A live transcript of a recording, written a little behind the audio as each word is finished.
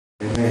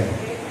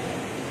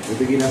We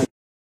begin as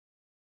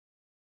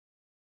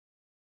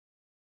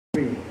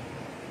free.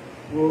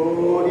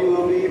 Would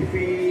you be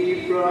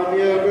free from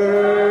your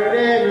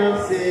burden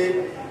of sin?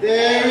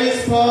 There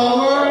is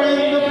power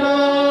in the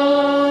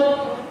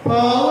blood,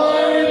 power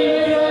in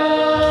the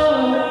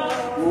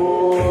blood.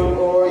 Would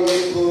or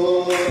you go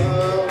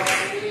up.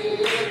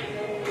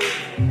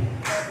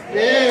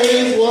 There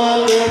is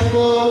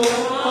wonderful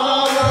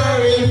power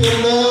in the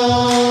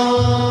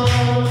blood.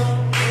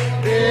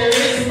 There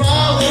is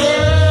power,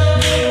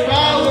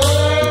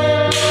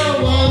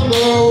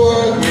 wonder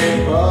working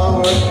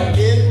power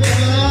in the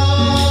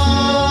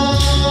blood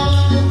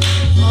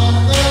of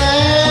the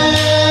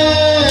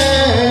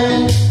Lamb.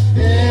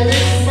 There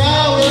is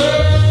power,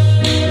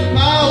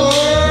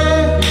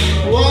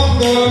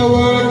 wonder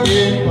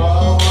working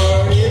power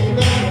in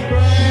the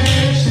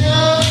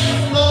precious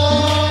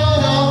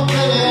blood of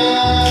the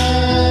Lamb.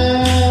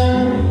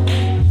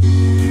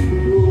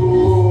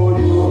 Lord,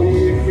 you'll be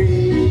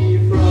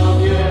free from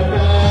your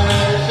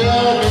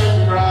passion and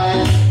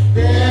pride.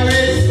 There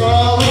is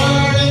power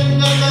in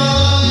the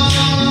blood,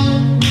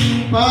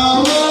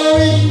 power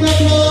in the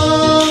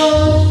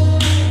blood.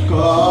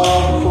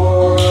 Come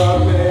for a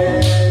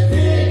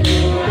payment to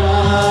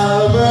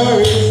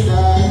Calvary's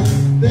side.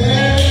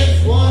 There is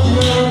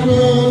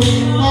wonderful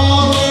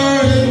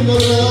power in the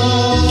blood.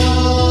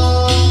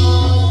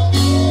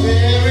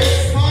 There is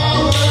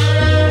power,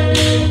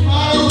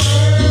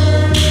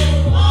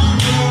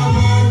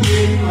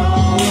 wonder-working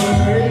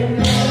power in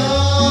the blood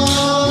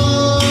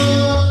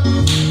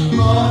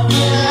of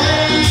the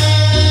Lamb.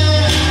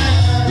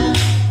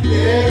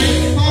 There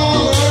is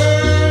power,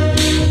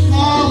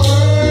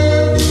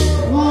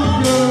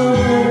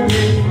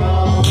 wonder-working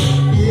power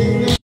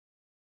in the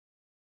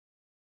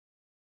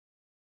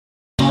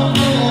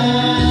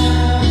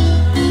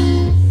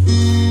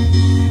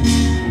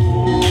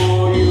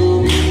Oh,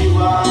 you'll be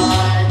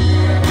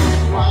whiter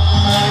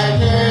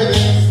than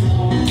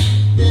snow.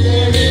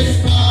 There is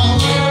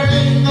power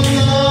in the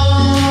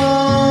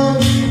blood,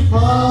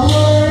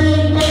 power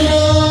in the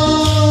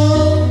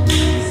blood.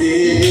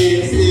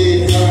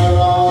 Sins are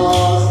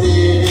lost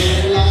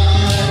in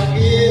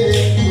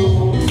life-giving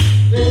flow.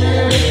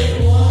 There is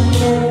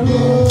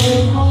wonderful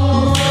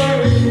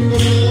power in the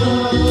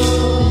blood.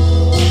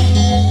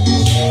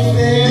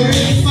 There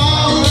is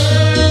power,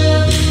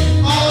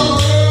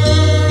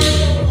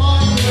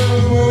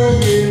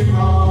 wonder-working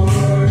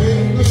power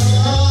in the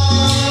blood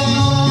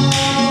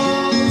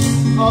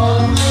of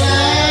the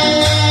Lamb.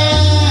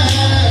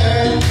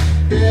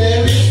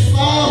 There is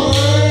power,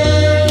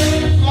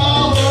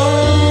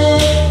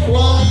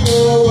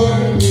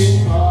 wonder-working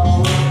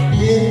power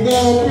in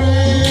the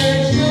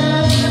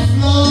precious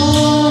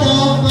blood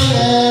of the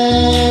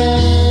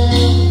Lamb.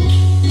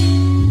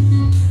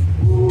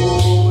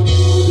 Oh,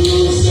 to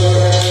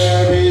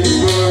service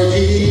for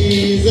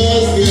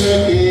Jesus your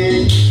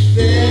King.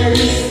 There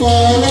is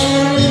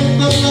power in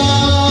the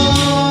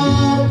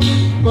blood,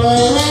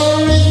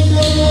 power in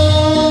the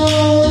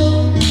blood.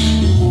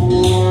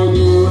 Oh,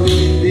 to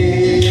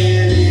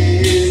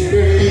his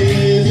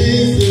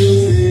praises to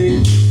sing.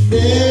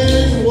 There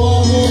is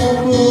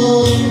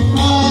wonderful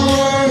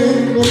power in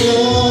the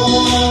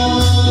blood.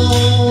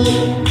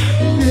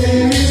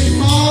 There is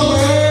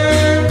power,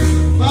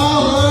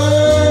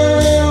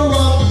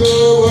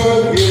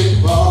 wonder-working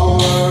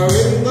power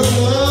in the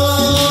blood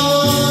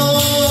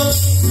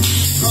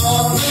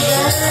of the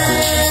Lamb.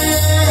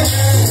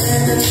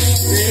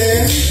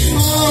 There is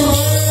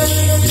power,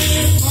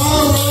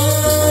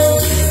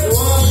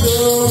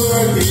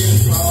 wonder-working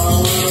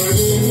power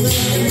in the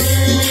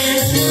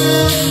precious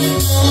blood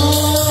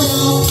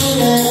of the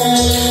Lamb.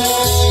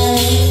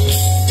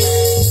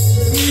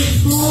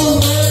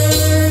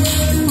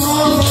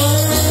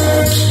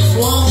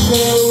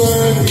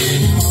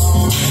 Wonder-working power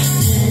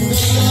in the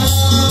blood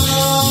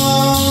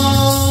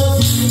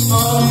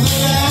of the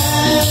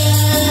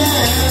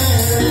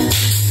Lamb.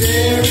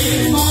 There is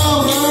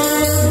power,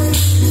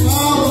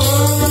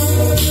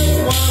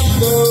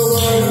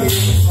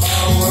 wonder-working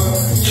power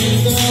in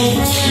the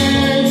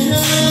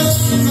precious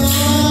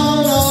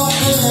blood of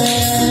the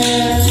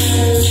Lamb.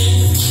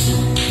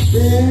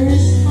 There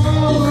is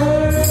power,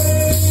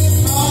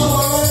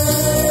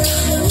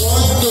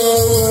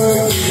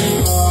 wonder-working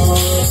power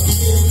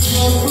in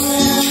the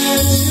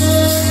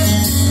precious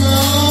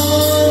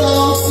blood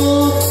of the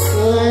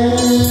Lamb.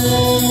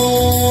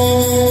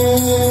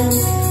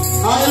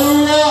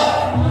 Hallelujah!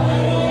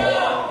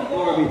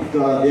 Glory be to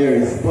God. There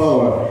is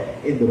power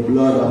in the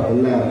blood of the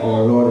Lamb,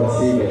 our Lord and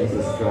Savior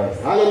Jesus Christ.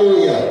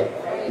 Hallelujah!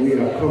 We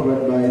are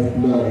covered by His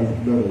blood. His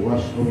blood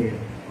washed away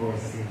our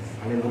sins.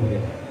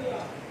 Hallelujah!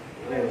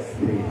 Let us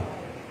pray.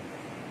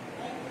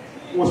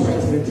 Most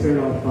precious and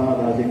eternal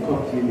Father, as we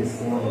come to you this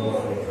morning one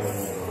more time,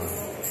 O God.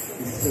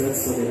 We search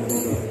for the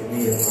good of the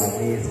knees, my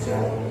knees,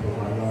 child, O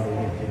God. Lord, we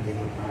lift your name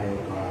on high, O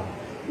God.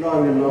 Lord,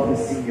 we love to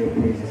sing your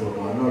praises, O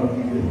God. Lord,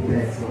 we give you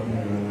thanks for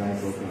being our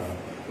lives, O God.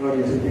 Lord,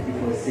 we thank you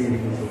for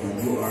saving us, O God.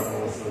 You are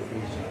our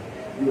salvation.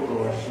 You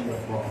are our shield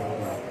of buckler, O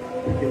God.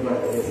 Thank you, Lord,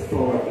 there's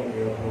power in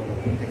your blood.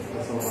 Protect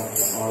us, O God,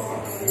 from all our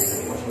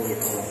enemies. Wash away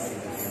our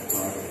sins, O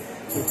God.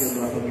 Thank you,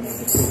 Lord, for giving us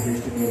the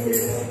privilege to be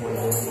here this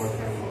morning one more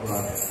time, oh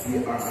God.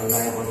 We are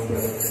alive and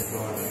well, God.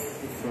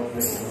 Thank you for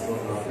blessing us, oh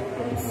God. Thank you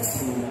for putting us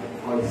through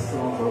all the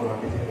storms, oh God,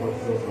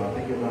 difficulties, oh God.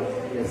 Thank you, Lord,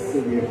 you're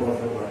still here for us,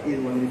 oh God.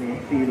 Even when we may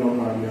feel, oh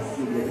God, you're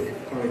still there to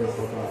encourage us,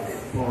 oh God.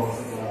 Inform us,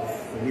 oh God,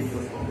 to lift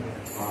us up,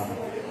 Father.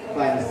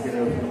 Bind us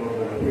together with you, oh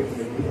God. I pray for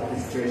the youth of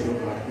this church, oh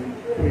God. We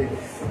pray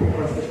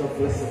for a special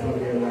blessing upon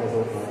their lives,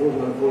 oh God. Those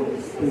who are going to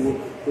school,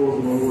 those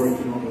who are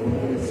working, oh God,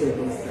 whatever the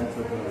circumstance,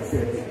 oh God, I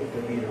pray that you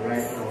intervene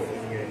right now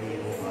in your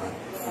name, oh God.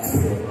 I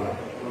pray, oh God.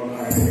 Lord God,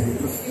 I pray that you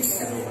touch each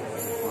and every one,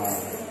 Father.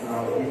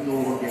 Now, we know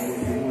what they're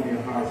going to do, you know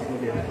their hearts, you know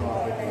their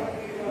thoughts, oh God.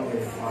 Lord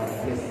God, Father,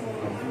 bless them, oh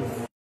God. Use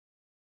them.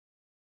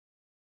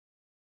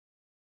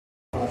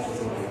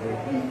 Their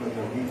weakness,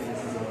 their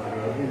weaknesses, oh God,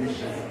 their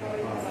relations, oh God,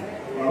 Father.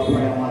 Our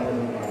prayer, Mother,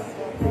 oh God.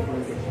 Pray for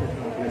the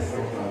special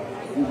blessing, oh God.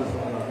 Use us,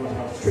 oh God. Lord,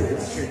 have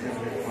strength and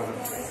their Father.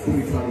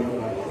 Spiritually, oh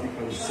God,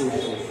 physically,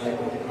 socially,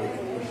 psychologically,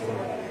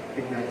 emotionally,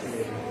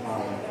 financially, oh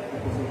Father.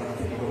 Help us, oh God,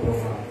 to give up, oh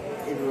God.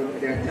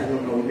 Even there are times, oh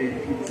God, we may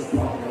feel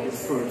disappointed or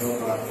discouraged, oh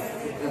God.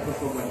 Help us,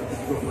 oh God, to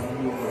give up on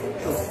you, oh God, to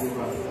trust you, oh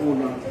God, to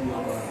hold on to you,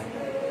 oh God.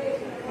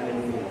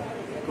 Hallelujah.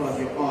 Because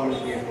you're always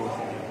there for us,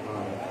 oh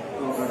Father.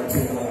 Lord God, I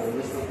pray, oh God, the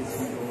rest of this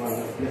week, oh God,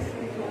 you're blessed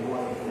me, oh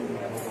wonderful, oh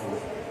God.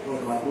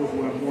 Lord God, those who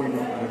are mourning,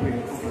 oh God, I pray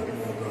you comfort them,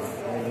 oh God.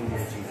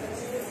 Hallelujah, Jesus.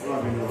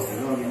 Lord, we love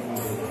you. Lord, we need you,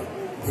 oh God.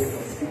 Pray for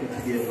the speaker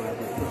today, oh God,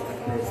 to touch that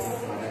person,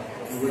 oh God.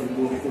 And when you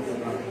go forth, oh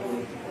God, you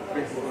will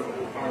press over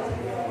the heart of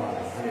your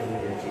Father.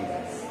 Hallelujah,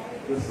 Jesus.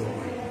 You're so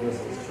mighty, you're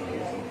so strong,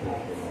 you're so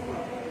powerful, oh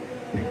God.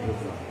 Thank you,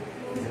 God.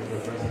 In the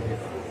verse of your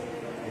heart.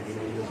 And in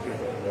Jesus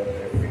Christ, I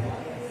pray.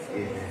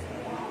 Amen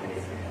and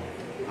amen.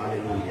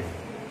 Hallelujah.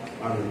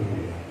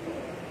 Hallelujah.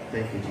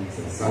 Thank you,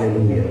 Jesus.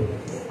 Hallelujah.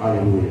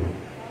 Hallelujah.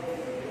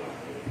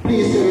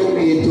 Please turn with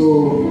me to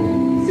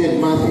St.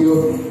 Matthew.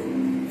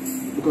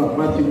 Look at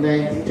Matthew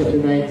 19, chapter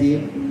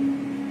 19.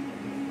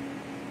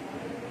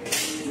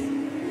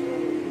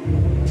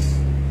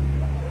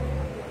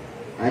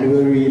 And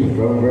we'll read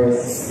from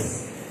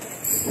verse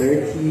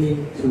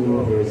 13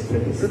 to verse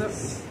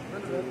 26.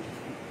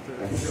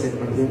 That's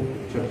St. Matthew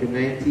chapter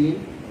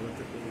 19.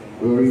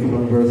 We'll read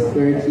from verse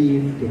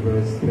 13 to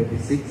verse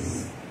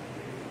 26.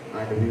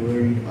 And we will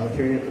read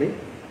alternately.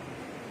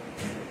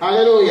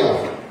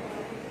 Hallelujah.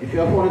 If you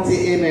have found it,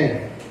 say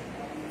amen.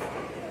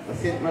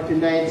 St. Matthew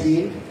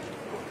 19,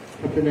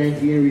 chapter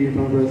 19, reading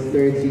from verse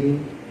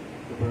 13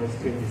 to verse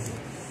 26.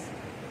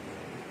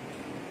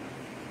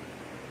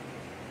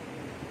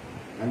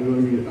 And we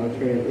will read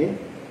alternately.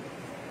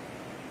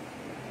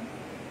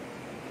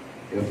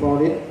 You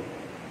found it?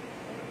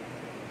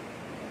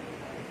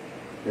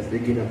 Let's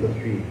begin at the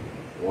 3.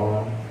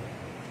 1,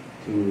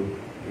 2,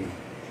 3.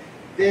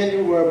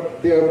 Then were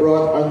there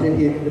brought unto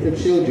him little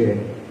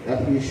children,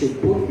 that he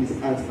should put his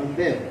hands on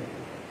them,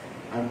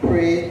 and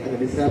pray, and the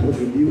disciples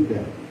rebuked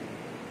them.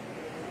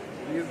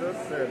 Jesus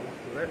said,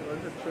 Let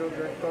little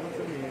children come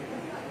to me,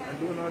 and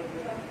do not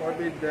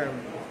forbid them,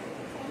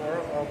 for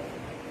of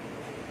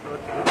such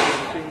is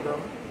the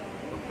kingdom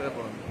of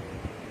heaven.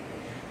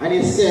 And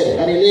he said,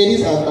 and he laid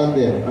his hands on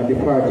them, and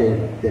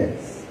departed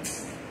thence.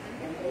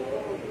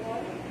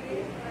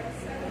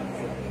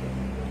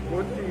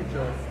 Good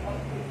teacher,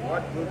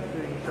 what good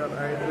thing shall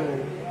I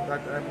do,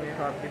 that I may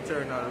have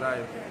eternal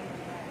life?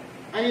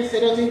 And he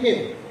said unto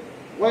him,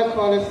 Why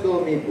callest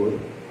thou me good?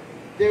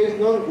 There is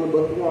none good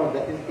but one,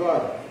 that is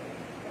God.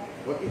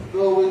 But if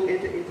thou wilt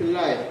enter into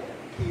life,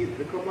 keep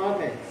the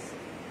commandments.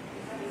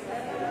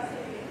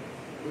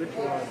 Which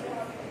one?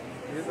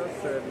 Jesus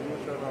said, You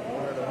shall not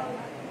murder.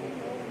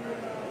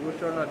 You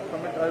shall not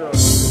commit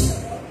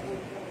adultery.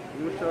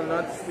 You shall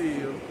not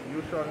steal.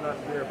 You shall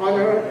not bear false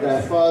Honor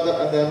witness. thy father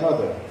and thy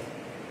mother,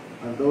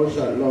 and thou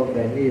shalt love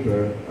thy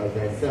neighbor as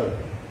thyself.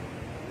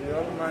 The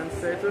young man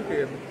said to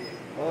him,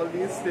 All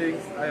these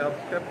things I have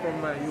kept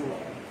from my youth.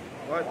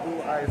 What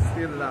do I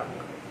still lack?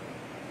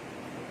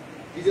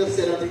 Jesus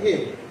said unto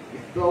him,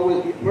 If thou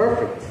wilt be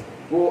perfect,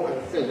 go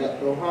and sell that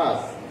thou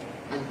hast,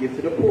 and give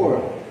to the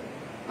poor,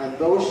 and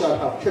thou shalt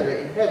have treasure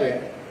in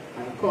heaven,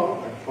 and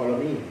come and follow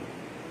me.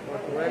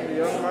 But when the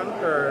young man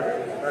heard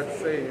that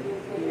saying,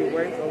 he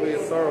went away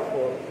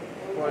sorrowful,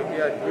 for he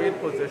had great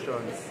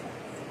possessions.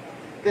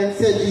 Then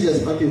said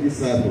Jesus unto his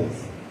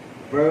disciples,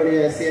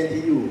 Verily I say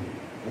unto you,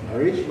 that a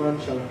rich man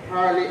shall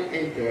hardly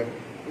enter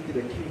into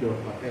the kingdom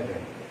of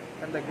heaven.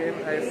 And again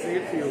I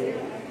say to you,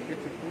 it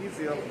is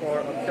easier for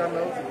a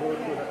camel to go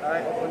through the eye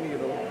of a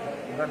needle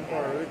than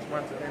for a rich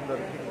man to enter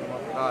the kingdom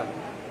of God.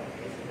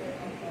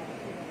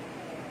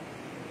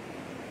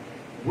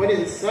 When his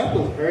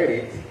disciples heard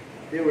it,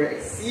 they were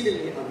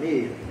exceedingly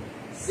amazed,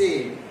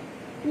 saying,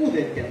 Who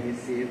then can be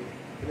saved?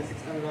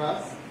 26 and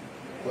last.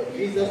 But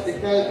Jesus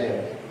beheld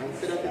them, and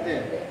said unto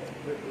them,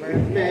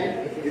 With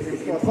men it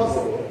is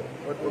impossible,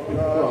 but with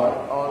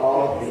God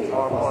all things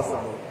are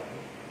possible.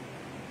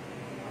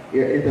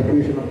 Your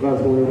interpretation of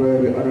God's holy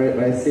word, we honor it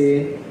by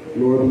saying,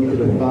 Glory be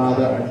to the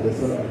Father, and to the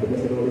Son, and to the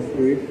blessed Holy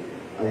Spirit,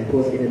 as it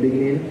was in the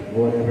beginning,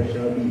 now and ever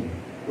shall be,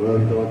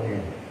 world without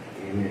end.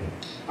 Amen.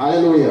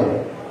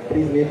 Hallelujah.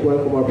 Please make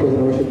welcome our praise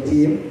and worship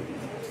team.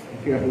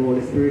 care of the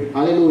Holy Spirit.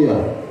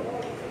 Hallelujah.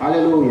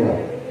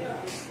 Hallelujah.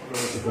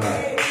 Glory to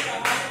God.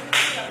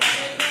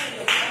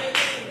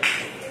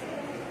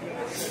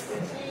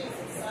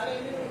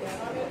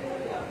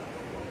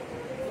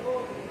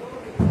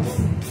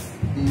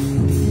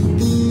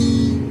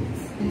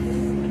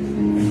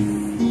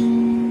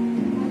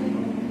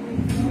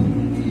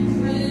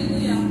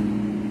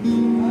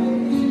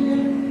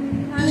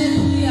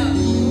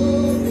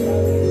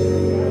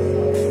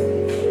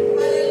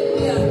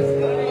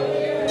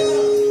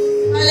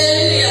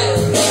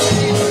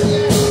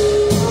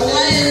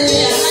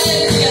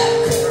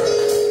 Hallelujah.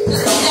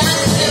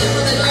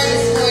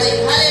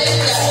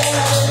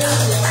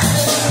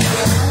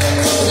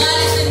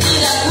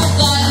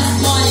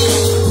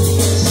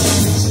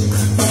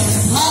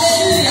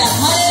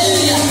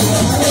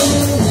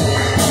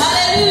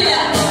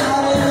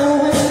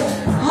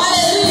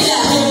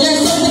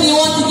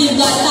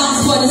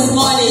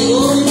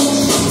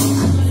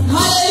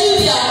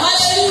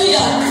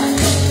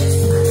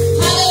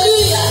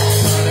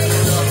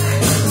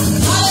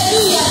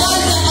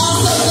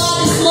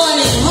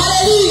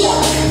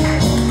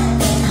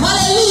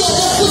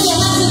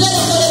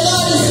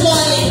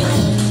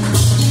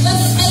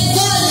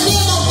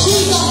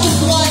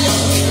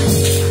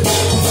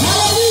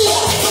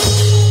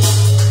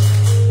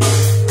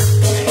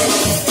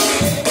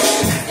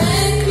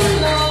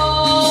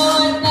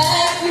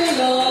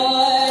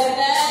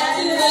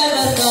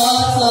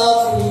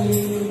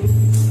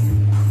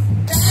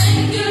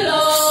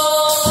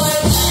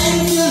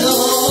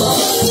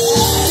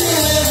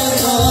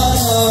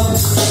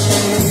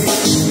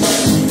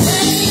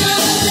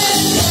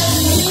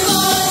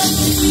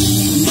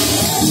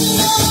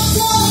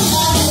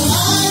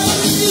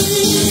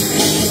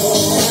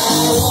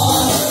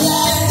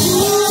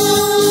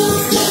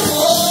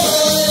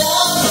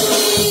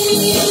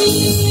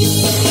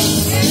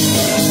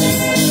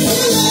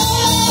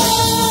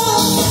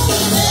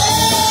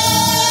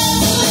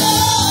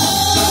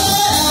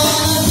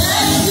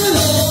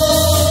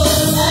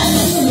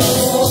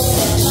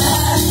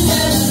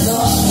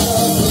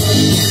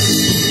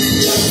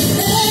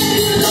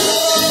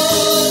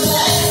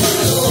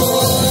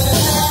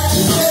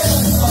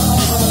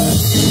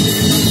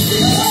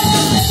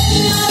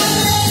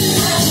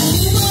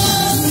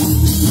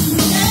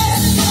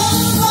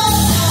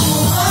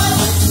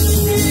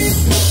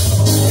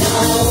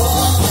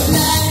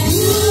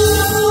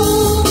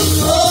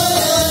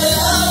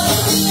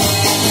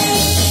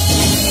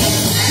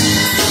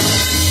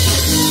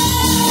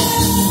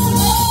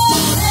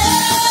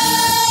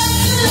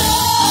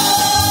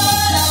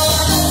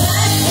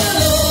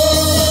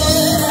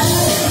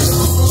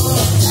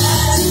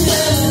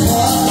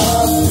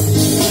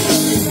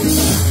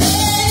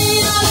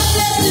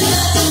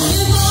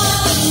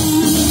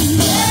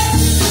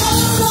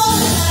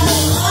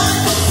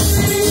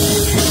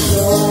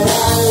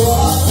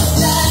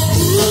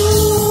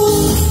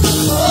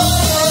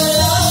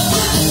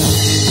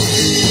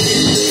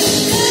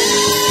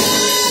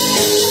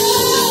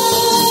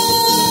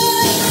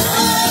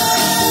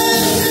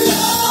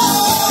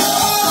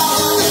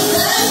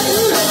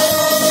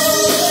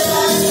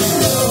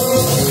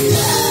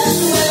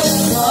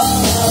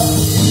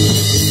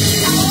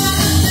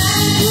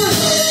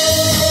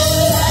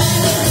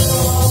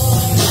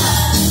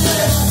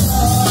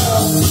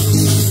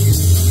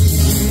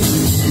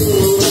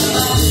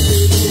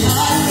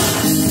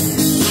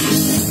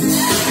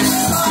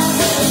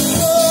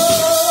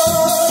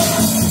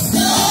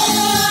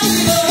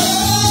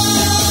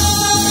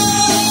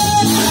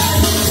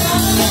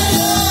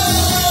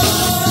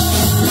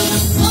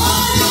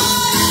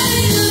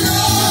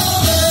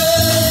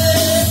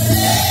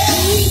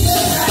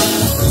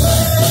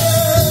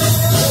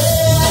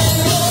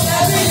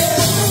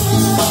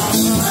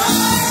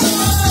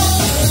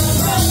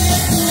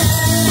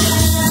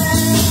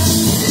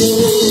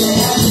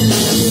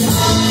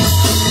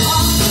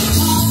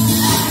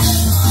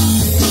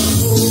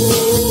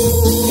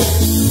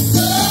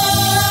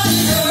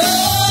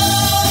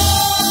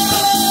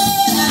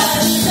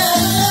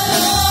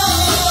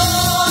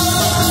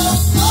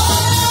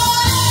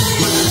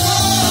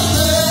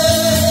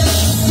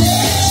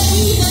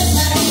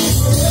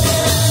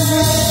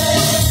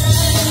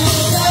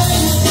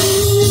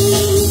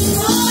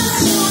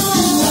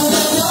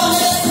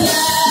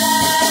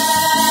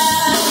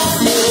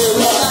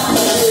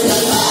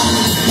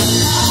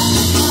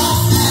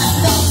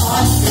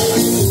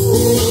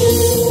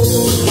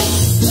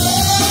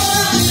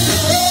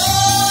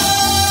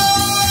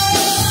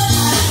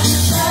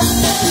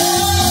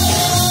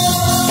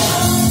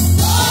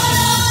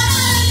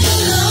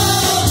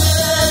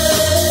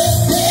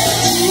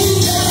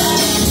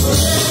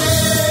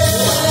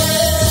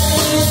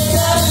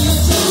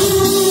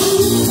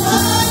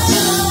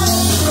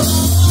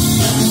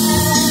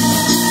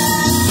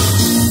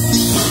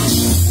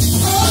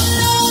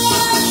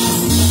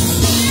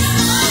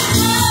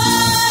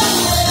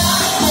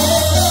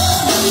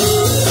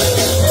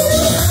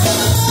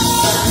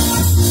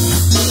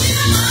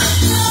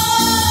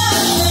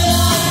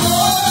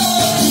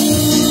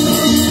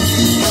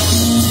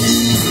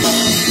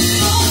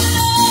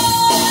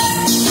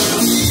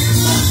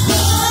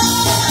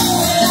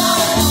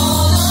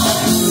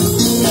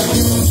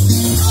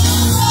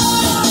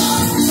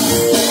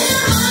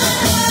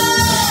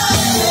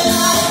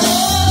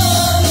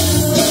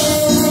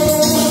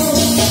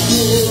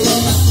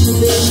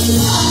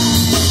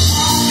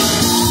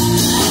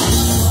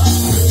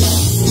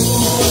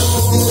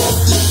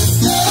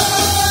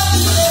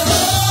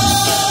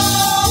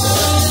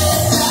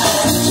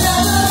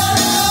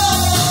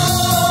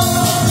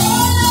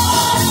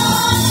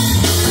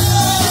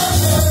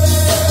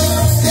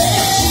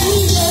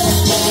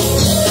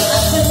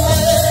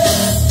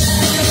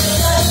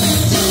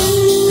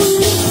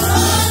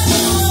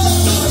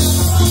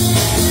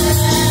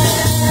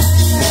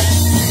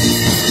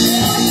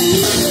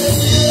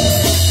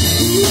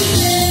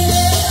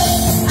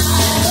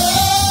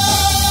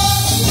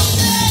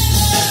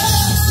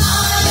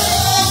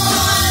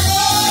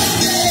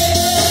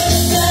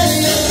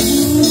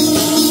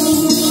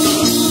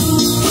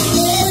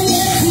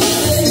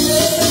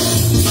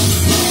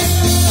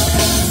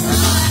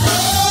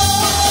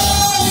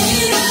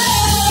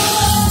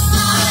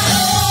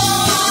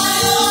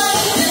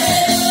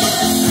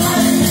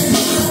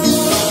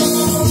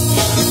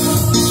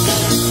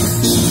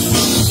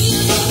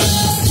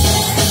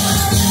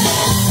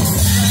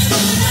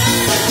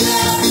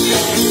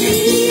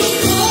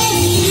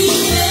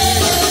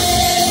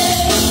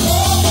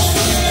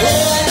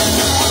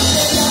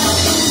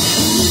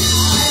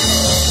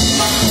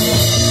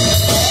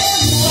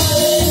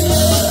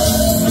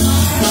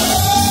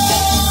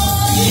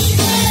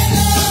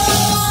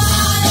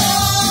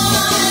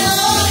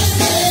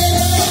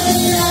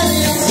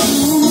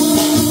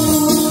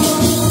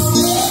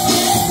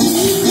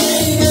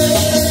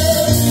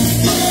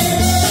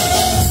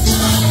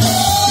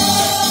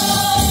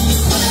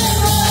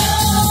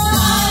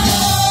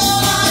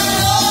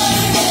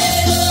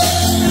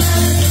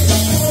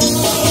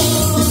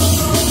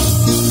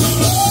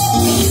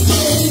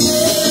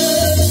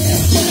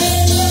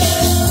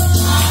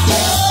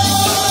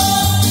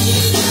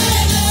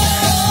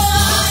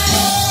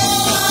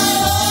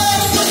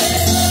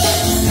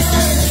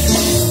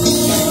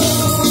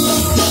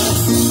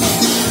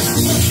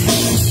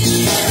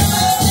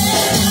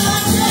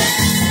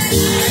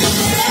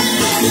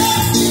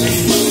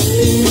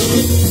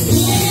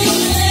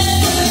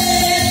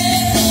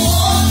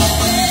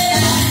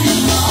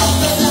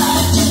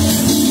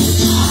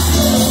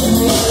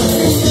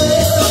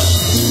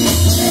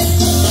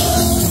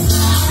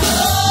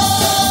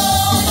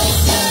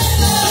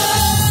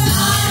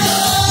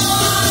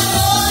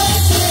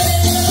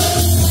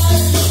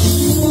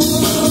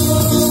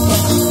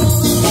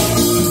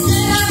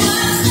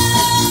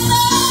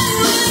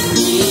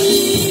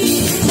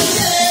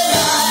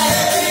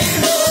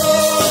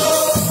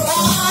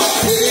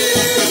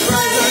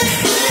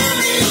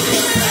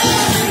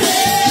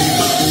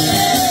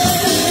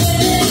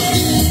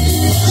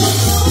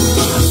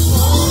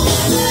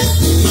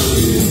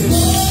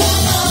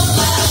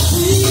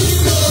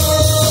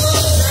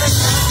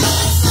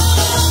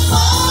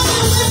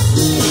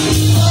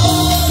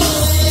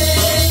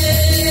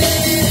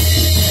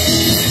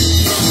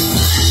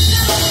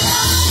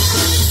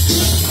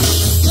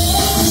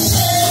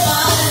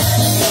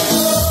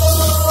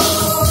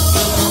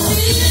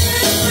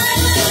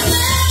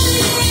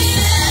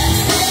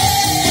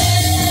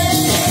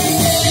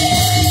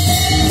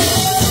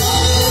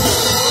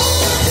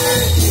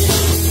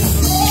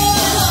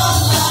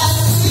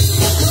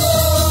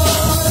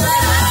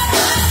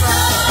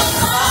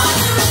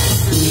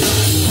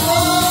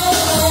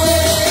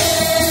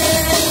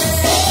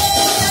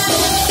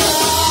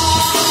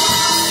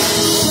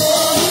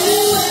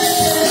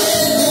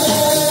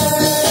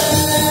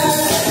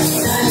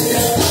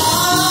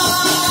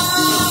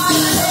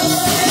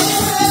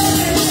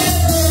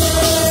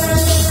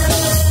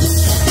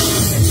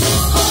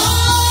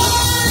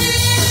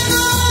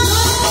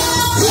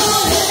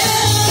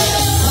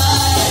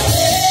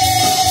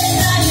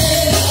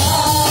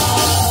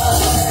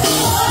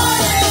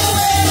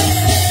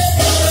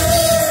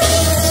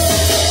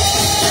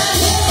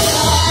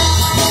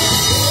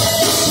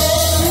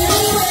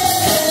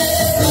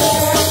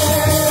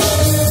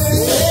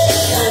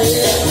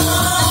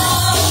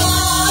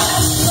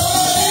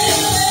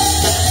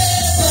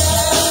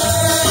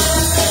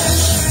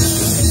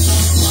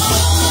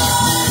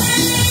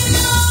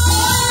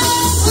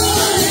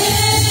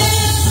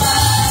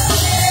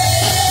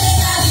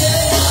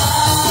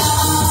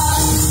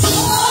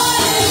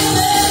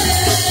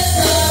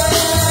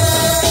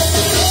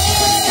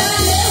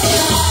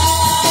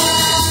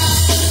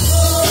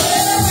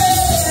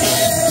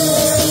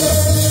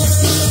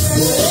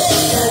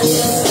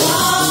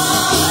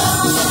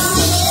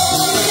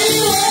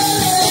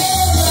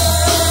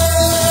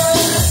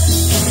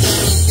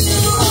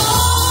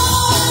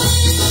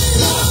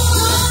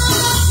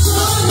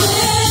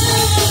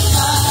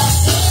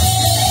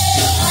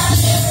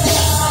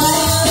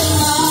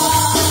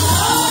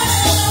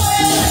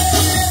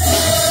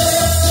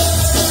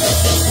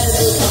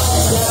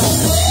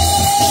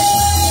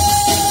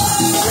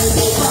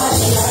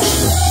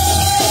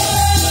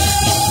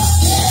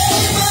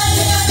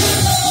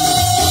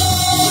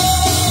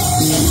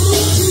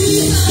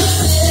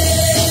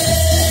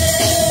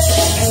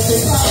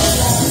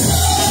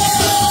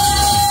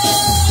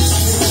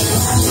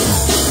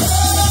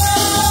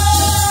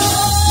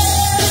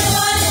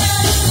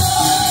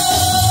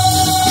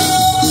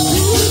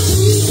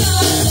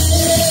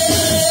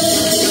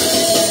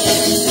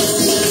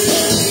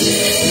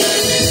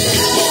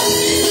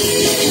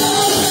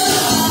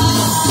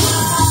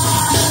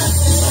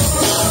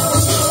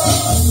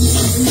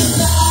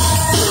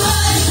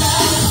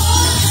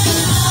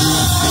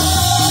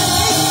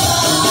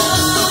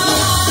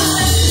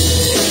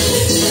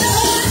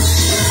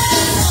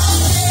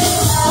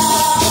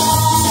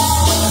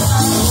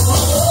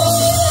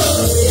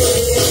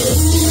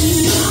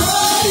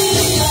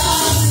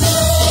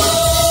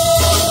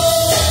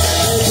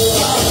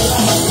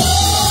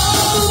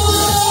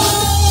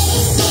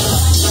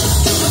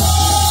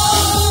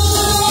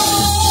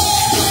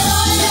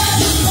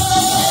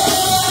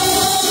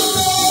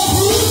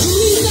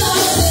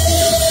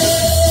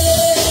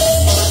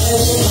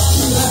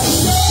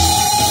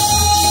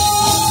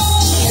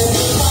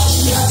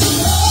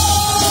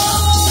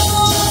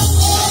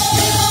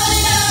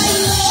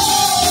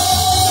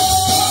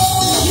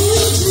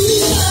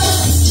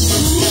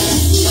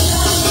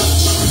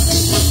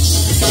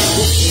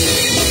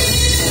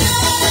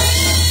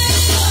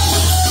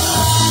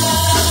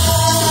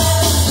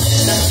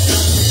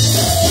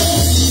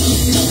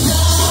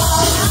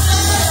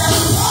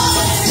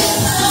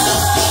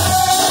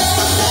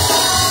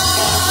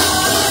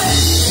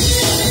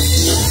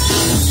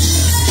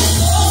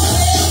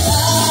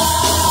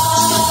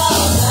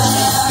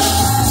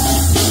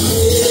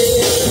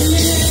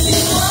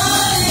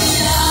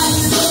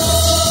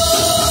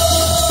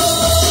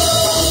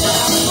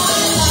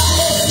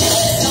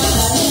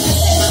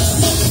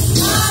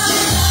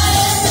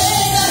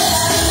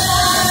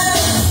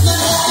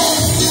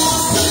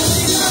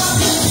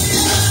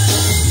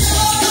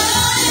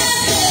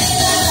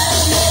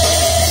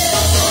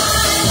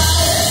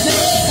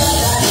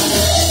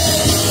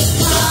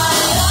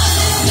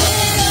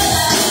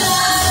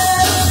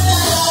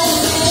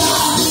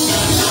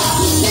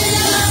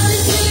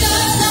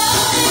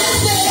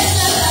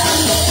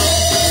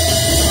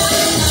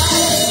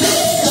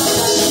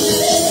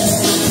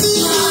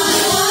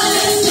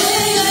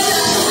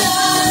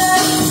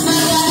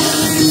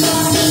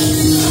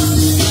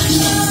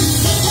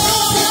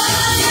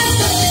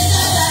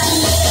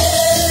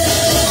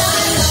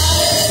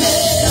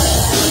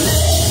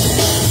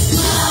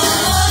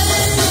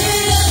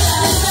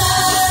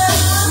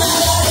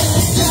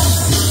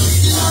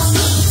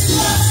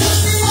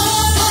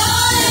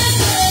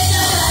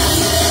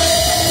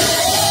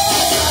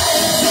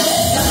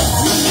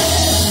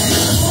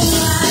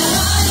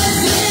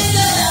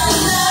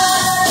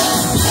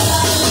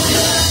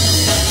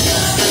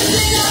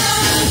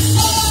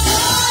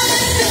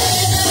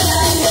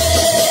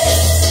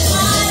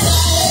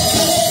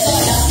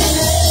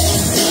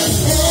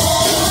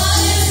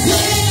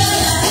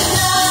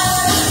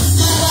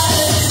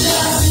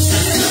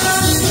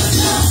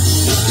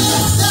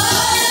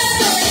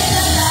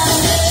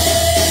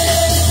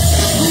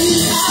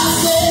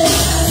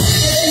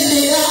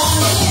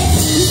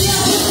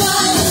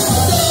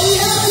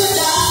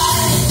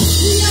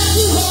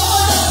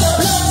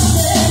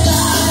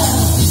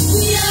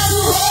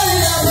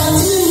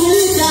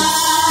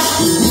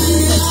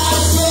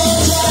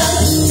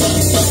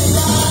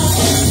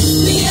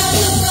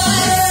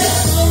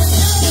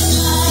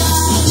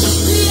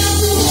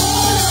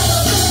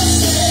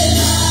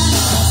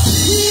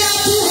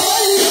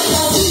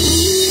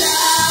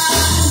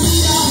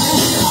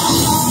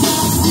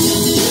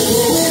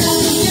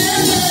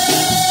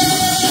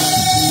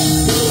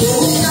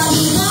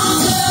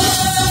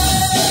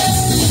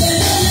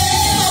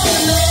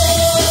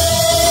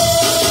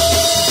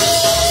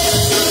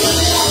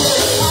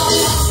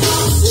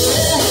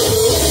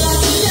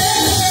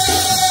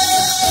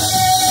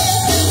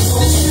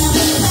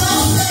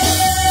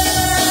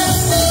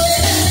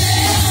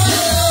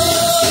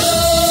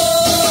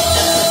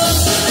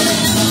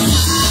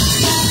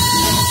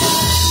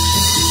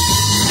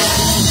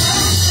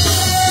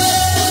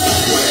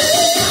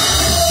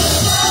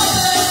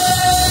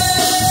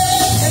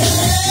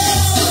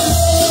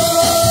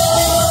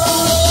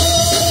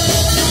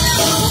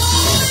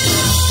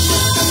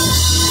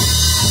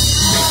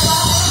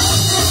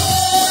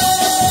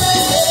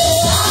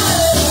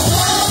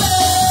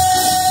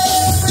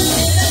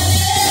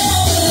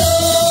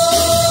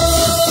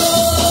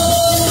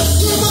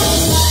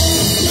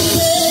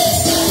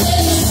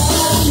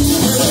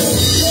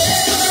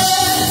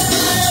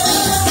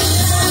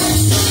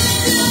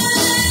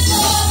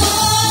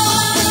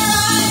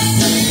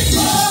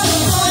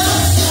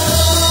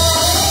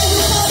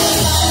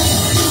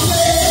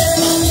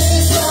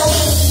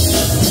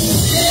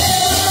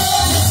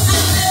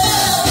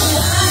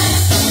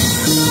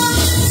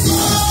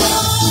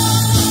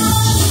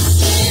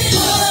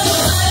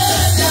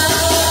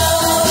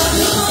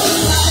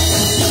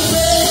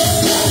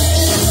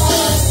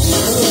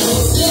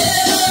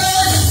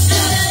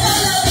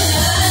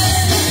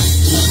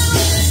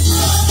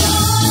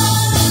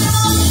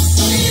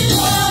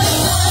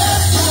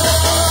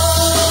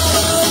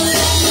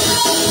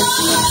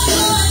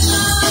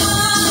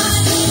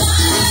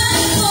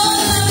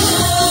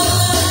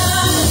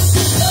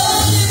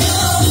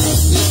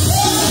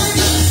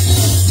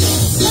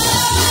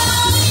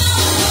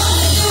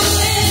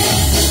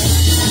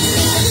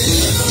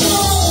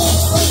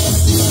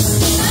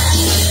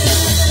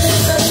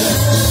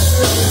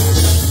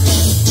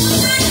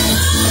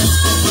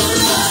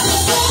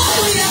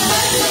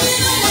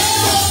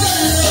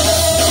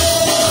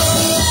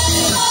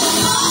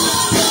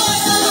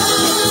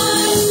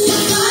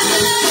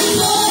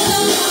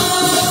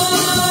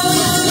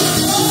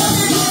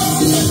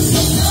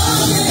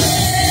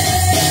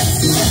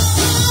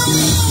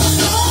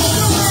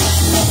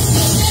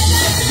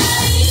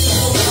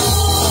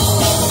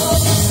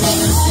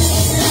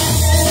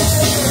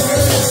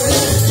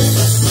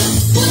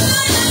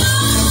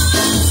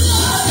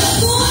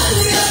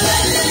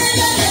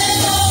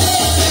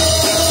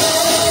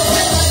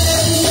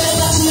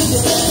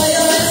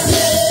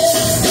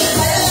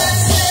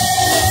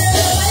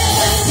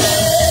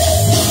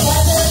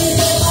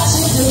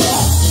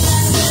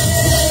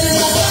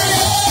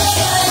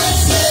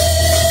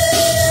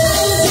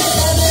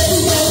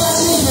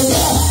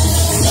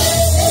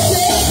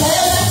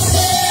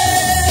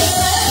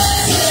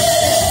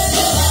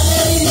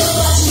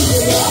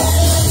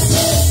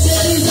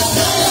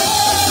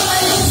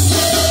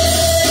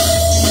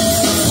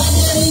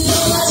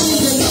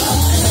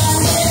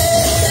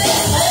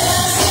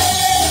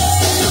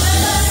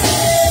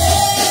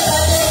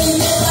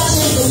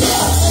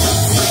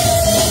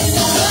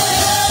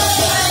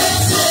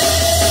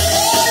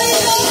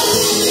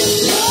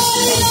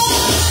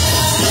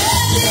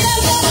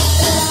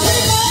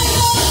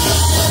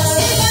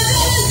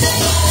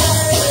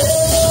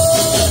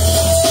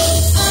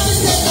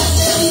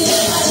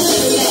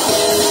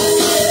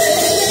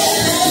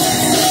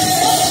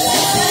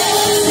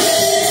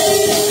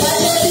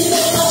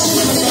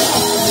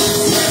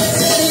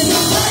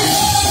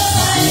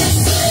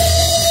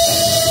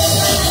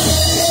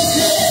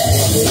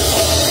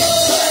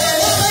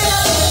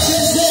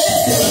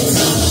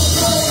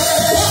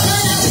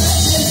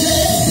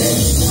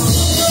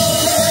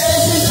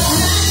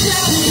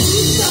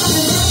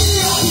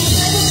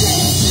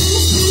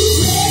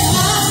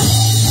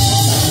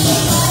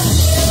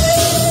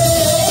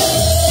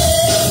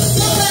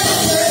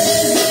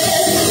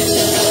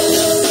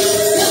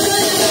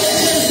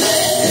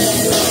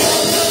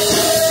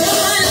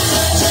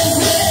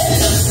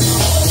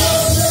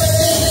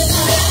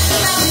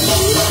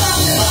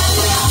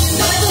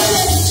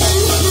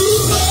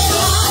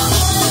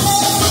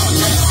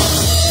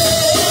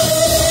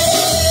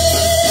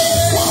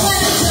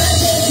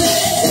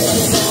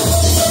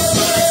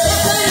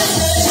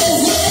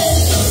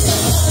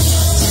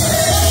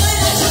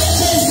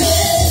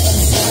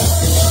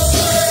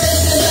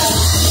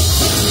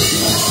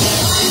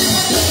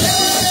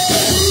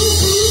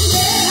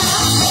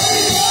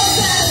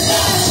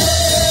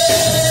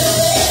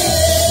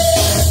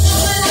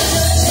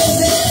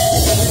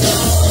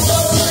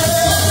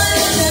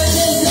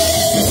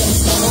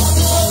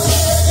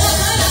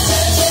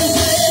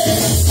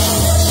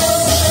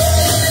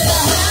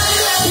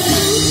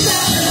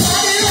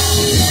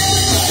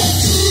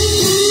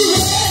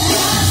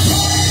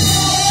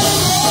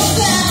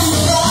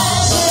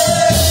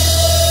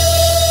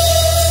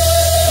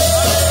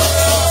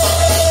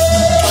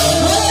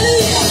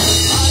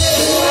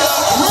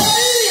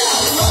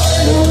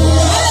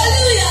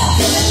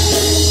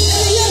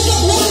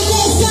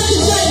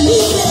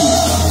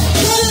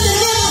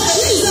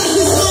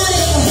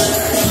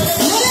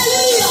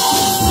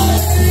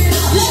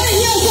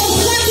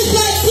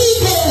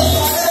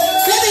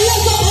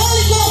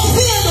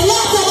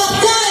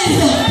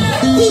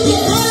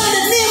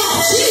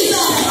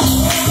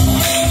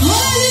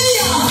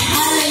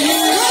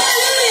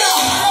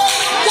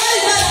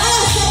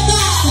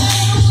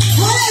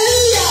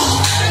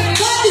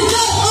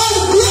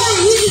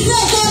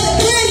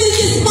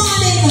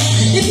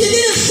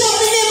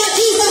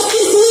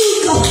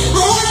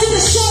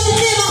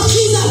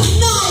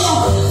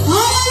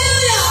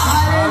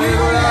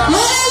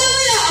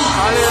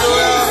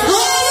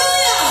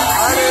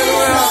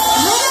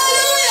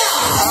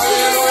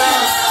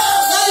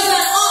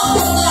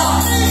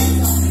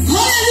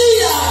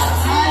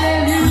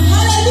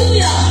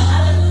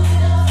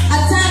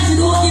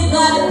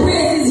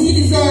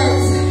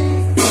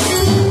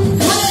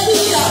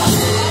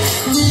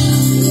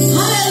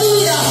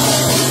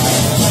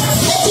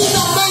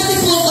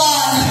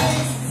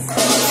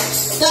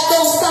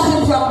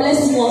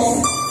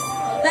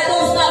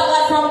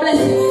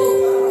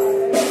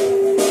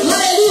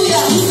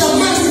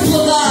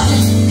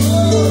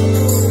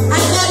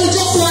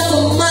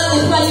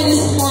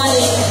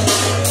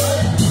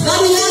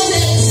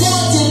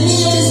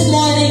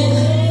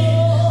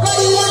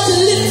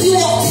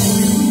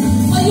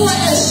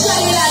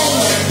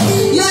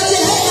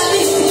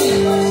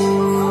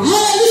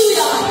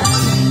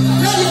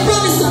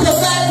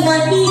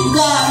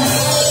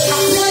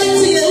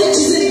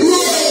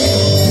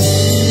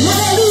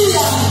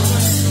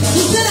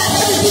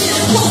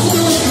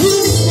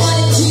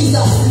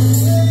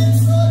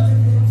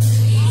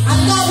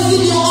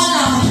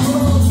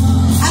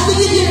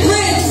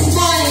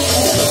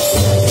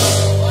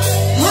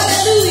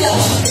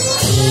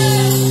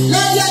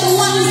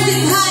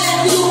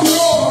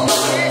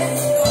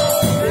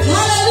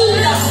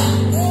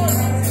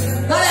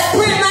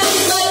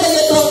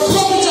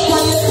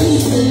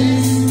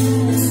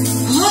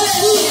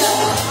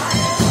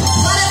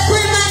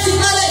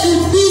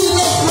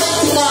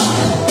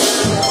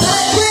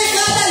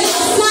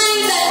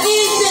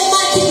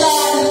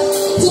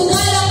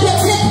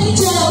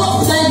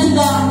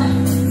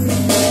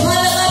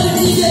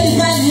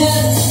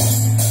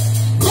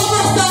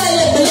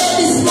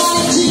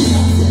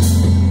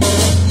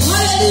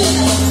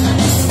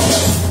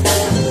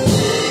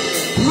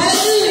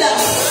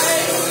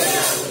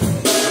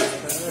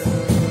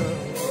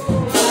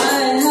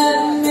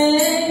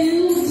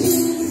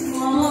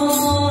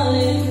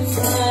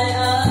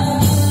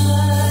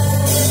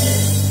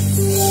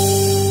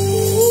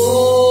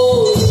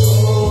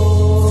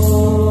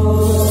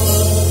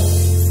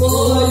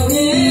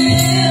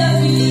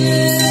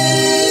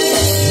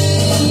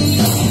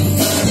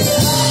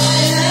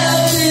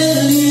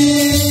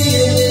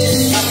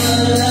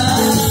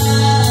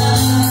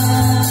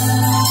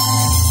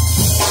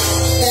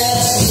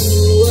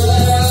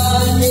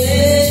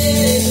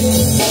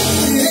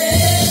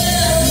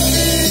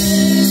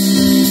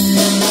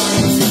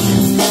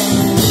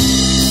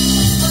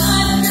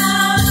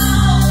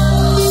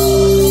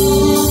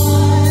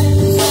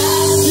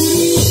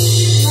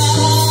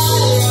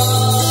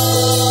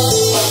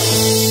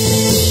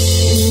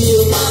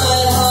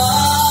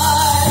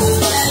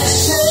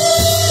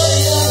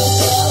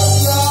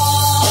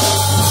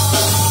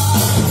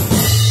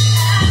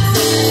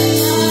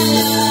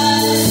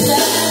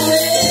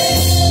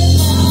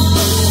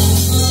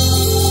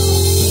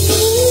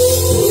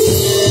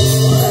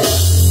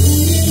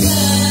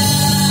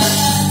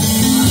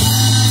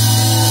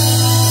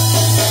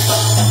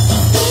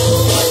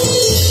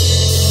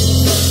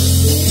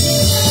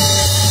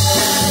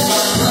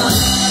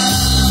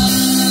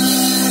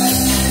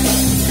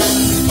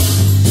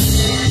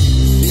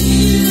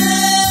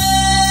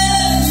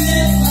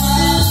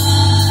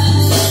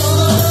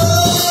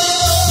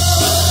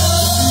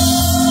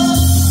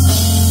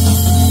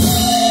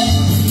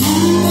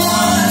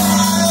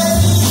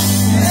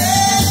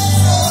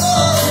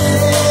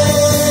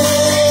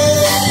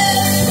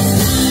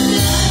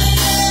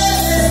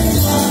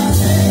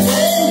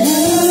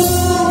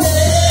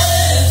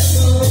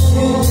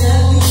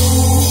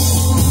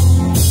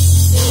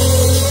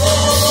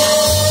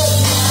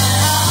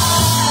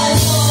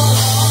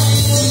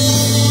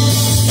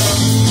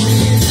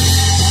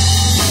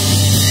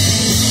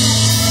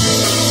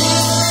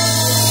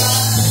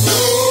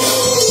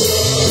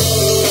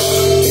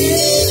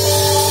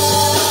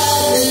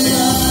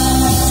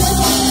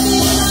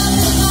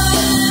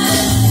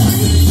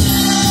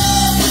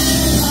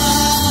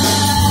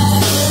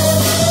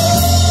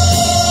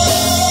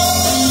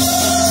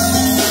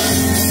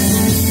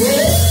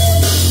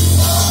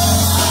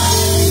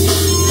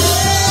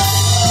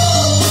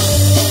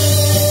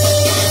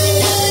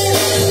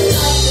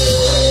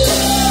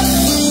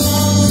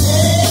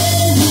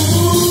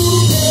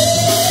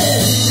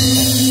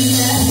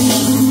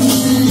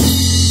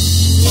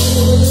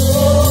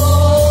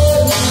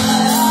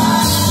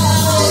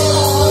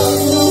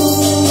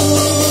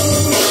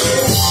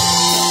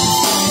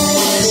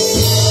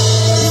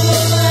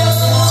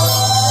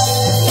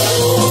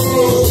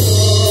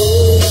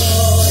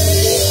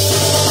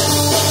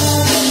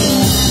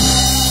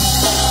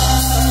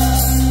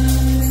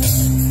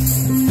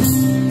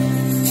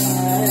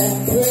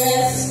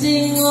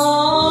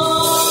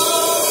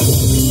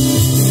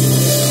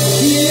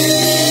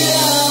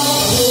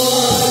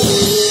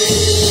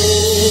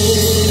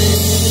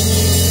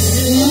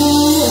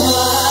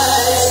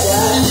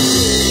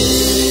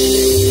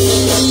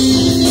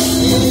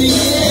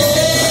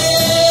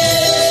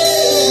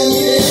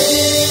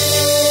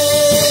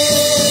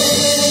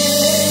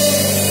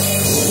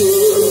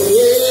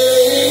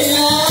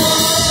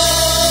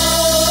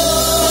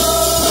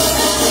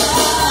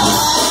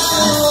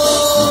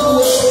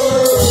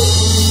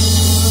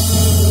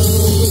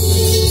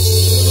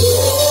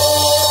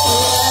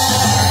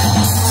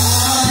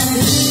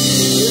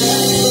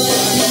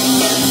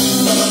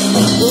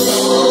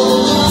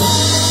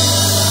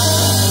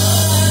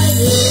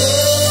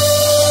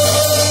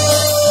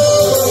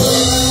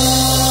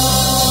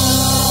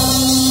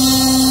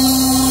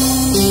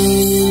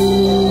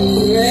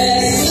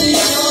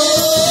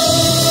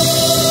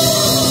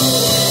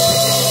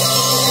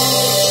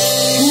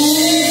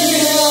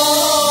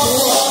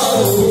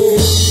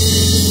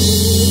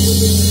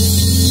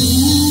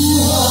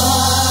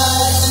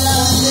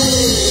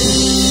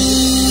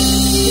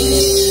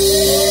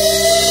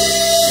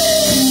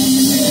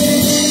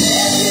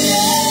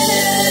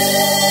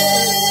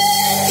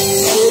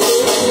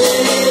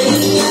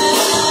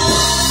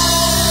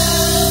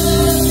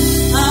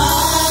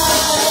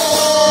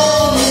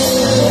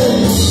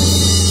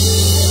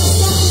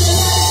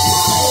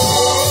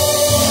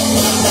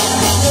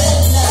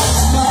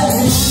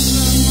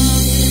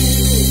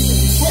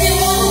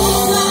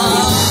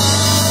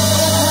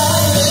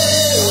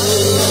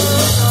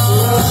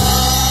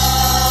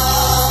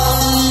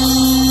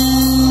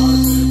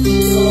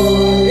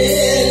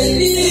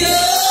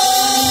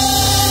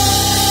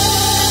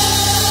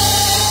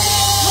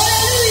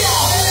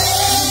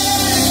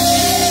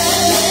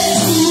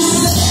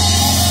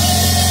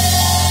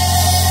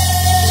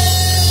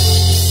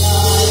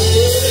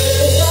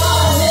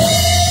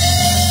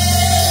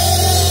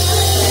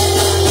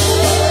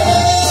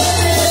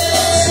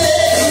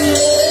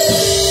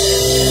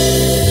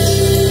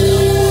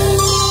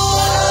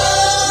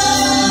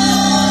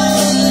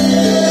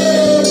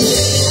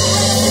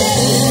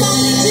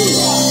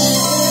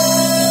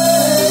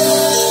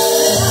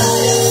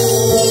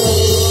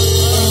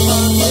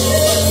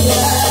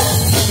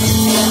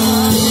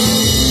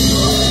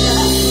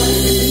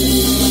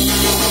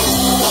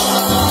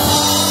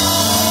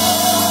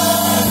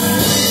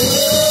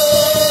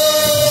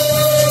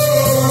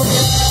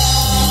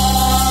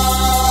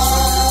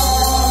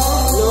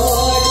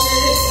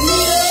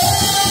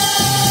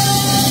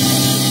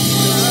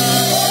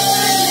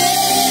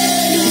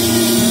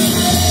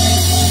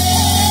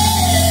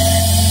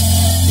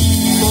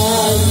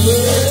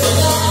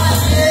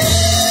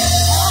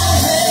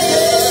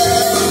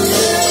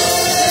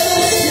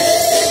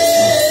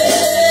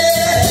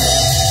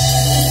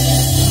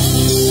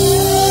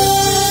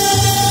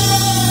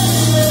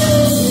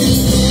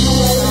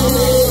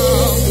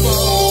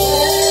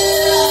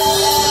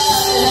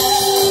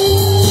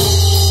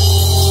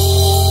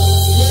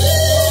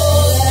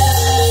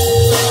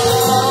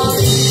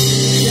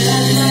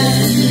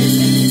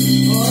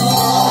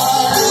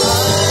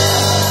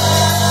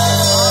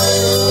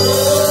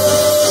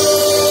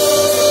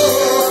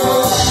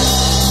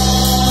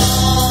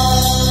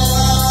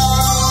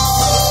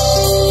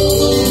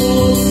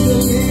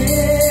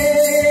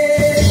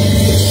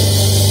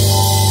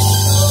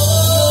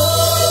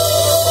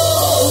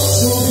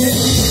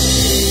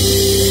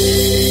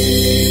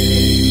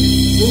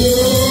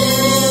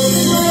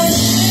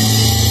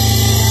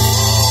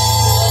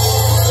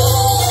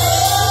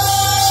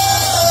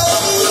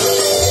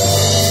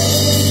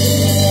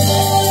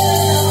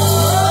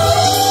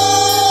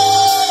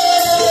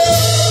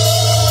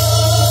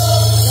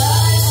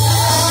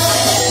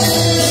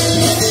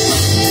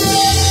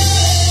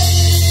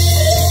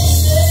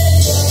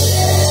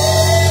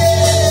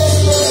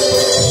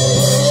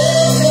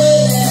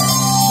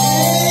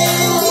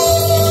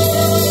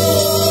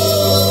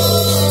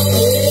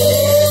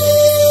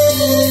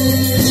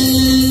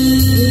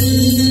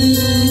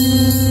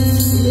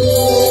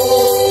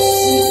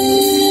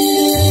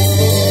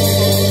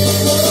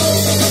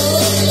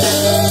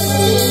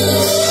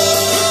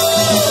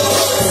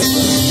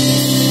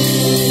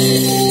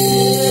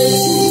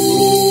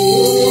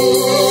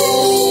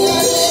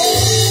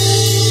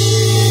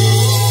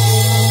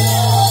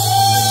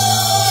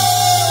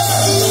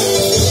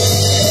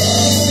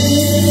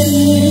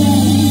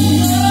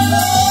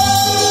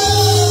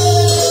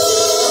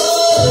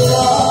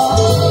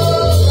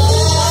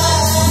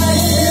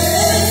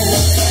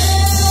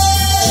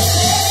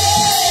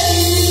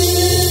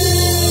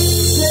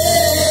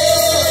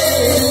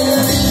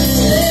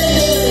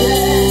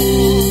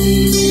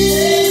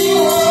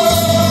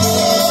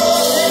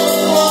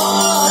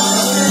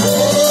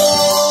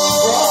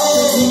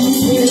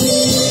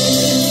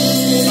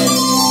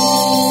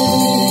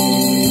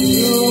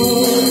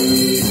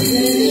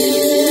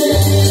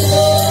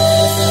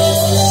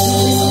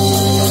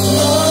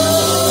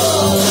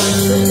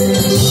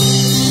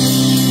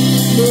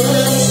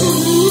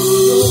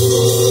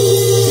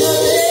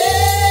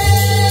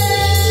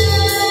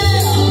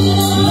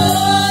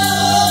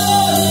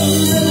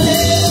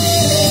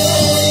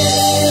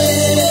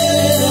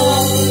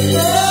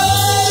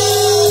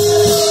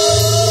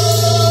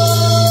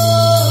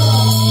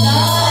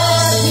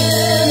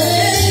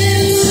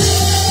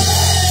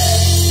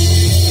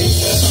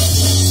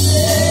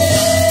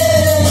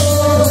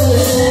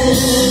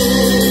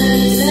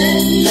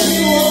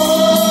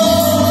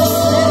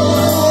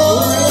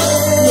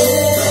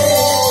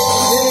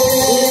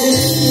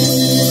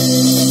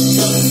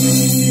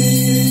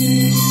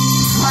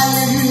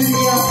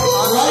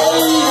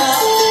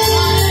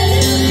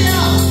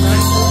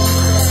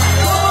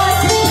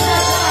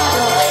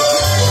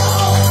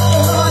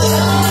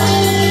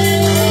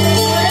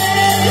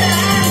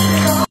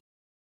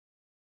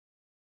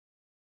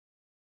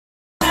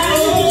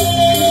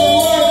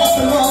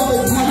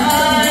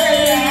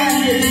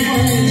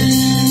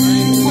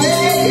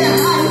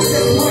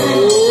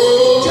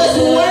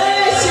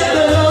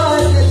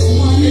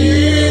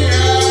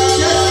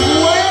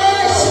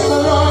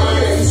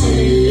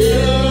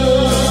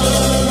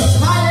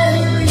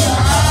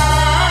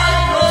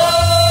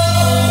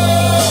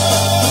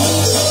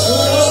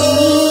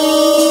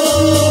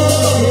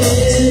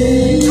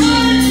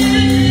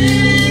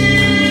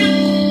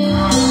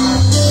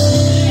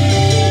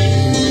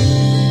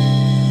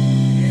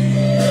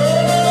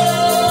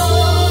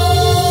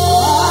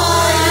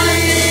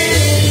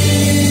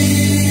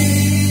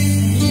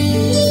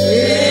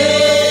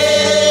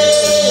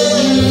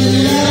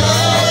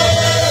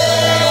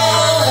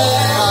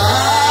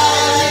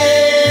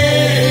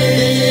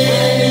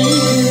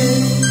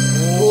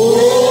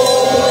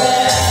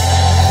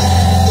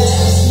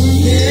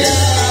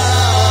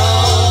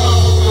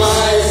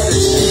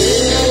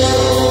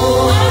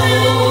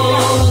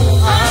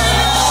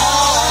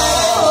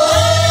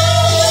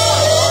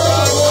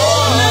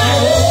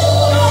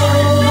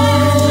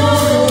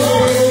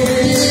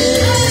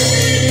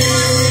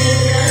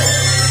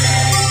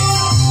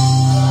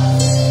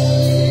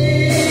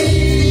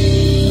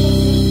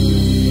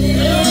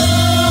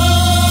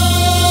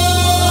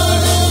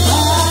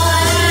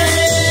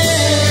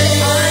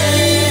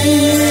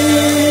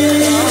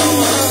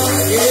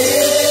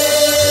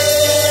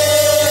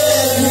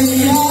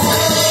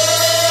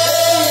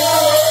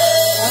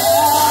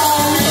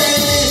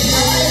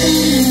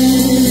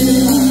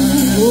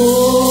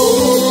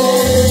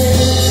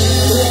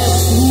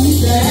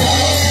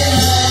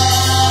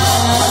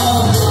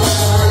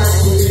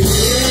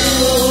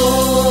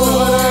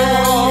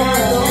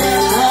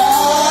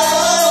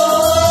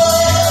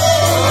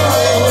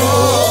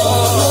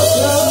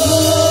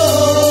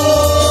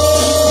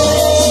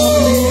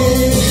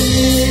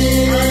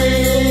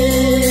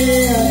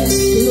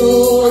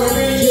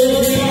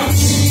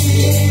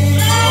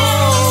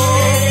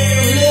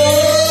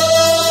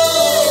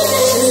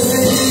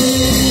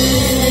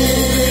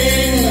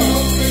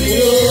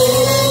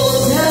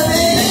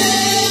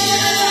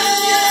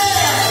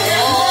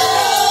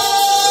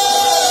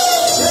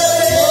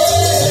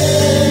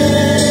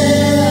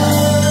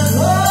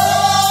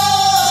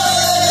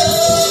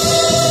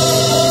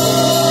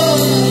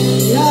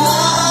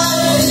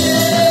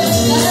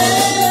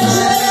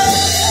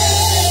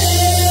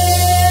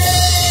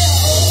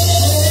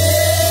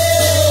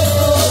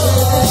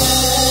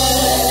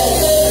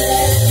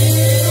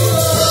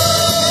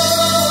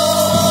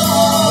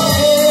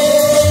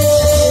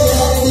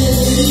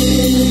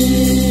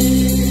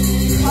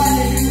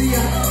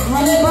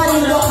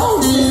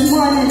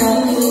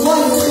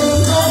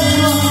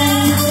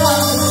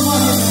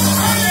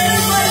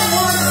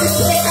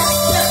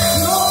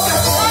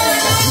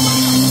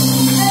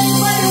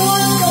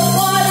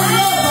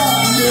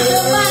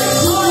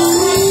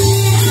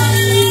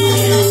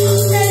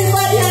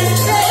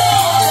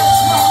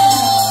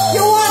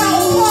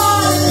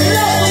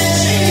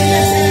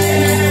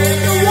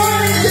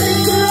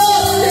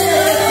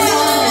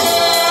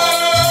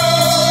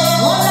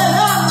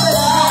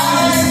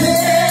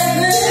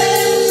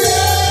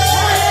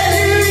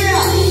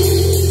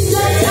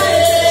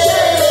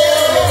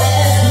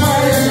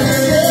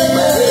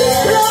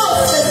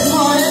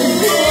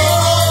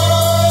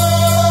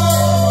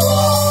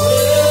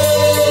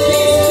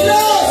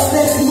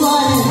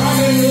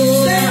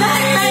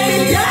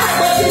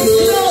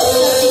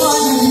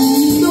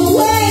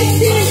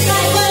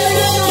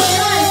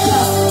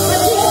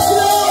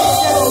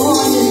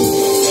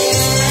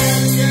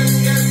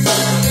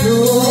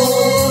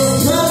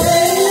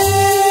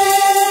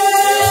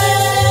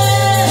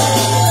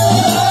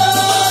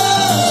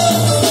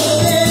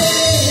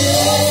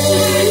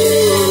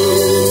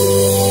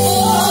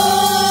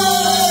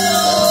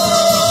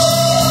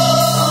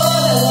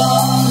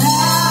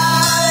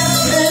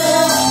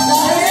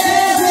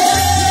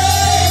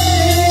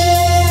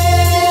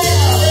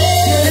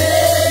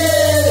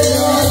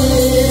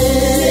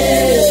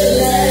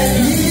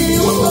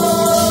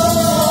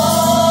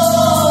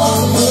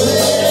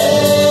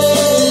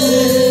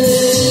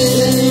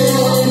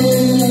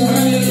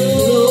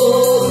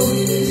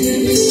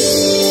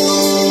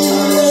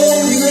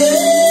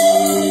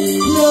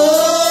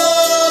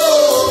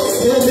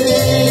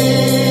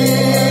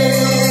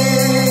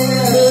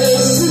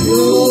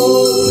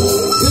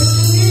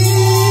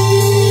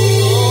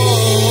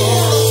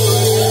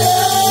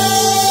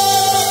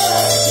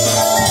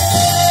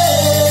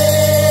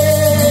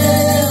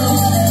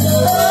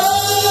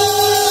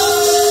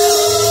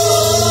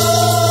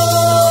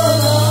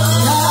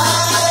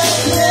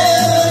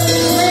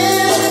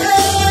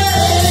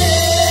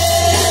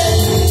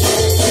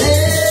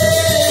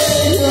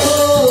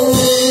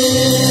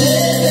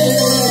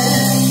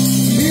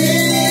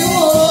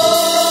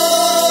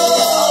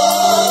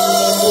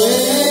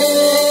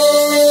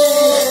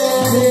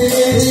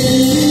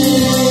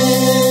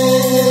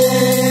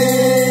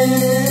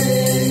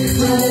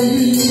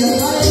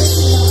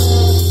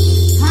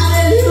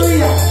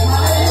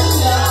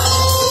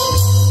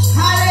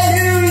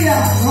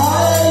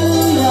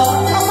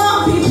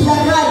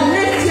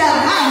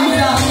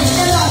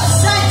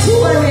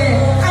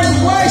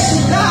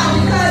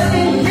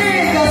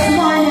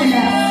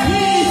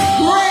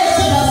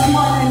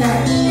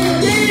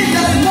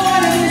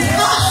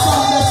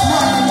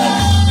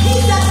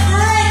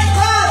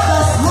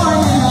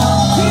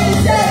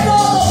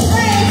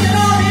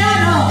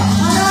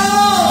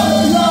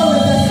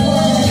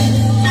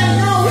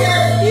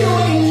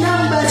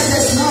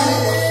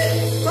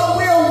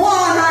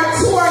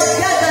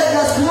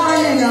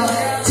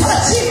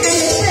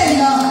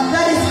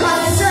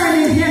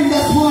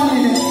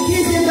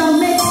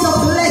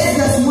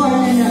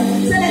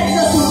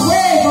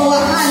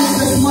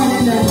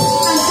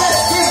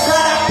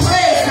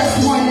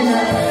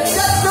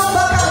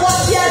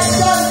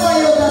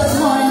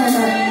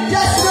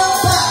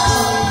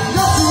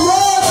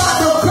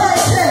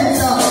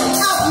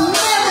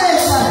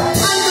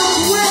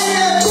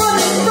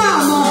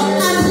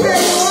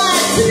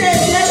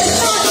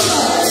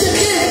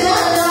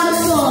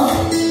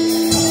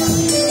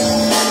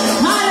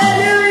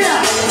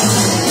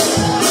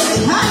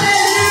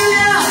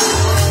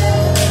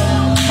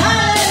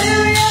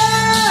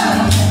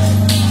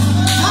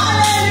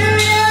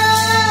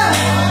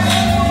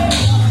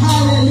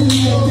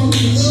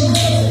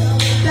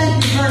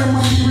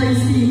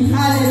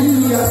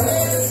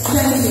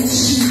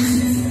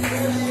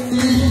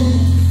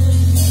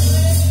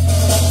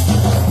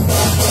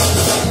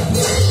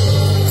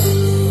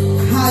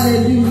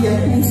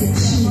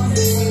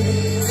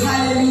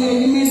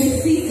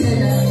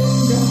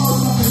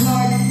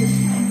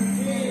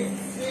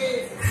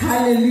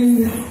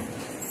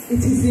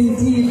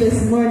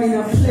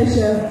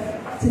 pleasure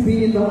to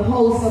be in the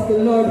house of the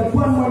Lord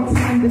one more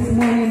time this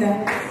morning,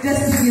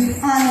 just to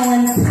give honor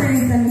and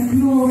praise and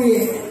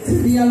glory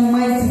to the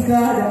Almighty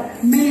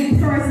God. Many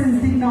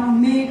persons did not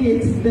make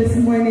it this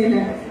morning.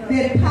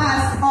 They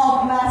passed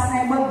off last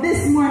night, but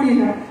this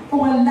morning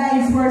our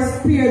lives were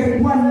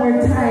spared one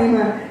more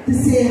time to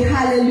say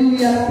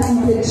hallelujah,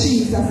 thank you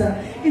Jesus.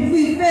 If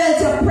we fail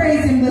to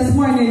praise him this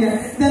morning,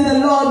 then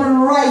the Lord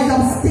will rise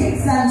up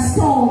sticks and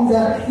stones.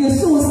 You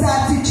soon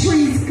start to see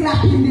trees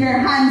clapping their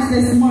hands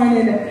this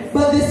morning.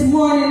 But this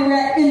morning we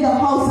are in the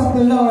house of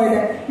the Lord.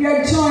 You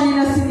are joining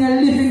us in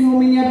your living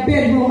room, in your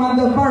bedroom, on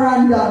the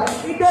veranda.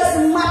 It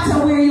doesn't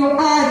matter where you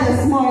are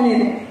this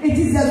morning. It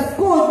is a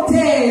good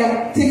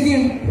day to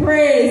give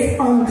praise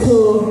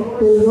unto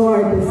the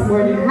Lord this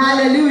morning.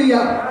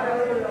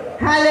 Hallelujah.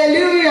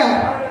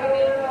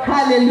 Hallelujah.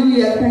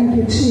 Hallelujah. Thank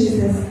you,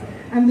 Jesus.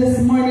 And this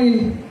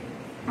morning,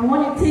 I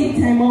want to take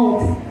time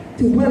out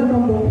to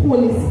welcome the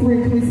Holy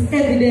Spirit who is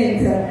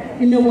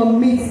evident in our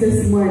midst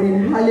this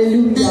morning.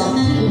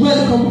 Hallelujah.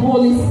 Welcome,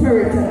 Holy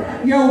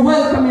Spirit. You're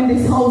welcome in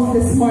this house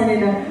this morning.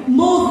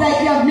 Move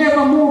like you have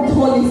never moved,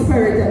 Holy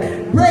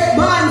Spirit. Break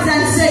bonds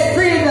and set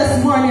free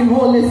this morning,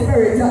 Holy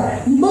Spirit.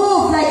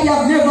 Move like you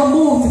have never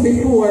moved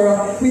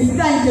before. We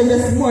thank you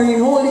this morning,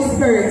 Holy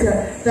Spirit,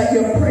 that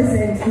your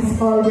presence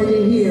is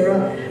already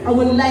here. I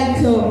would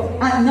like to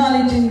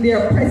acknowledge in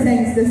their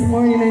presence this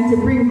morning and to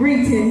bring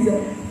greetings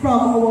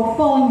from our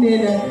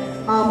founding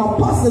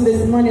apostle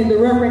this morning, the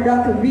Reverend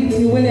Dr.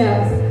 V.T.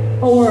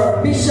 Williams,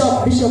 our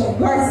Bishop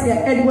Garcia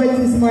Edwards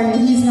this morning.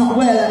 He's not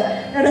well.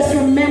 Let us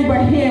remember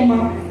him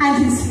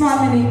and his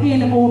family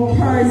in our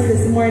prayers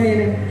this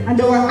morning.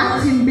 And our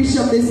acting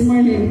bishop this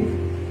morning,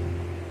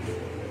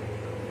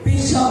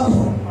 Bishop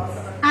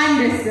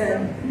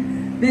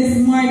Anderson. This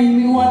morning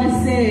we want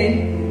to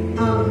say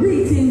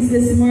greetings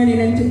this morning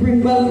and to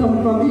bring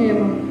welcome from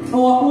him.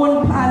 Our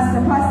own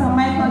pastor, Pastor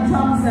Michael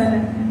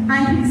Thompson,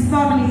 and his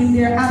family in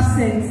their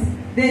absence,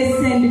 they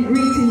send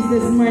greetings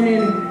this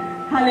morning.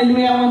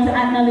 Hallelujah. I want to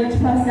acknowledge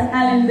Pastor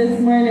Allen this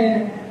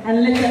morning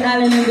and little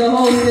Allen in the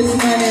house this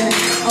morning.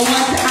 I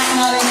want to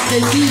acknowledge the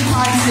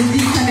deacons, the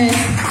deaconess,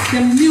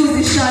 the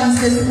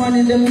musicians this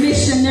morning, the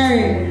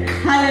missionary.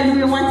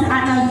 Hallelujah. I want to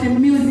acknowledge the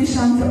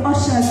musicians, the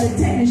ushers, the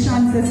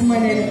technicians this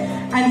morning.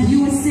 And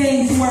you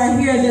saints who are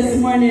here this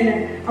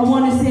morning, I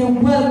want to say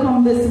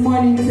welcome this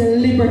morning to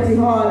Liberty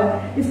Hall.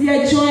 If you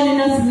are joining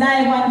us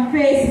live on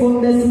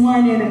Facebook this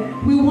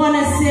morning, we want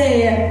to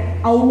say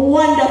a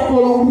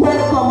wonderful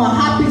welcome, a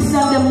happy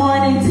Sunday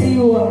morning to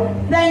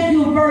you. Thank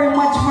you very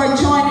much for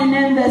joining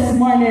in this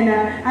morning,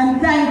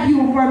 and thank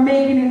you for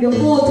making it the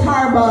Old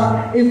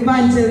Harbour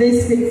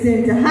Evangelistic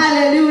Center.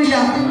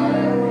 Hallelujah.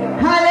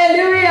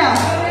 Hallelujah.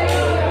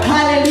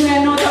 Hallelujah.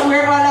 I know that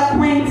we're all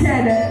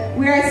acquainted.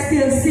 We are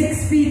still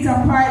 6 feet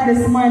apart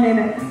this morning,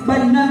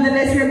 but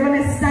nonetheless we're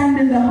going to stand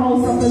in the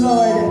house of the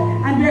Lord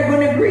and we're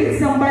going to greet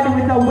somebody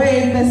with a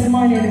wave this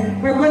morning.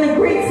 We're going to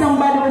greet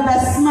somebody with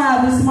a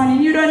smile this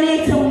morning. You don't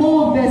need to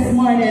move this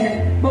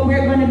morning, but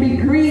we're going to be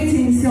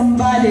greeting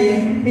somebody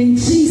in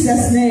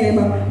Jesus' name.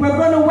 We're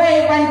going to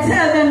wave and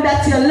tell them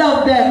that you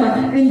love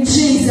them in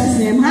Jesus'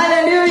 name.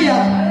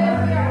 Hallelujah.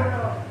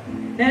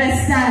 Let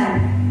us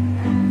stand.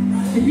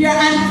 If you're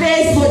on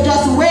Facebook,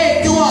 just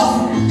wave to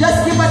us.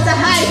 Just give us a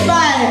high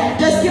five.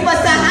 Just give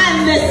us a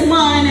hand this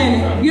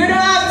morning. You don't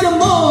have to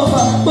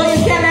move, but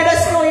you can let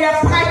us know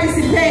you're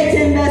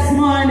participating this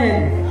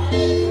morning.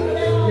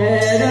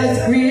 Let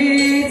us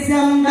greet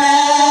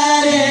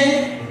somebody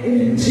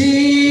in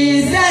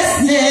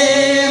Jesus'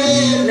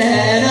 name.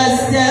 Let us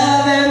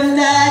tell them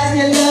that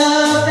you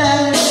love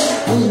them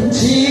in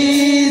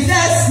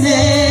Jesus'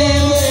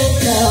 name.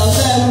 Tell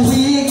them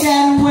we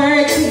can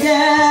work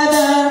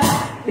together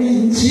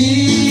in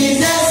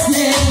Jesus'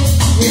 name.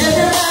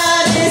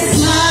 Everybody.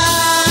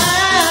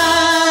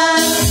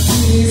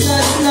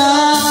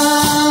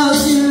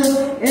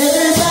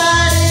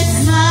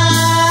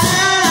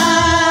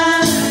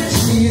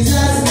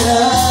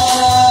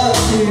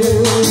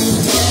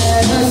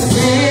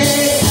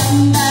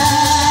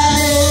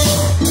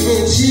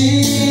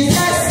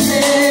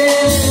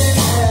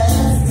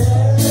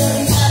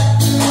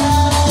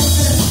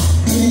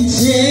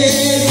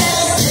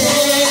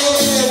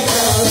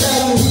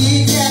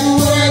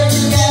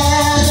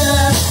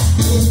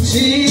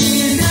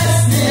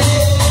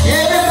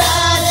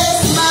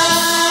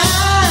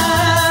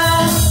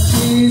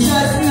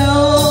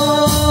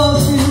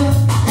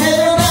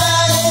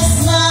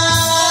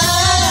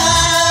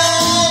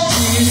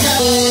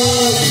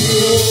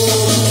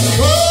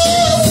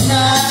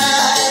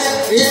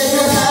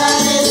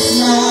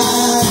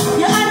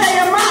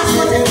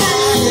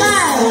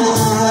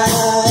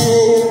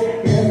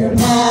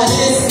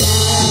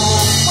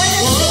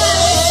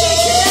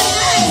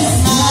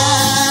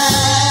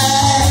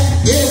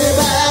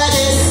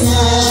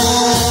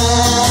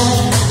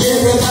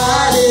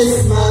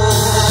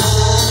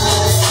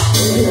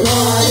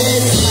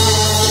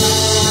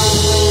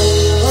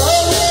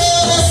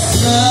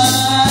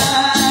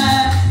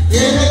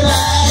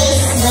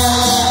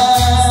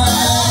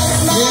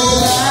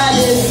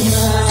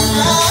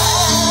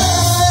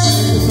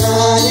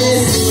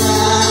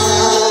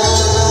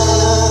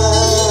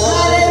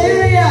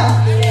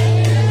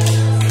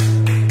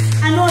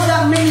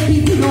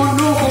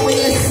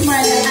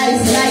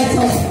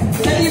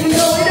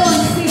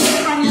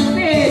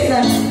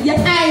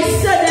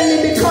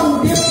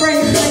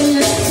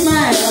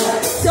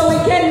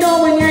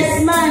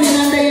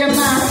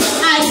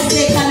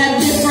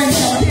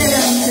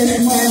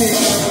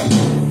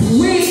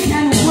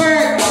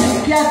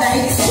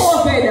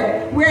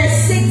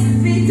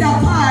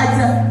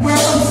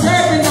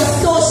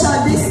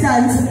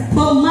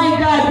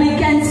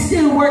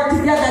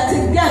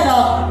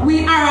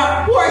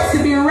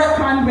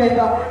 with.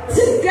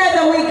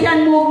 Together we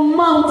can move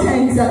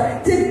mountains.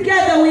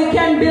 Together we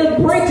can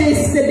build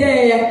bridges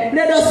today.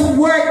 Let us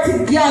work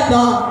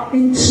together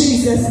in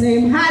Jesus'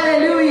 name.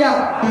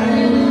 Hallelujah.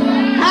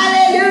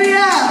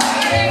 Hallelujah.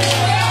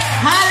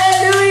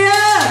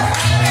 Hallelujah.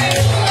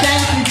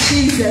 Thank you,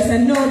 Jesus.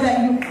 And know that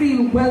you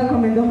feel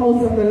welcome in the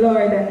house of the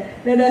Lord.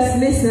 Let us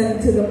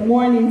listen to the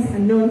morning's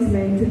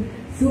announcement.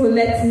 So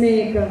let's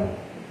make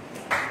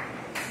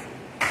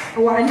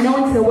our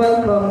announcer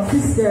welcome,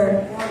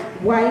 Sister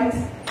White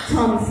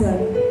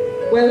Thompson.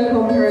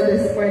 Welcome her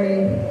this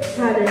morning.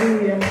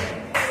 Hallelujah.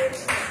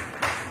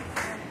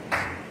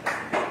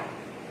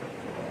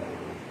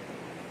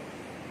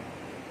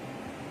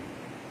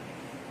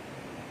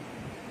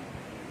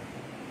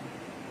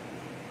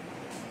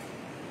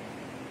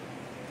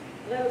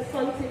 Let us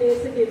continue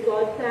to give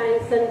God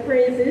thanks and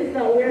praises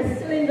that we are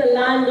still in the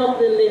land of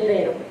the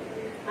living.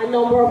 A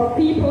number of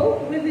people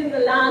within the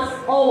last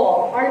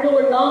hour are no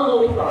longer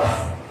with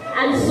us.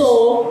 And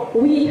so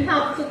we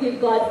have to give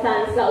God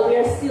thanks that we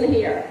are still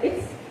here.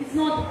 It's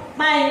not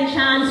by any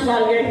chance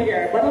while we're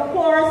here, but of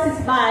course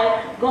it's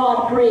by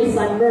God's grace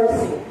and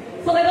mercy.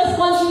 So let us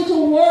continue to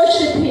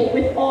worship Him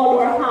with all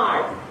our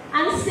heart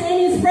and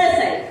stay in His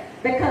presence,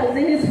 because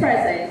in His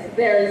presence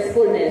there is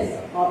fullness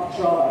of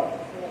joy.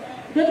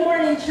 Good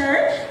morning,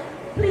 church.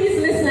 Please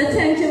listen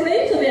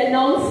attentively to the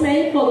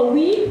announcement for the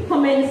week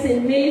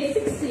commencing May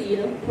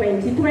 16,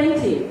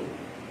 2020.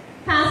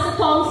 Pastor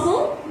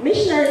Thompson,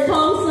 Missionary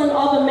Thompson, and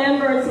other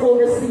members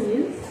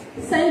overseas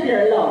send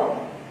their love.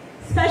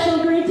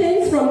 Special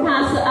greetings from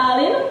Pastor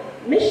Allen,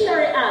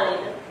 Missionary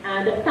Allen,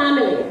 and the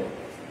family.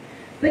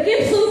 The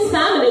Gibson's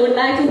family would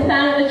like to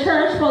thank the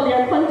church for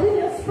their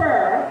continuous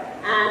prayer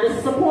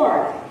and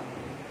support.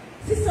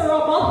 Sister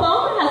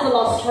Robotham has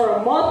lost her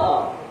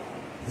mother.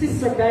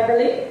 Sister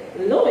Beverly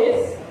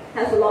Lewis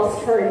has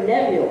lost her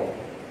nephew.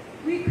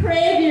 We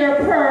crave your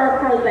prayer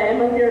for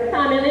them and their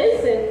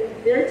families in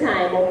their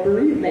time of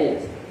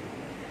bereavement.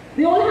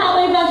 The Old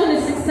Harbour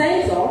Evangelistic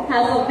Center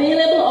has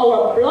available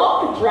our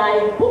block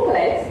drive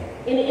booklet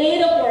in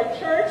aid of our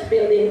church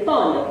building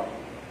fund.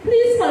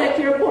 Please collect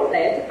your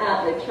booklet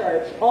at the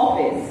church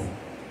office.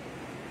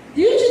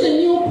 Due to the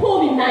new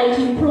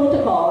COVID-19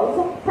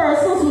 protocols,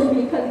 persons will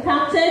be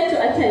contacted to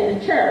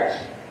attend the church.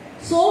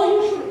 So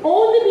you should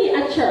only be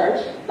at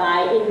church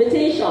by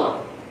invitation.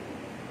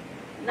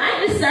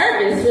 Nightly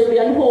service will be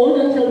on hold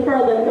until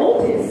further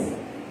notice.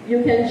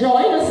 You can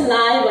join us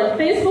live on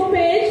Facebook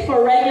page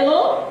for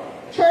regular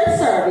church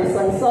service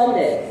on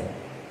Sundays.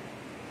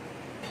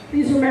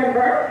 Please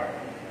remember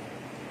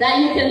that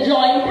you can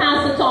join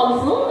Pastor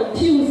Thompson on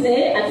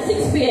Tuesday at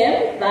 6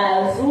 p.m.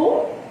 via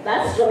Zoom.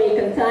 That's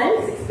Jamaican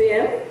time, 6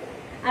 p.m.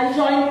 And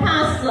join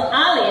Pastor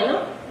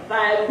Allen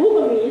by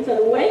Google Meet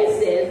on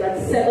Wednesdays at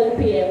 7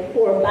 p.m.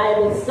 for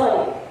Bible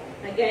study.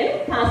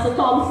 Again, Pastor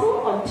Thompson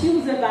on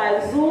Tuesday by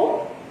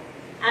Zoom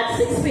at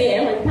 6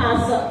 p.m. and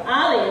Pastor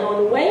Allen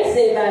on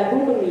Wednesday by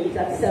Google Meet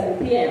at 7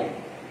 p.m.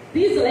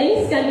 These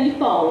links can be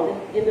found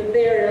in the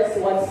various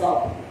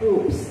WhatsApp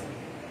groups.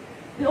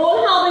 The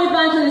Old Harbour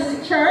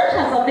Evangelistic Church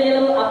has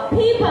available a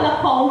PayPal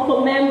account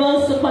for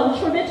members to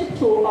contribute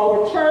to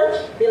our church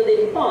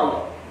building fund.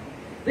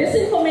 This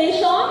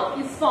information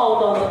is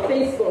found on the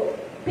Facebook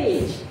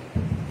page.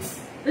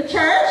 The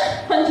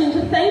church continues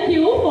to thank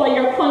you for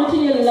your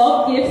continued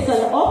love, gifts,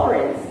 and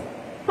offerings.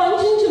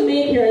 Continue to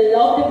make your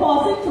love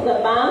deposit to the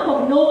Bank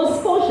of Nova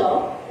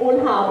Scotia,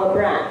 Old Harbour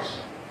branch.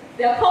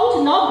 The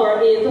account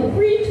number is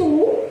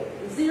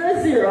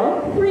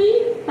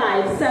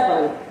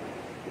 3200357.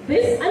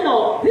 This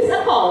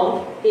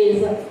account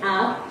is a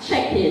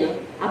checking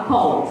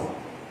account.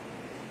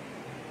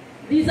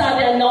 These are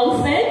the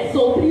announcements,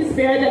 so please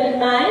bear them in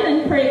mind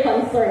and pray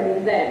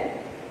concerning them.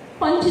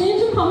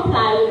 Continue to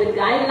comply with the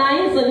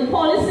guidelines and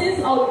policies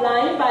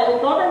outlined by the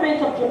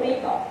government of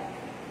Jamaica.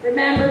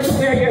 Remember to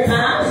wear your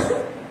mask,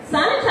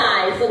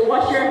 sanitize and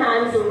wash your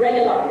hands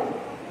regularly.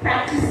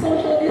 Practice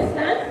social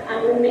distance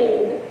and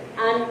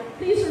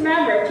please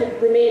remember to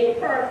remain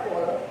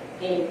prayerful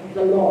in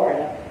the Lord.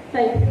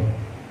 Thank you.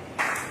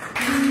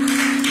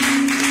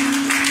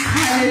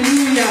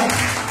 Hallelujah.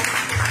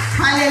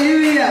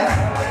 Hallelujah.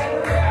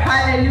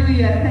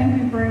 Hallelujah. Thank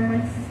you very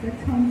much, Sister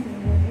Thompson,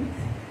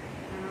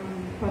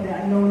 for the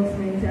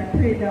announcements. I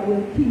pray that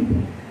we'll keep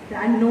the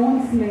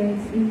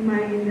announcements in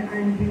mind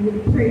and we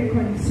will pray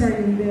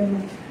concerning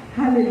them.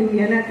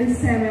 Hallelujah. And at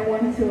this time, I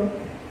want to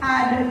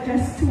add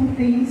just two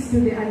things to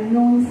the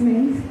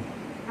announcements.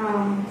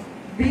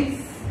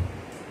 This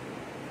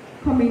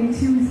coming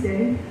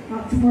Tuesday,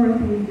 not tomorrow,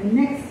 the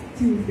next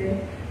Tuesday,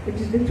 which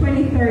is the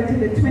 23rd to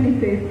the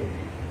 25th,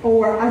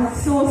 our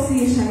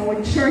association, our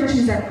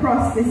churches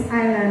across this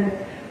island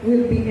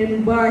will be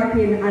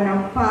embarking on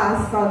a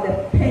fast called the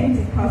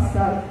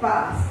Pentecostal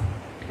fast.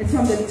 It's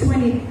from the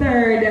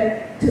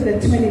 23rd to the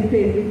 25th.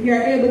 If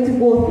you're able to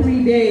go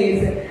 3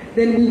 days,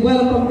 then we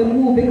welcome the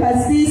move,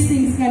 because these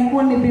things can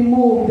only be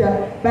moved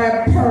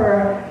by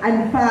prayer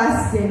and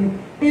fasting.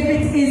 If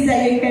it is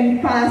that you can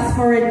fast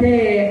for a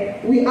day,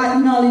 we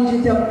acknowledge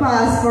it to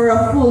fast for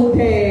a full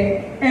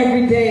day.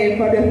 every day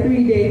for the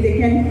 3 days. They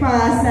can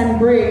fast and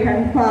break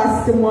and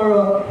fast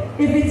tomorrow.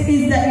 If it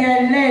is that you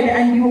are led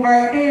and you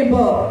are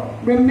able,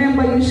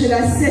 remember you should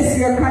assess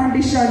your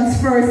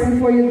conditions first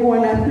before you go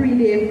on a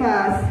 3-day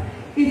fast.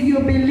 If you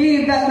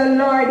believe that the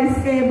Lord is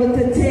able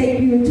to take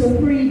you to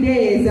 3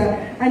 days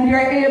and you're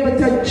able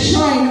to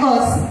join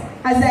us,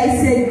 as I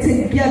said,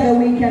 together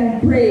we can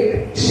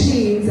break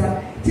chains.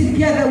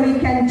 Together we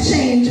can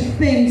change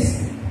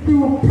things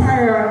through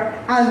prayer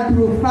and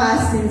through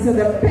fasting. So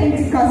the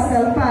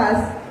Pentecostal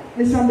fast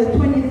is from the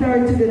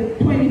 23rd to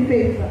the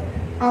 25th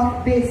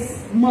of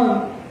this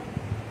month.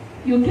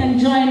 You can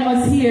join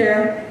us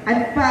here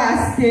at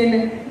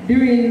fasting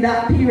during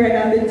that period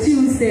on the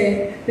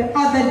Tuesday. The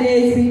other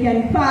days we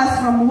can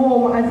fast from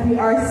home as we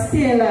are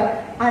still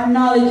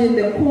acknowledging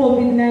the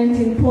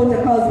COVID-19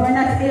 protocols. We're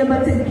not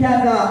able to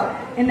gather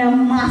in a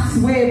mass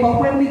way, but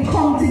when we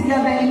come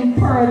together in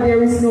prayer,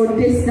 there is no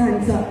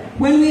distance.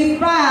 When we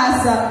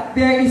fast,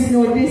 there is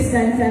no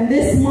distance. And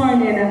this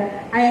morning,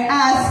 I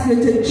ask you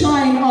to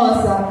join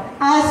us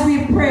as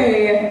we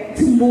pray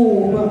to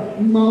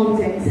move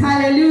mountains.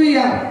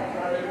 Hallelujah.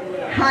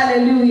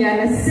 Hallelujah.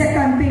 And the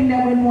second thing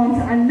that we want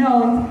to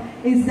announce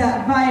is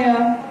that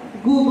via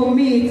Google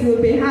Meet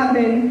we'll be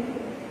having,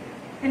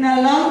 in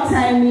a long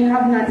time we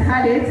have not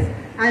had it,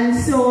 and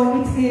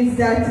so it is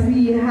that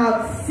we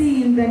have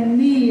seen the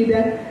need,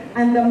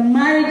 and the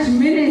marriage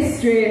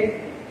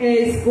ministry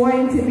is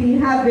going to be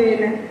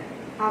having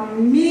a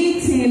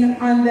meeting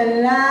on the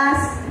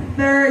last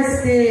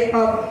Thursday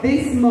of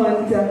this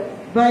month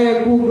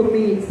via Google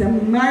Meet. The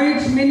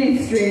marriage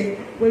ministry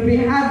will be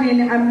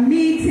having a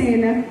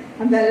meeting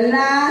on the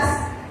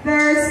last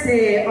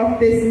Thursday of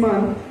this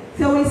month.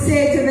 So we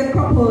say to the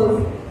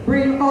couples,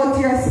 bring out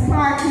your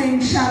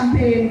sparkling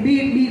champagne,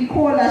 be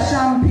cola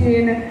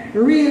champagne,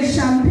 real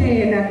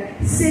champagne.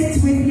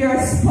 Sit with your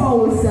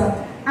spouse,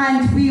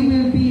 and we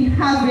will be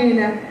having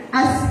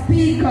a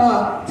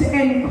speaker to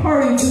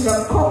encourage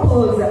the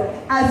couples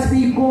as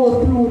we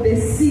go through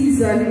this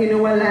season in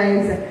our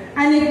lives.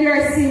 And if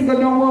you're single,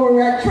 don't worry,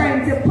 we are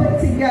trying to put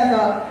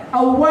together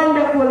a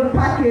wonderful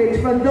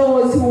package for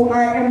those who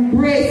are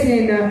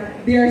embracing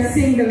their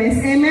singleness.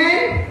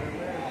 Amen?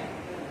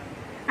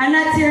 I'm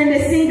not hearing the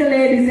single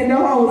ladies in the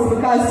house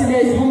because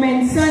today is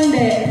Women's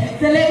Sunday.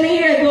 So let me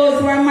hear those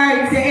who are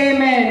married say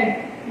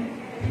amen.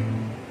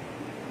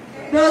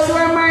 Those who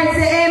are married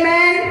say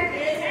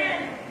amen.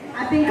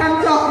 I think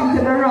I'm talking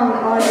to the wrong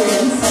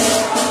audience.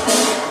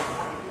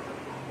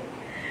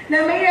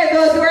 Let me hear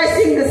those who are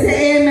single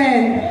say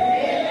amen.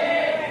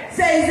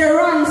 So it's the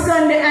wrong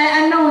Sunday.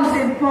 I announced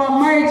it for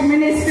marriage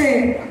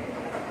ministry.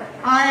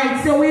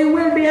 Alright, so we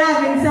will be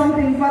having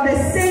something for the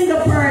single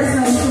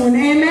person soon.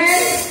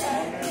 Amen.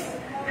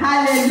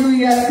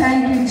 Hallelujah.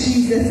 Thank you,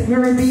 Jesus.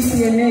 Glory be to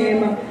your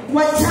name.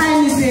 What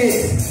time is it?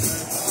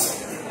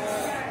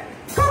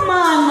 Come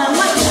on, man.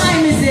 What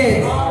time is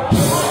it?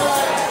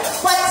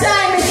 What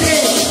time is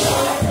it?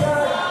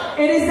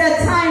 It is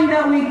the time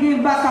that we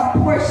give back a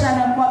portion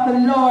of what the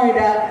Lord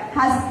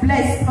has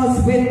blessed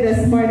us with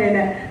this morning.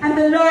 And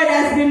the Lord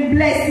has been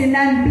blessing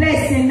and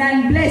blessing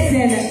and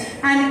blessing.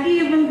 And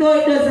even though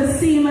it doesn't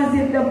seem as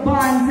if the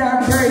bonds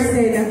are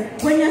bursting,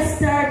 when you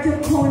start to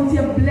count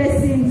your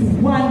blessings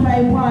one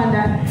by one,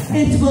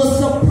 it will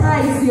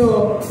surprise you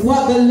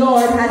what the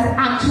Lord has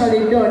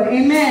actually done.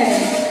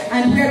 Amen.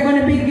 And we're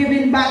going to be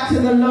giving back to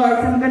the Lord.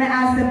 So I'm going to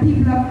ask the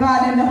people of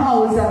God in the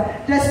house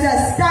just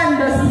to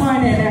stand this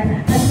morning,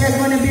 as we're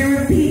going to be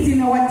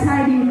repeating our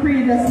tithing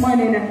creed this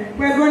morning.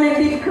 We're going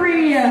to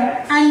decree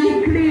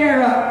and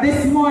declare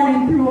this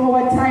morning through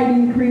our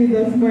tithing creed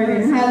this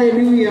morning.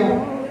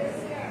 Hallelujah.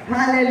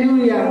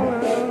 Hallelujah.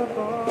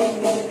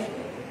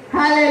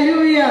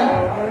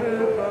 Hallelujah.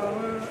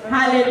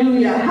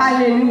 Hallelujah.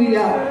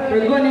 Hallelujah.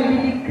 We're going to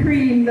be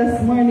decreeing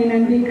this morning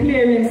and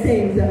declaring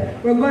things.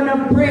 We're going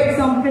to break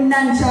some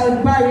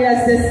financial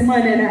barriers this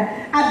morning.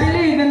 I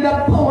believe in the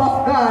power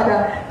of God.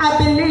 I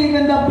believe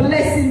in the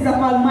blessings of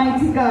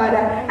Almighty God.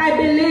 I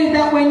believe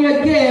that when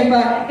you give,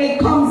 it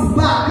comes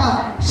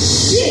back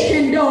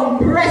shaking down,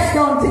 pressed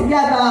down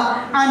together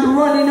and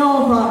running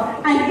over.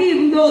 And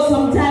even though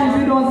sometimes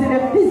we don't see the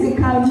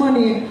physical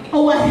money,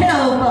 our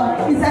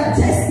help is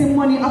a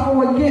testimony of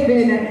our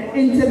giving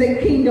into the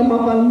kingdom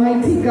of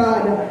Almighty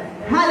God.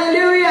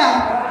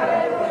 Hallelujah.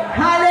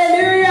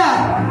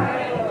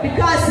 Hallelujah.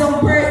 Because some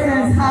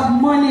persons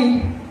have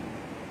money,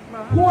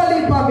 whole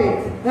heap of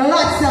it,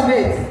 lots of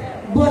it,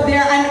 but they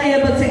are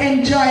unable to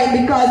enjoy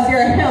it because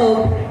their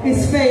health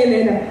is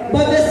failing.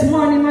 But this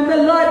morning, when the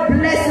Lord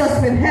bless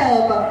us with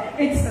health,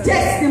 it's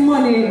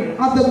testimony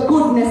of the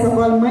goodness of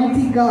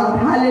Almighty God.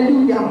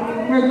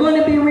 Hallelujah. We're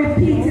going to be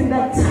repeating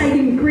the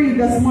tithing creed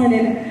this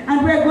morning,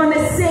 and we're going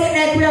to say it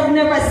like we have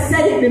never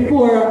said it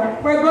before.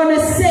 We're going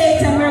to say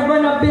it and we're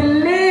going to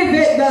believe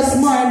it this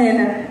morning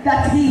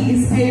that He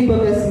is able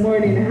this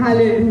morning.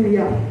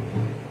 Hallelujah.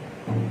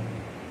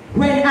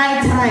 When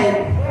I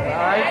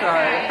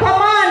tithe.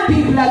 Come on,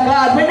 people of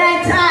God. When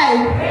I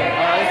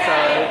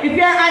tithe. If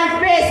you're on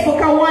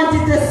Facebook, I want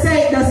you to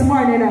say it this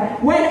morning.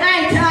 When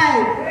I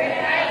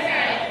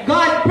tithe.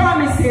 God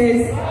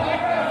promises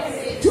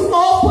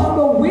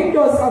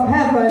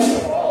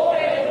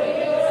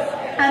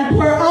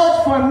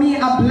out for me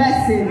a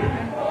blessing.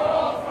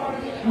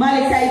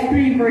 Malachi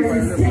 3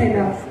 verses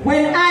 10.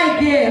 When I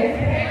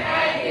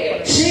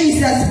give,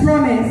 Jesus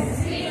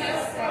promised,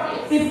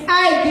 if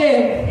I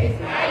give,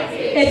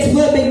 it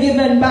will be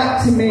given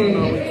back to me.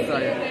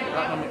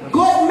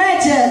 Good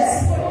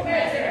measures,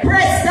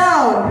 pressed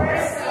down,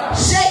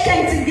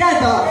 shaken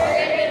together,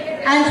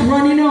 and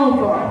running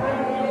over.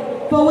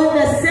 For with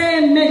the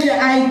same measure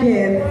I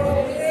give,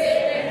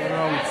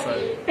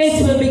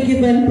 it will be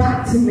given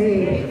back to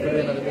me.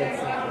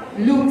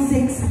 Luke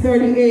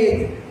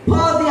 6:38.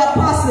 Paul the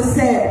apostle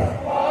said,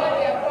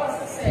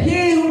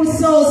 he who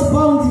sows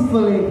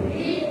bountifully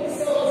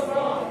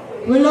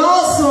will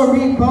also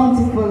reap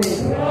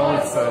bountifully.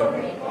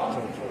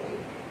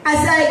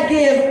 As I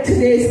give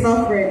today's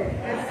offering,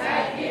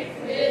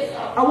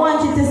 I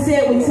want you to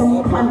say it with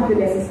some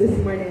confidence this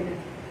morning.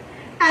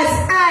 As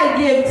I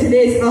give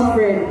today's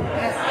offering,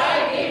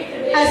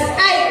 as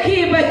I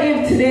give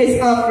today's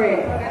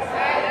offering,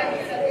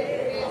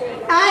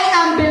 I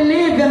am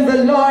believing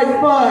the Lord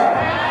for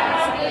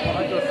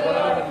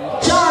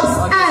jobs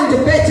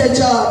and better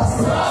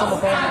jobs,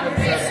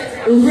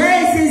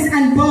 raises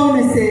and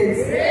bonuses,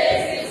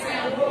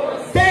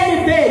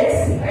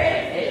 benefits,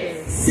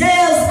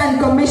 sales and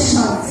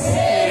commissions,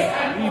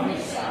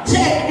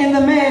 check in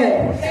the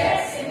mail,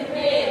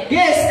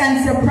 gifts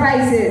and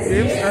surprises,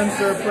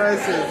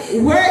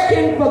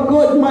 working for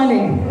good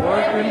money.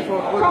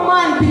 Come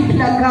on,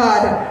 people of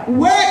God,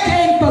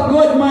 working for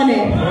good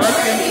money.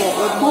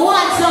 Who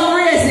want some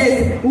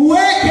raises?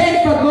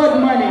 Working for good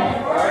money.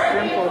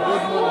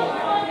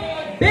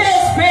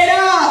 Bills paid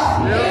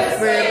off.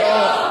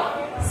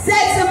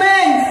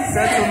 Settlements.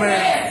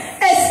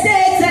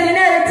 Estates and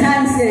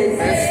inheritances.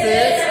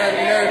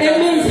 It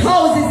means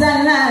houses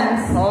and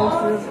lands.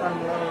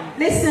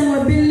 Listen, we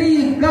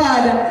believe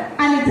God,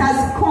 and it has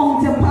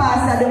come to pass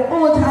that the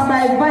old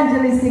Harbour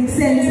Evangelistic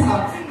Center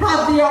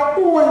have their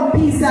own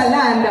piece of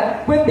land.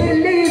 We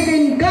believe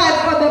in God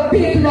for the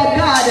people of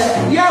God.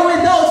 You're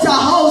without a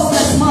house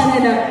this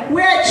morning.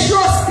 We're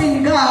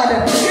trusting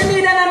God. You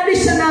need an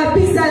additional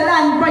piece of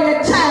land for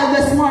your child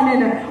this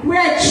morning.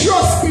 We're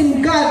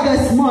trusting God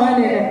this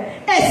morning.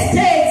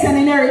 Estates and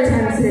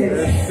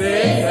inheritances.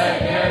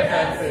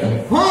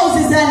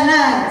 Houses and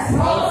lands.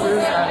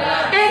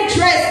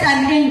 Interest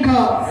and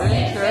income.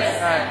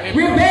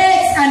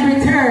 Rebates and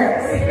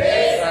returns.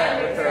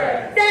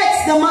 Debts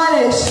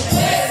demolished.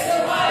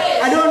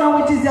 I don't know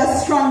which is your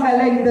stronger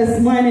leg this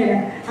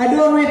morning. I don't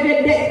know if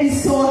your debt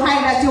is so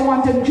high that you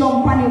want to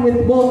jump on it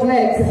with both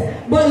legs.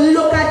 But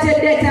look at your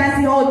debt and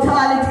see how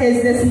tall it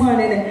is this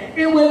morning.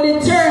 It will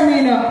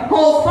determine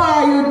how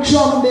far you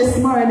jump this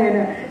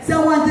morning.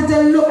 So I want you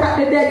to look at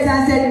the debts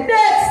and say,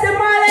 debts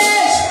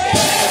demolished!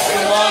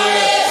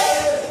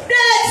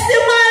 Debts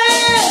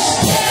demolished!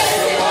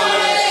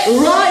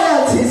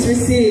 Royalties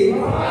received.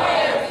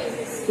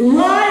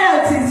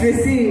 Royalties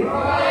received.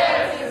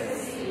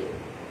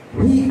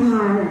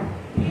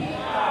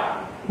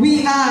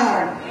 We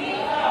are.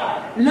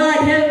 Lord,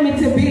 help me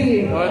to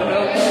be.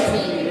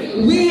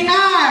 We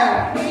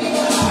are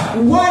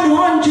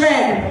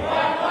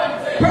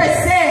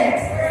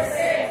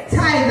 100%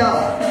 tithe.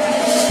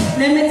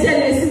 Let me tell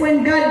you, see,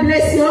 when God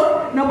bless you,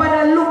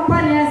 nobody look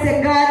on you and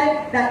say, God,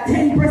 that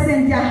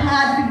 10% you're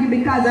hard to give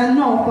because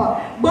enough.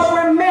 But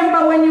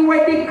remember when you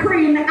were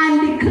decreeing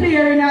and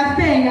declaring a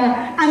thing,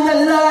 and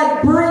the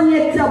Lord bring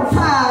it to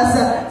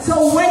pass. So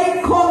when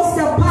it comes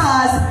to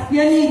pass,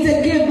 you need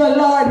to give the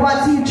Lord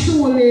what he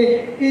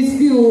truly is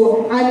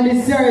due and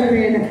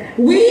deserving.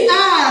 We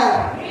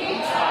are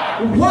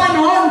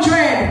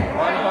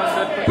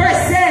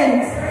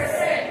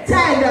 100%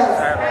 tithers.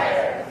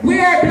 We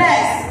are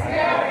blessed.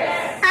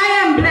 I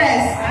am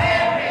blessed.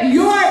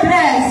 You are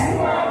blessed.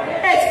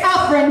 It's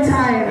offering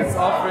time. It's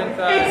offering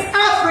time.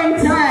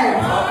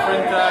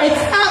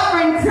 It's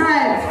offering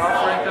time.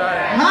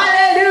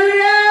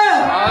 Hallelujah.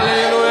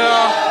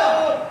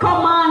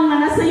 Come on,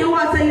 man. So you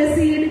water your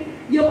seed.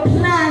 You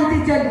plant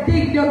it. You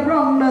dig the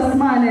ground this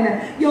morning.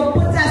 You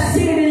put a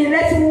seed in it.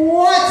 Let's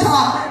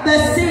water the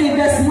seed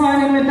this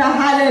morning with a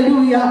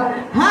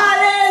hallelujah.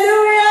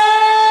 Hallelujah.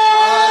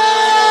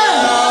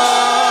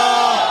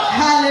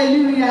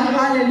 Hallelujah.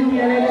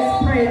 Hallelujah. Let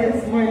us pray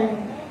this morning.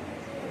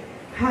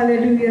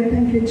 Hallelujah.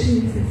 Thank you,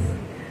 Jesus.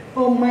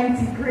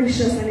 Almighty,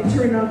 gracious, and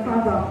eternal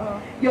Father,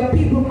 your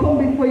people come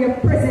before your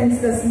presence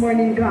this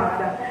morning,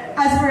 God,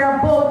 as we're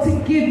about to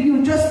give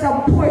you just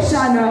a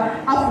portion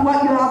of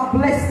what you have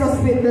blessed us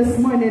with this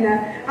morning.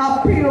 I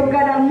pray, oh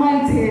God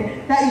Almighty,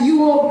 that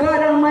you, oh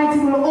God Almighty,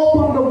 will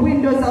open the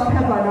windows of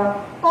heaven,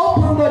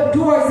 open the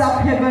doors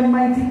of heaven,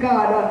 mighty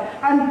God,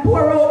 and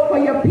pour out for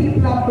your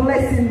people a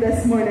blessing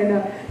this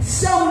morning.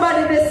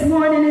 Somebody this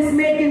morning is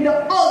making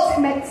the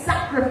ultimate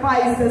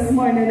sacrifice this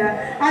morning.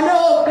 And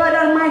oh God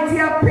Almighty,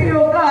 I pray,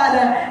 oh God,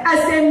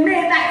 as they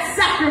made that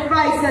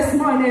sacrifice this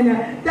morning,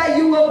 that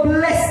you will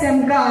bless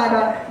them, God.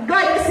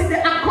 God, you see the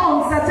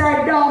accounts that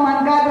are down,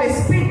 and God will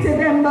speak to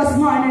them this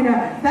morning,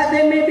 that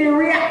they may be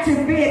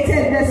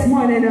reactivated this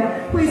morning.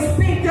 We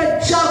speak to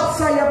jobs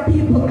for your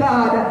people,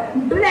 God.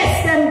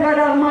 Bless them, God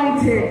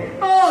Almighty.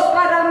 Oh,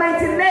 God Almighty,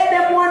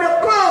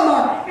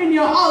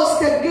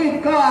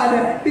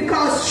 God,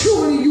 because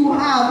truly you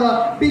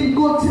have been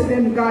good to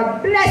them,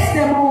 God. Bless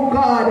them, oh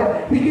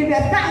God. We give you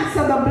thanks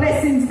for the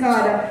blessings,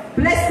 God.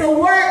 Bless the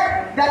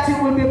work that you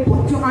will be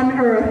put to on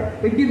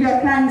earth. We give you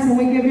thanks and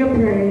we give you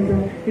praise.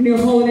 In your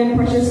holy and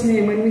precious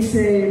name, and we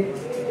say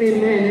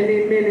amen and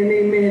amen and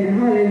amen.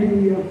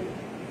 Hallelujah.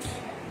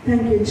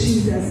 Thank you,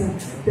 Jesus.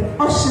 The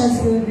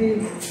ushers will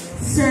be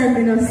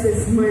serving us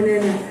this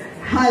morning.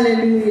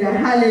 Hallelujah,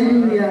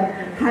 hallelujah,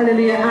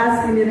 hallelujah.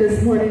 Asking you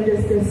this morning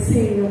just to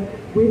sing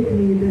with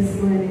me this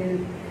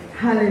morning.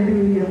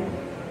 Hallelujah.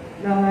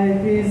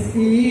 Life is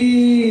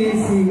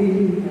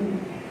easy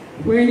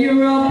when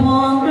you're up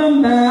on the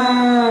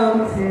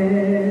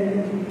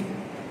mountain.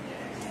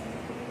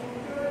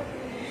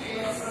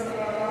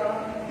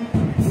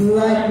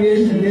 Like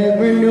you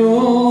never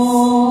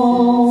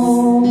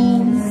know,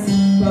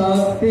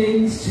 but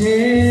things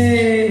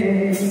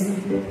change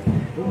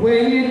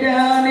when you're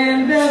down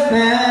in the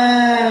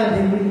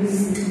valley.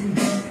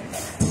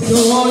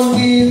 Don't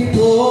give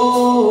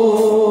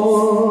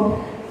hope,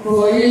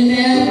 for you're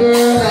never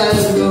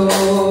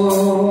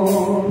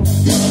alone. On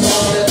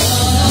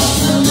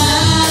the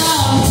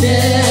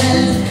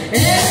mountain,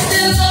 it's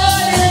the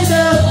Lord in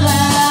the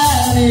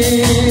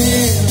valley.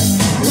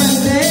 When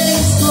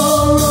things go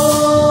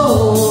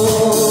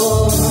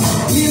wrong,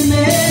 He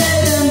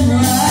made them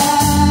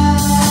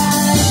right.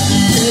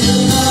 To the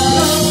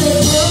Lord of the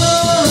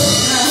good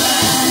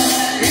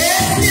time,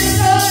 it's the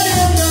Lord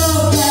in the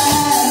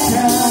bad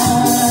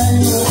time.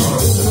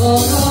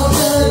 Lord of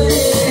the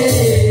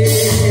day,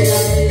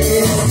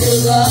 it's the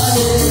Lord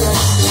in the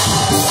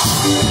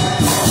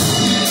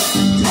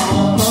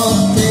top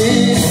of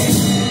faith.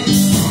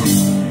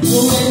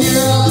 When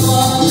you're up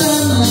on the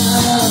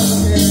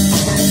mountain,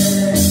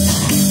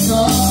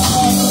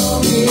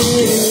 follow me.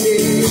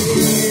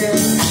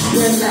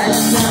 When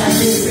life's not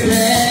his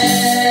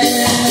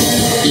best,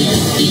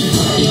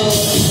 follow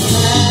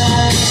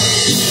mine.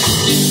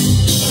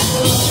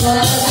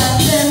 Follow that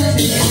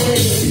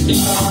temptation,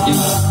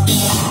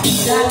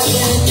 that's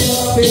when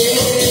your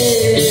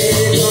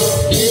faith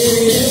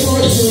is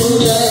put to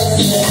the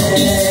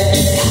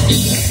test.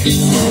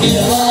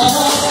 Up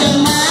the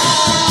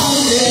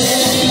mountain,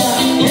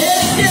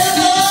 it's the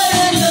Lord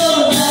in the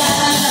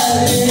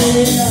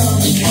valley.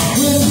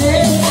 When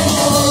they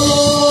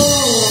fall,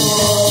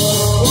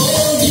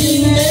 He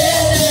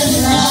made them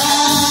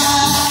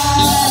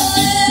right.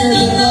 To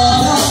the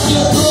Lord of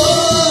the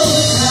good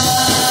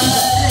time,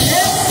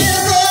 it's the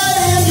Lord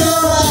in the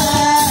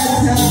right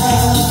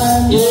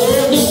time.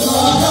 The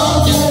God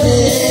of the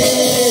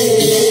day,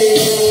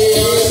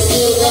 it's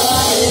the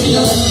God in the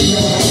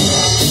night.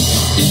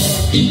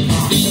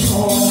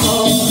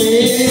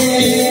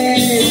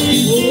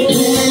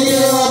 When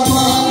you're up on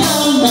the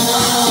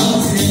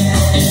mountain,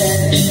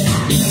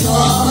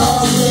 talk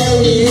of the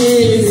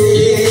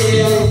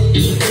easy.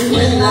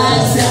 When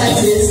life's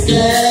at its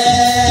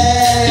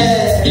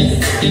best,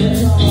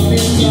 come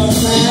in your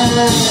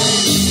mind.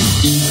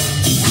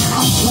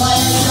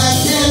 Fight that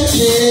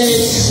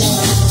temptation,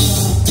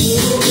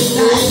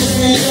 life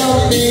in your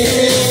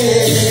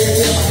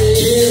face,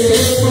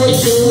 put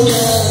to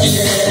the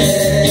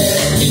test.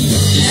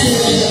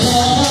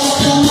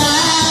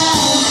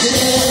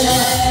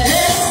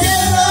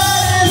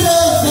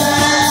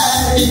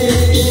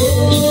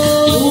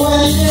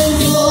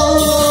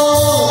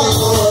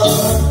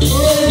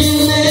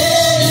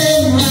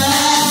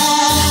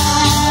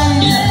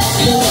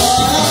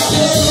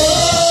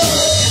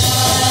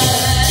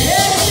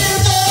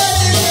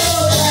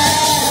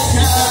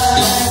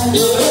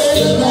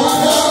 The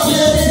God of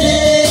the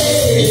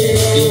day.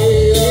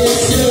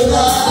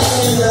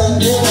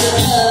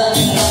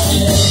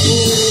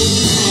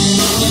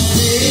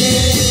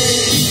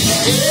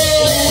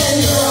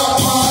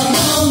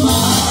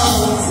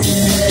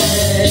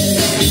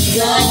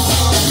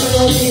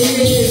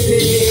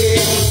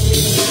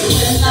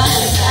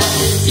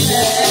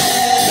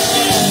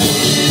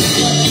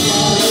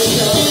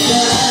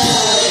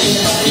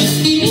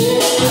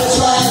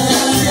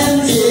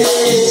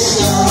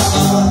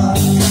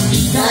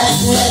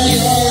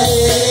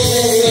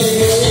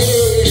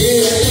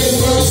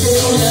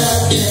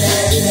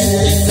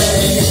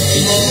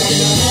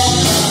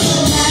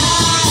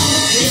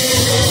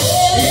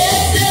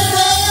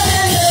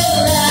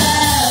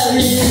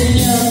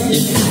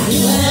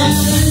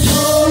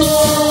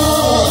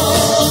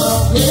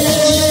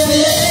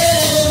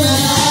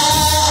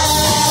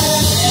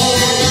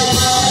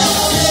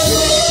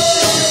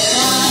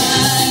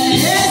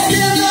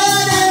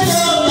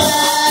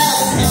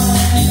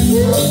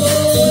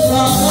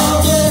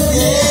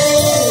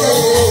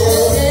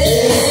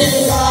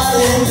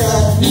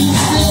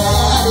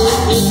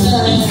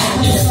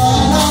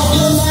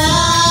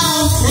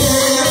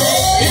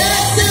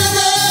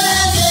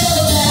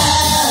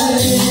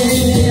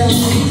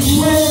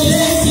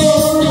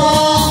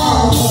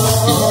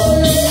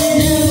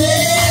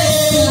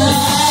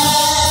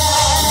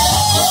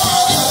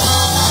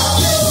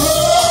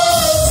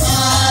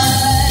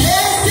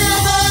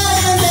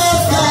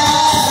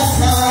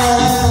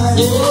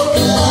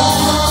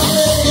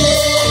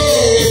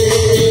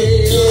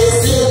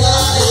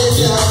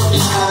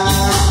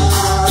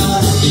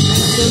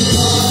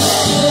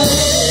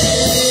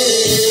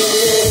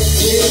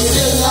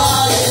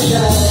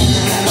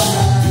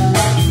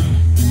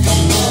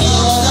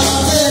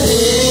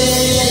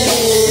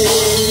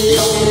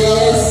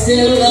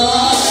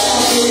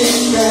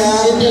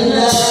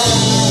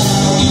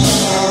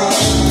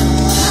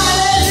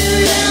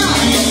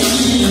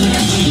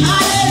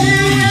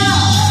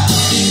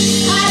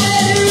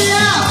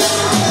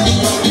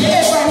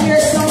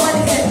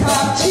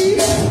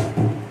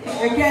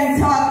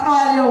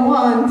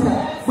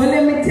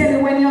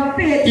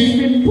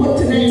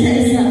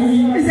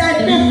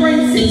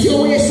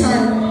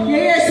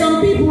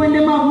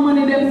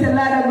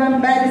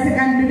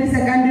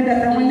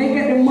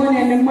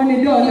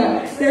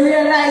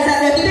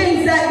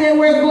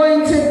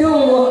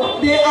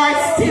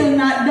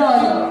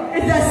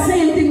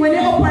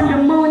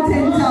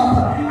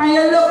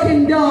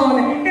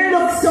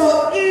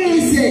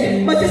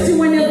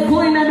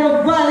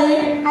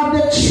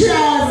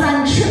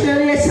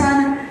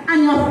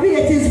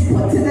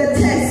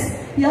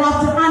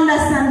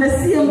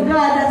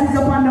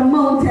 the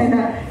mountain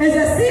is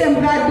the same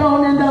God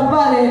down in the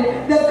valley.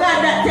 The God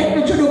that takes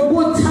you through the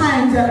good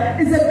times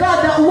is the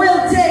God that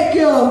will take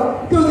you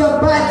through the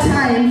bad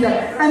times.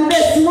 And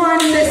this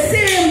morning, the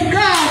same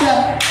God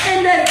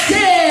in the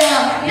day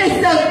is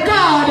the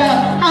God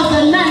of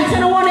the night.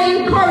 And I want to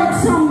encourage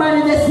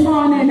somebody this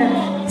morning.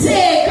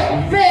 Take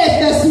faith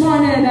this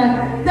morning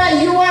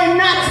that you are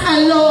not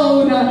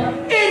alone.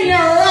 In your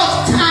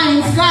rough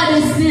times, God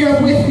is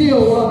there with you.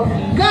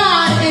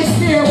 God is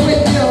there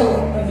with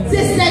you.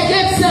 Sister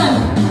Gibson,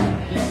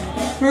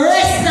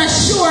 rest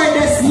assured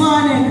this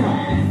morning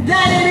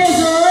that it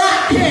is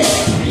rocky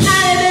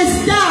and it is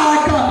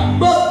dark,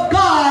 but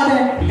God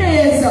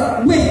is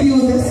with you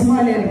this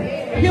morning.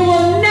 He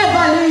will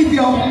never leave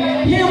you.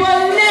 He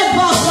will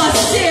never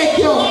forsake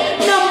you.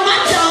 No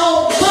matter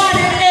how bad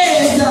it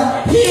is,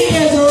 He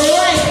is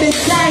right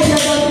beside you.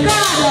 The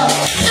God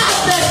of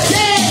the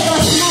day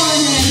this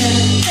morning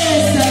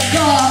is the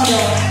God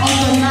of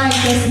the night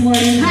this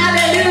morning.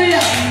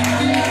 Hallelujah.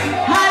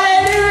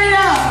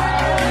 Hallelujah.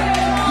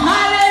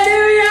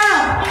 Hallelujah.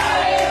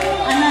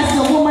 And as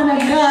the woman of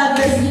God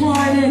this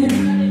morning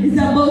is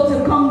about to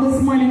come this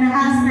morning, I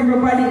ask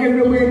everybody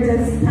everywhere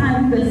to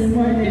stand this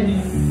morning.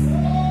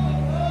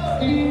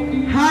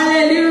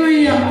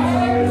 Hallelujah.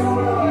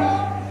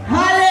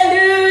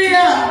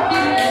 Hallelujah.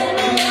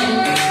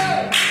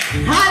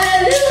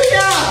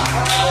 Hallelujah.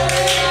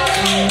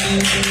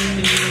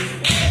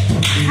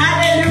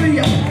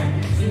 Hallelujah.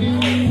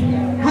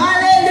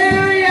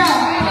 Hallelujah.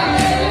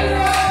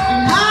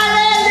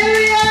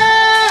 Hallelujah.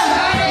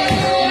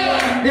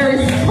 There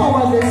is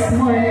power this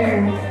morning.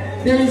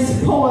 There is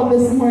power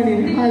this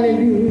morning.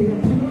 Hallelujah.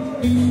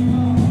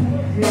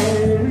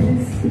 There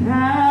is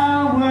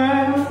power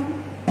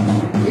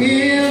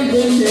in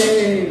the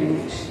name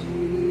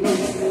of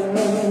Jesus.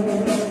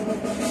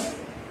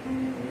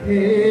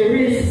 There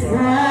is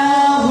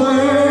power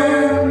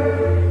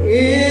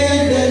in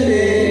the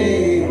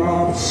name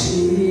of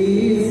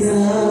Jesus.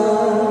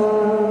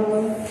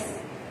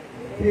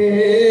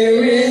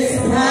 There is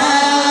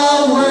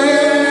power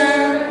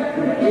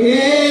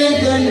in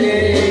the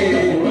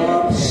name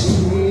of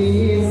Jesus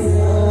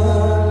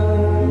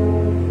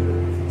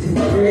to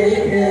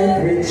break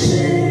every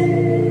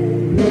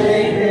chain,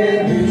 break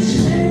every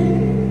chain,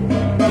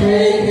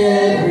 break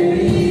every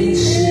chain,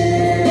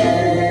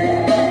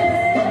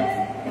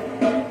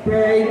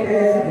 break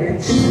every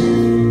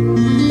chain,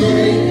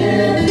 break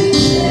every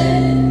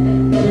chain,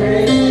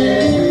 break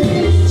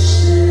every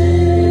chain.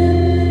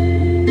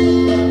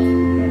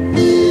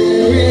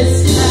 There is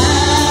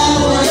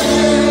power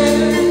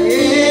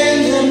in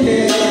the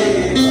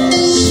name of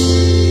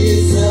Jesus.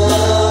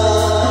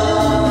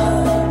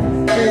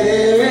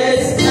 There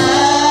is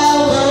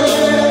power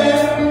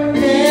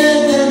in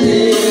the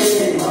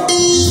name of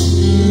Jesus.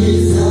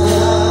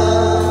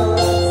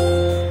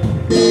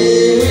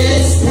 There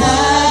is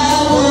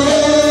power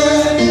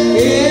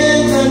in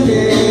the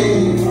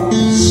name of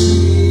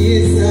Jesus.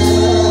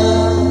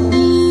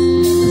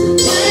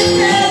 Break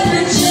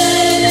every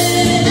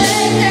chain,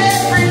 break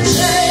every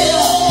chain, break every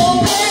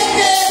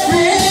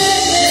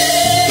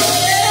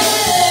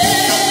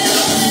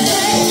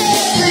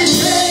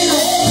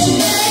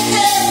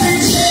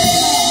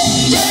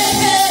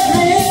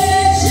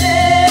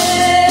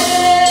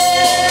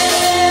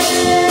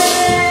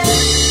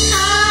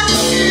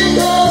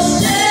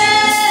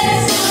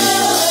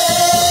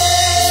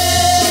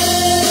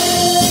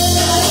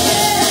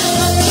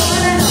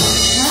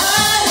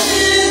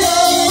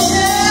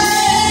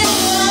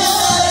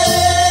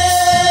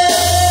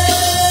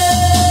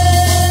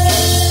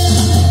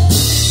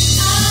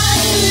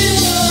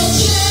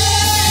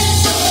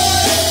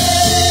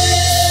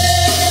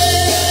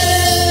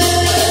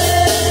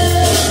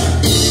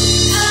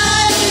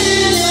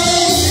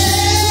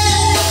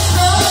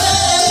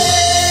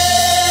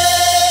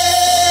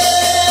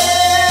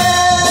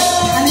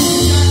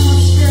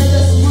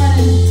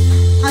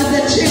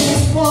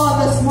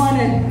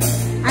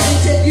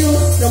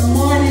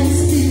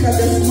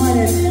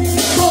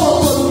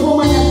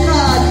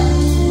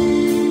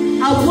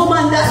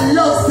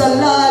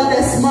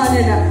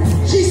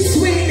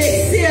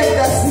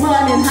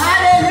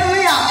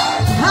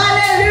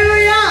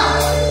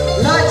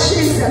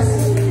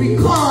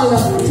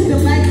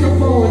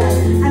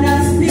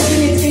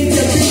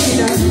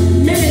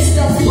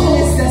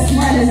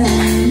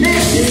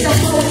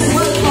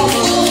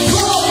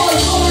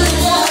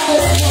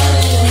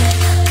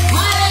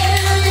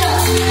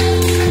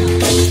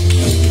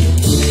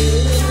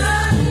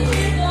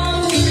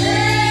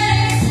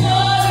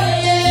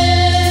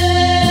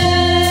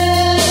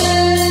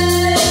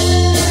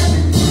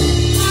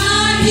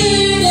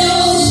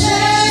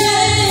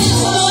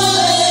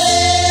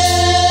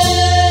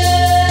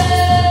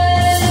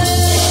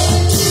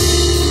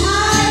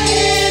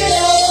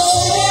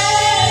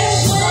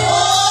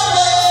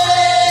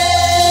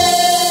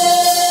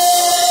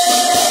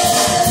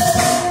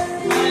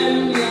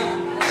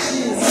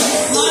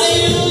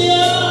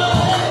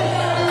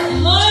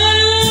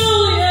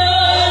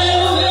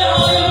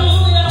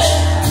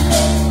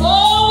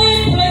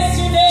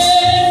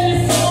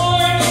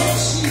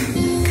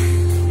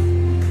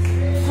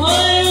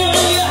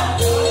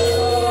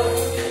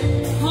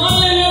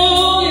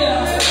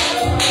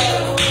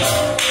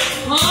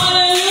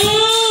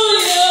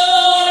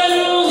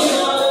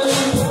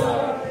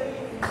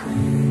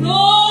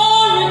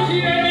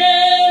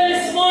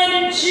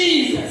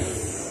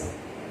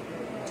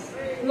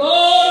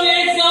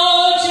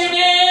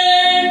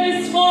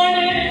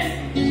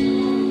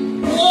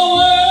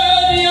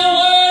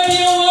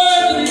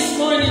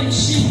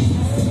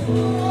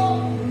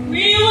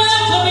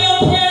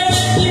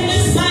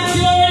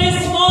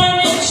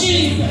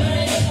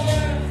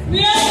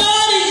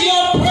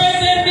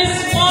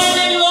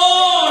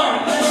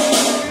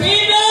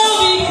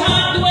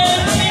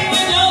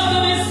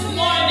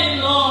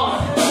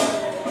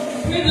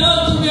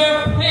you we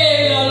are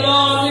failure,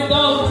 Lord.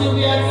 Without you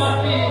we are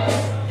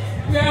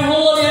nothing. We are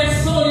wholly and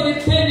solely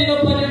depending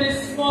upon you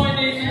this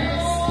morning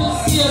to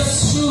see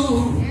us through.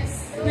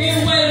 We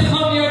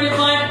welcome your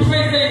divine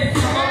presence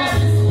among us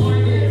this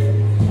morning.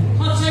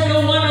 Touch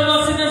every one of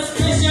us in a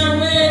special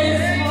way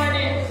this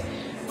morning.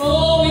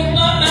 Oh, we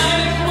got not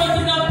any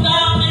forces of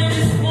darkness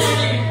this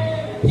morning.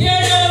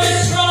 Hear the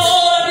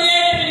stronghold of the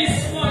enemy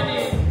this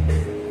morning.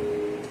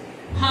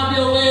 Have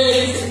your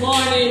way this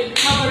morning.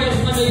 Cover us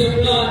under your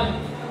blood.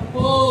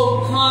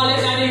 Oh, God, let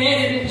not the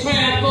enemy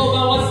triumph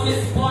over us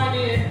this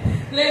morning.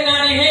 Let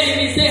not the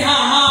enemy say, ha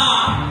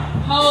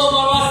ha,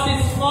 over us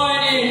this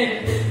morning.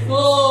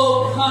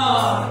 Oh,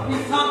 God, we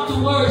come to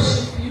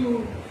worship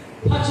you.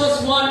 Touch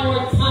us one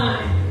more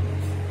time.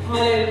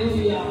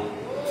 Hallelujah.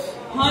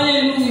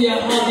 Hallelujah.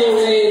 Have your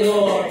way,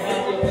 Lord.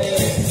 Have your way.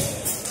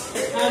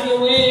 Have your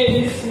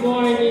way this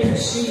morning,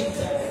 Jesus.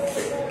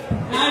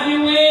 Have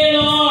your way,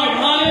 Lord.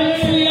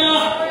 Hallelujah.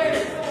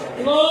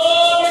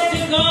 Glory to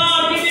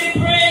God. Give him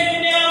praise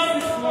in the house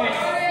this morning.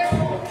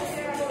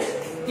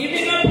 Give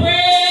him a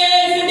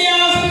praise in the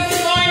house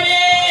this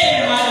morning.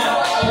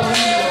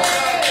 Hallelujah.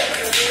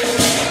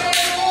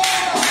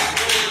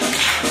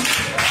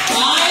 I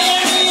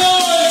am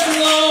yours,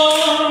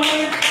 Lord.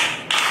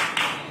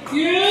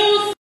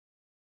 You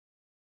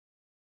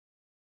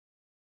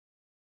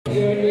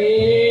your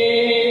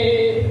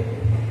name.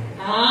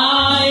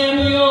 I am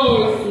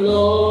yours,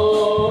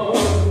 Lord.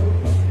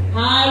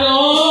 I'll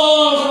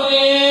always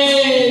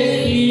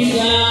be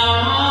thine.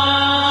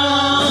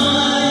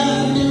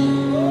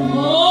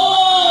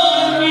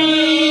 Hold me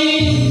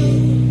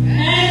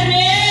and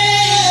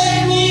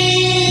make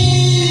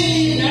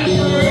me the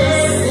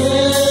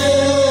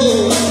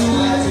person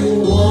that you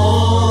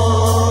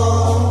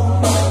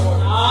want.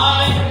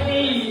 I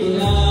realize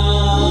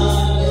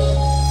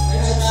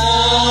that I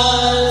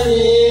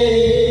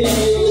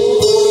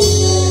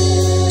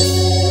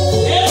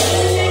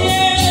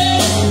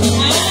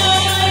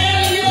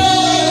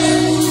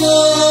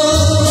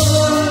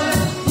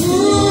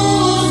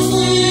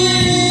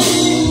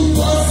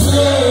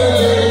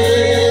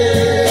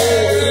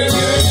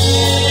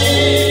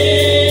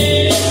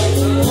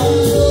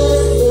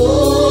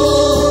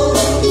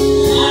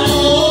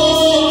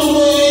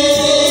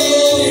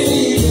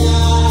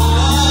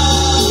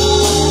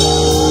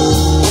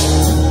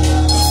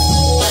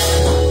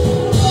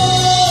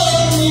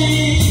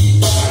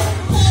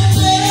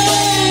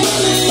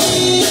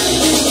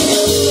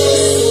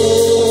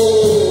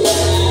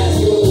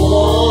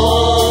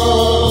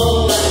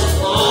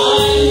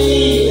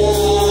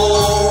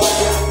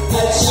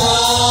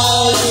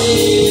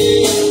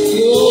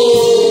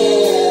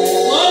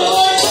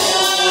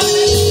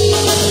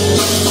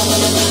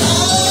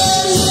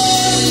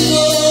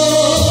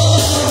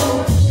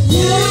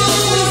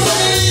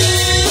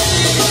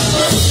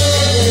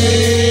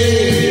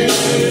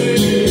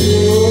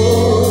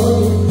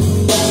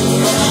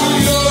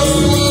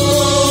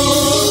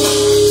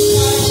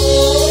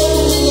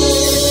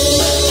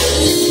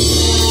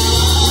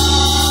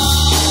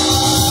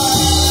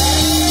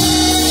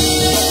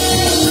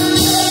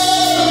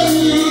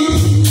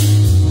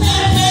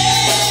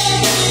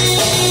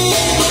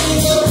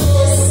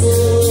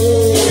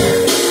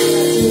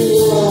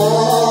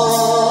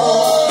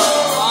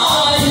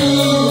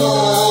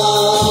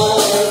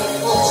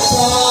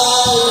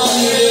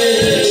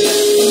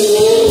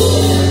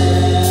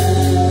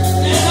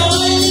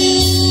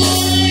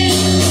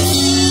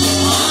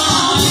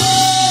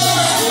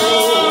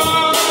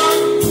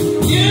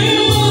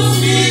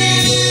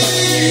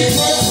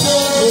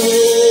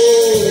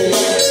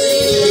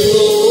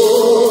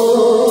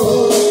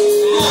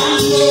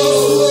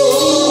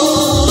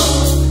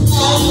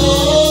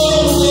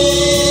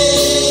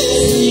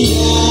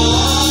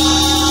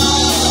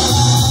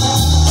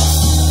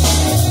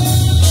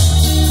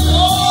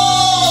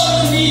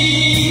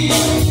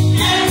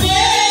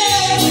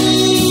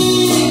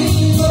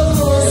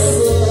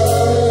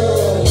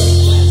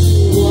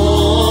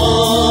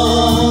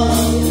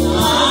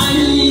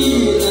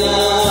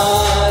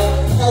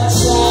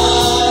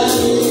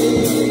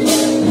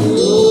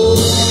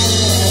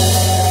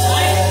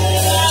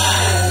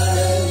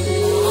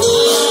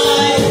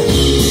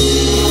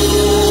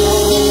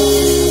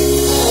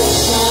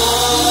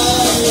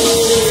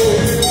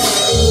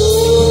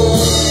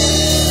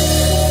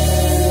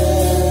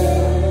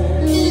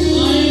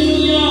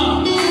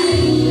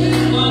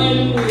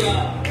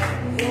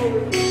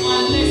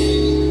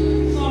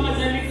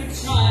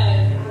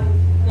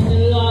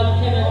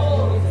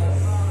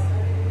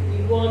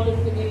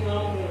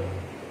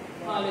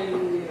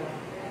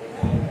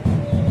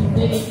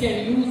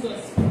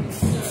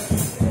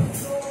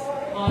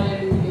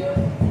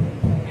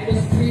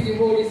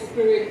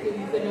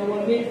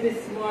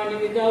this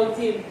morning. Without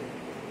him,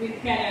 we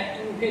cannot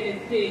do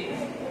anything.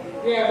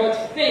 We are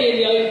but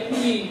failure if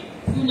we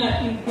do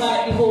not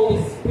invite the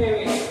Holy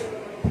Spirit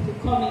to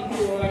come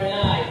into our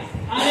lives.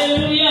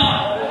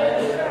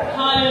 Hallelujah!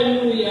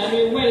 Hallelujah!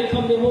 We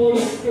welcome the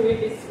Holy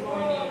Spirit this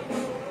morning.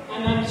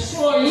 And I'm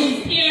sure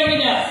he's here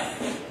with us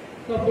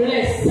to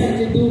bless and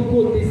to do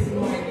good this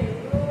morning.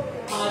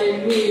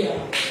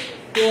 Hallelujah.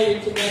 Glory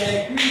to God.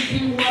 I greet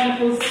you,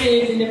 wonderful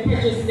saints, in the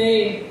precious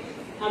name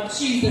of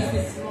Jesus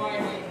this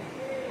morning.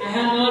 I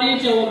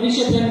acknowledge our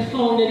bishop and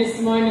founder this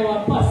morning,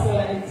 our apostle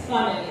and his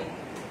family,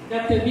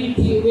 Dr.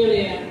 B.T.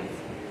 Williams.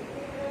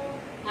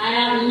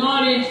 I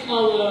acknowledge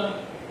our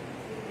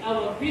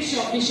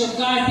bishop, Bishop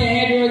Garcia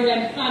Edwards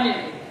and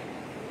family.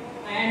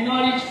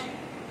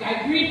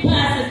 I greet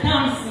Pastor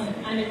Thompson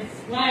and his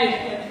wife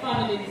and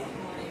family this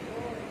morning.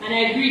 And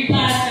I greet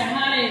Pastor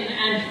Allen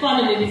and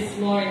family this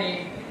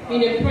morning in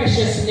the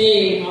precious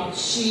name of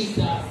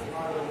Jesus.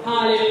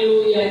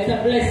 Hallelujah. It's a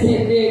blessed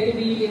day to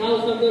be in the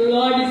house of the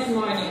Lord this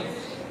morning.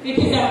 It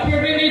is a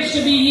privilege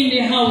to be in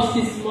the house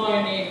this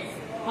morning.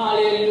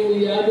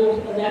 Hallelujah.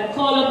 I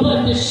call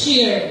upon to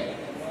share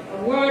a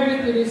word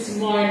with you this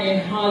morning.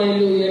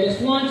 Hallelujah. I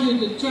just want you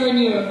to turn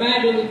your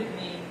Bible with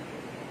me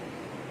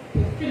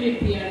to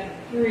Philippians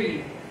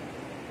 3.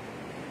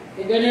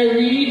 We're going to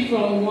read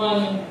from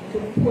 1 to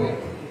 14.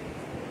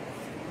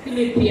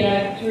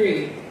 Philippians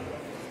 3.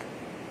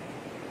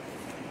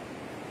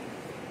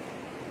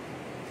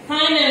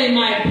 Finally,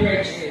 my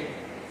brethren,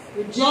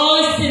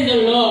 rejoice in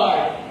the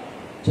Lord.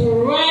 To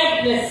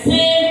write the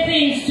same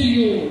things to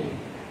you.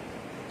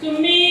 To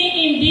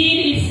me,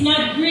 indeed, it's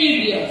not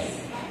grievous,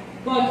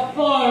 but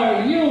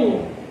for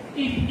you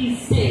it is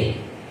safe.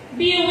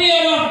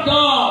 Beware of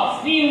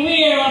dogs,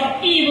 beware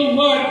of evil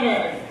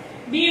workers,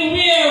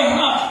 beware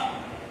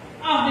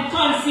of the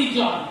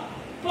concision.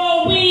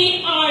 For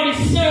we are the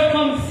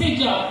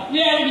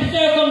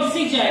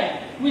circumcision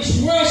which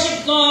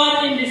worship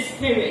God in the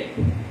Spirit,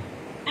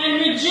 and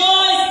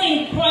rejoice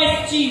in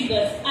Christ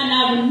Jesus, and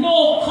have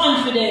no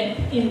confidence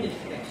in the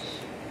flesh.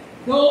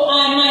 Though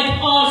I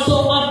might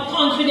also have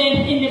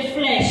confidence in the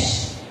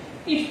flesh,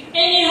 if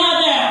any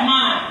other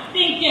man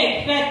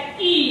thinketh that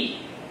he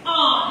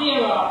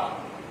thereof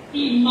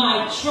he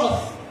might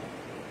trust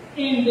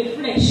in the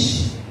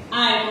flesh,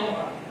 I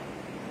more.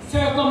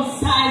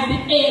 Circumcised the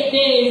 8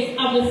 days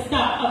of the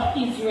stock of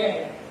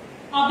Israel,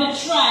 of the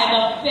tribe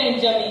of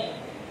Benjamin,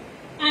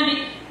 and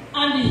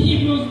the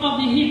Hebrews of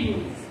the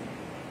Hebrews,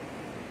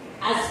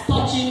 as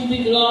touching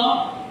the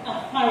law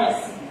of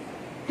Pharisees,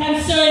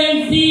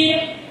 concerning zeal,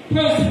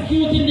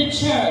 persecuting the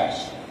church,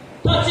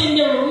 touching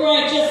the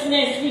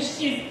righteousness which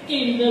is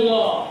in the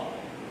law,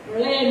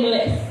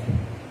 blameless.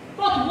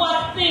 But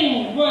what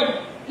things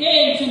were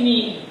gain to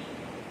me,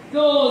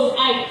 those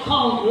I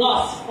count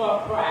loss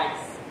for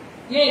Christ.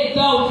 Yet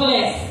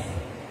doubtless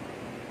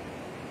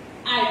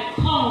I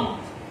count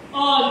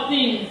all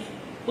things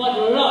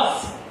but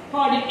loss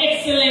for the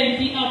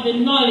excellency of the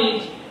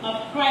knowledge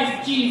of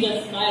Christ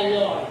Jesus my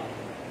Lord,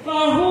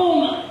 for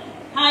whom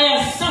I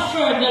have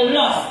suffered the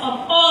loss of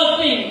all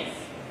things,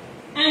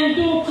 and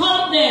do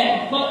count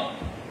them but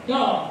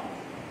dung,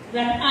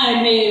 that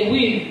I may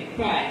win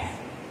Christ.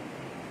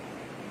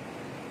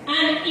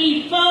 And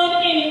be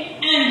found in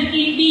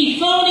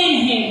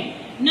him,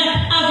 not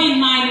having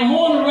mine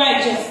own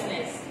righteousness,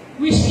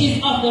 which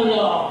is of the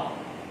law,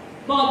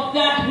 but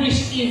that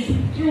which is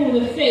through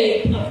the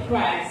faith of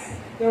Christ,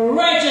 the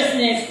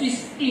righteousness which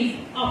is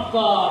of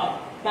God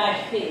by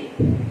faith,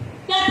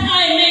 that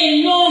I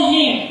may know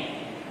him,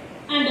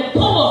 and the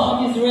power of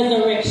his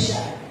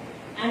resurrection,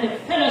 and the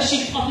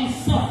fellowship of his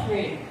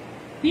suffering,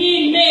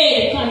 being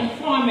made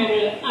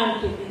conformable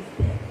unto his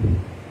death,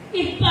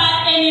 if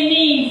by any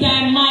means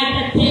I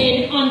might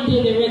attain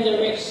unto the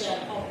resurrection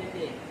of the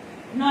dead.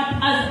 Not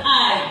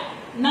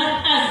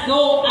as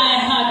though I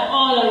had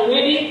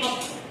already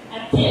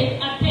attained,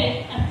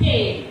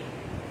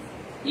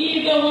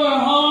 either were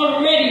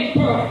already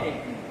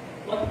perfect,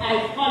 but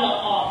I follow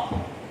off,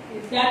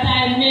 is that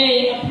I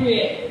may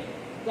apprehend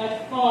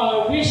that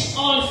for which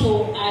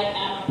also I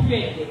am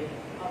apprehended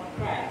of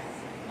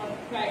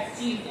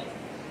Christ Jesus.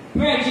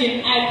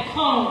 Brethren, I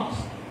count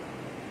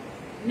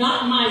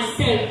not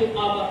myself to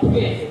have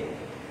apprehended,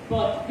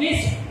 but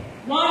this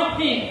one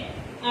thing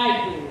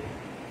I do,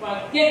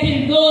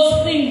 forgetting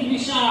those things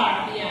which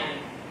are behind,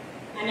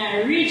 and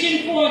I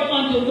reaching forth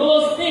unto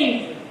those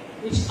things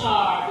which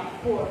are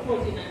before.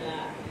 14 and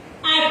that.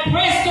 I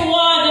press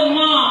toward the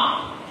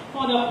mark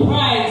for the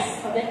prize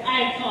of the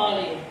high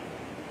calling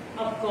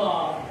of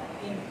God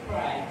in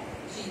Christ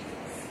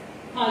Jesus.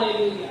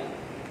 Hallelujah.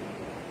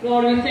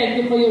 Lord, we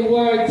thank you for your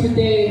word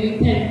today. We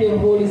thank you,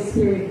 Holy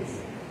Spirit.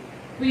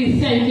 We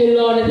thank you,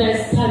 Lord, as I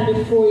stand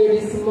before you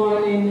this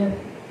morning.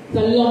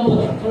 The lump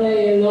of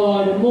clay,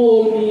 Lord,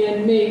 mold me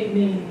and make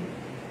me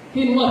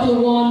in what you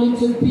want me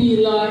to be,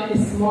 Lord,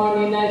 this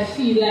morning. I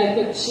feel like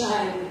a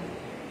child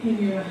in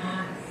your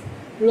hands.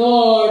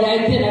 Lord,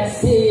 I cannot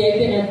say, I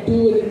cannot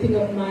do anything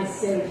of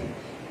myself.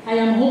 I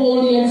am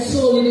wholly and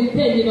solely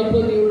dependent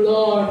upon you,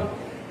 Lord.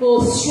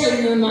 Oh,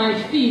 strengthen my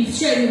feet,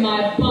 strengthen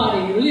my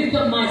body, lift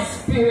up my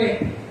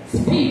spirit.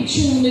 Speak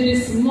to me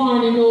this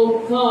morning,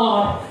 oh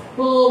God.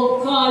 Oh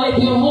God,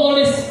 let your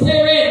Holy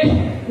Spirit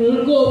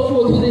go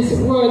forth to this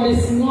word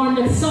this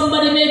morning.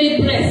 Somebody may be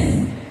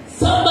blessed.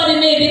 Somebody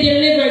may be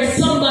delivered.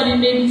 Somebody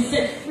may be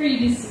set free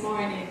this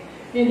morning.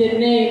 In the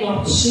name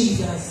of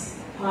Jesus.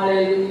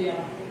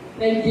 Hallelujah.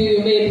 Thank you. You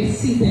may be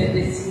seated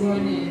this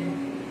morning.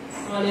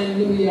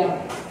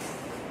 Hallelujah.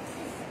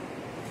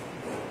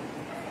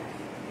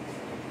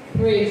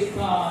 Praise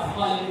God.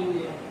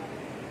 Hallelujah.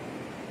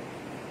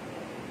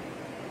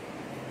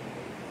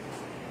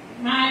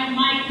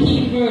 My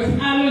key verse,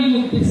 I will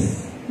use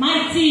this.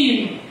 My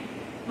theme,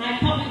 my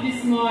topic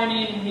this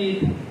morning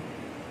is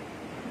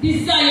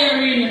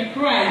desiring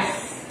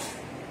Christ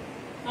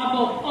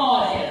above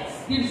all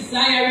else.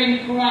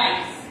 Desiring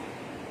Christ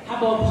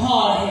above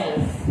all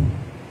else.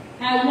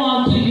 I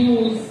want to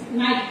use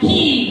my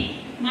key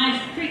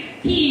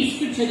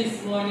scripture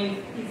this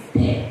morning is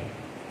there.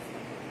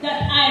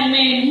 That I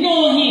may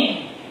know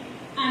him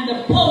and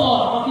the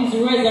power of his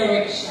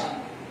resurrection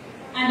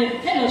and the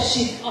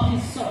fellowship of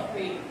his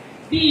suffering,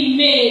 be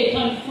made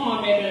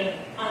conformable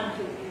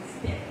unto his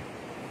death.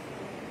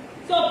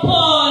 So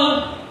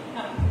Paul,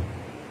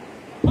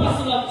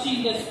 apostle of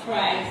Jesus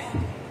Christ,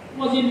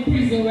 was in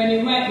prison when he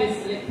wrote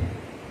this letter.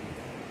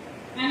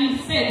 And he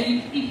said,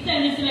 he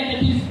sent this letter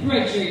to his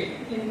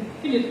brethren in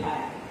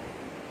Philippi.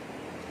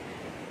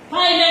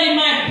 Finally,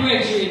 my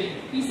brethren,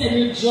 he said,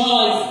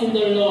 rejoice in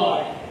the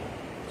Lord.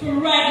 To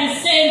write the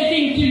same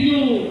thing to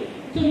you,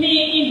 to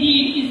me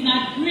indeed is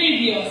not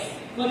grievous,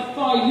 but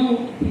for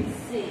you it is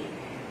safe.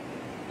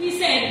 He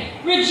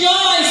said,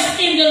 rejoice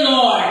in the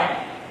Lord.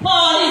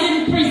 Paul is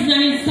in prison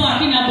and he's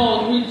talking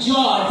about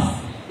rejoice.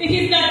 It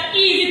is not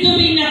easy to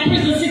be in a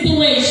prison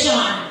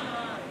situation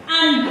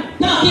and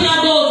talking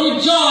about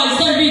rejoice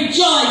and be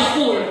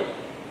joyful.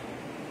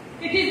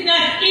 It is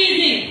not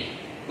easy.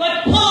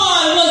 But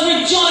Paul was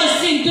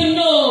rejoicing to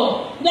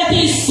know that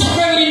he's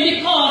suffering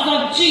because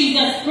of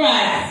Jesus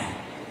Christ.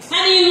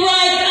 And he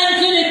writes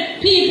unto the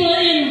people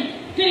in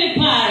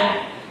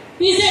Philippi,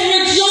 he said,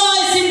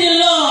 rejoice in the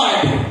Lord.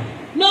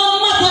 No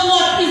matter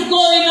what is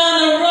going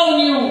on around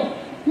you,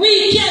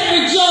 we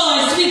can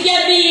rejoice. We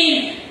can be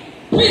in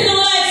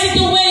prison-like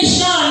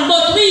situation,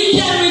 but we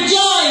can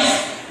rejoice.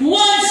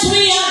 Once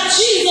we have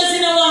Jesus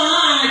in our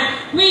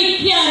heart, we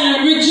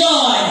can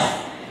rejoice.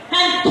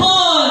 And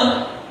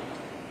Paul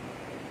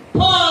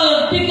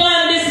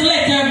began this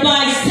letter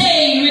by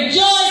saying,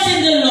 rejoice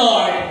in the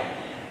Lord.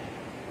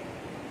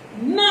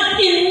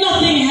 Not in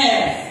nothing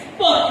else,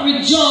 but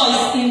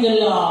rejoice in the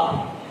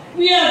Lord.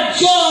 We have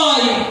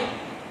joy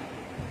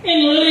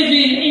in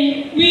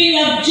living we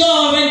have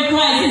joy when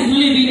Christ is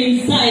living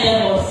inside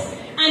of us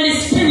and the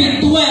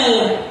Spirit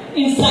dwells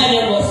inside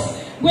of us.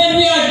 When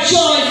we are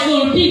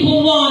joyful,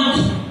 people want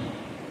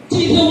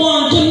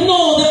to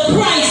know the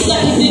Christ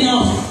that is in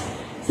us.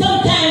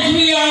 Sometimes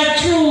we are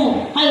through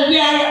and we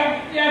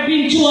are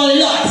being through a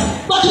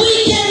lot, but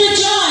we can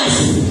rejoice.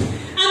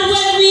 And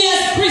when we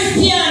as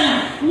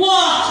Christians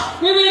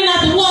walk, we will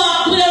not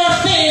walk with our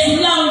face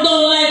long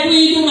down like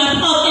we do not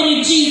have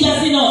any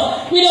Jesus in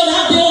us. We don't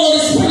have the Holy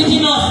Spirit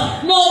in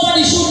us.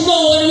 Nobody should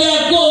know when we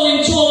are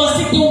going through our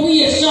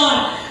situation.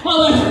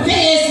 Our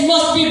face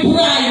must be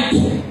bright.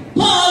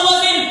 Paul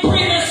was in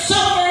prison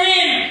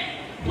suffering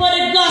for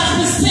the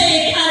gospel's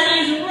sake, and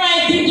he's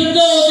writing to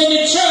those in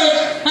the church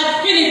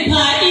at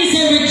Philippi. He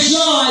said,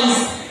 rejoice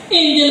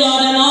in the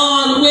Lord and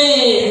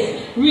always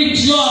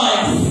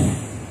rejoice.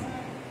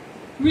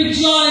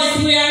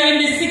 Rejoice. We are in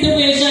the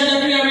situation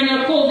that we are in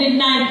our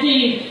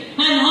COVID-19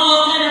 and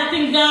all kind of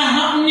things are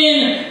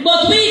happening,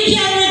 but we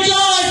can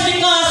rejoice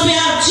because we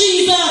have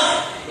Jesus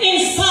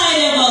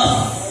inside of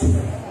us.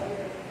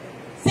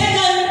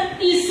 Second,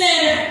 he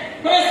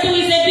said, verse 2,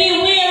 he said,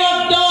 beware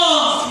of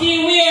dogs,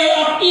 beware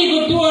of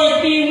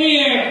evildoers,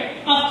 beware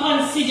of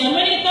contagion.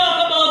 When he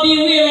talk about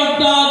beware of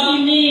dogs,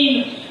 he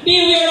means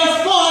beware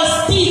of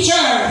false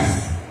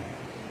teachers,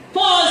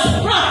 false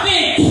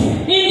prophets.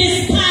 In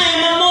this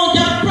time, amount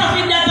of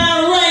prophets that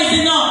are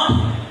rising up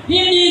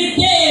in these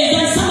days,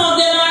 and some of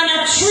them are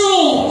not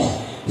true.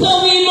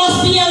 So we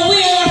must be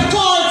aware of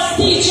false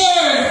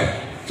teachers,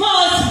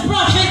 false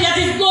prophets that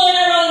is going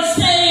around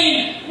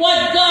saying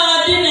what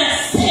God did not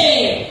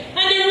say.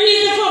 And the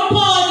reason for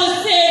Paul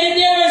to say that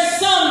there were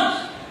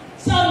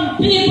some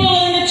people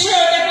in the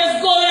church that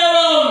was going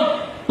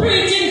around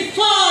preaching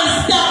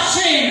false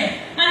doctrine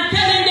and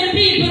telling the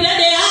people that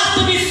they have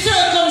to be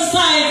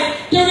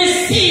circumcised to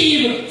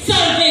receive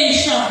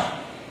salvation.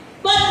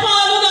 But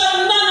Paul would have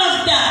none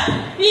of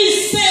that. He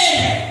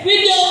said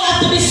we don't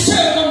have to be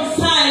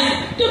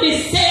circumcised to be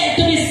saved.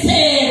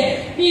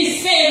 He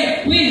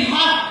said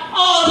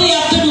all we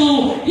have to do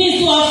is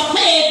to have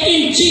faith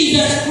in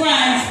Jesus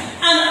Christ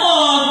and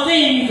all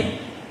things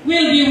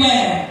will be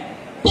well.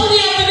 But we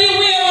have to be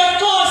aware of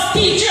false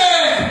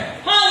teachers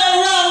all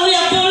around. We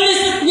have to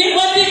listen.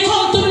 When we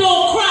come to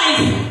know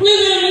Christ, we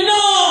will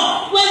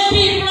know when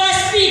people are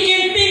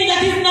speaking things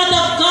that is not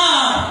of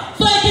God.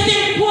 So it is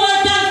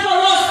important for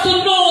us to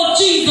know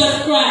Jesus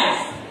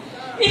Christ.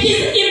 It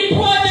is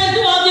important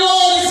to have the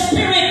Holy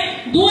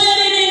Spirit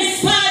dwelling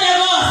inside of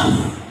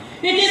us.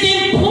 It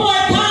is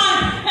important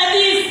at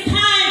this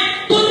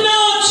time to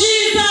know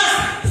Jesus.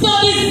 So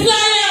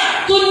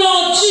desire to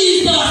know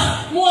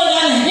Jesus more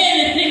than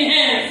anything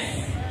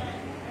else.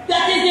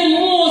 That is the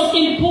most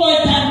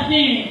important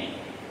thing.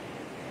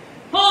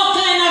 All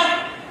kind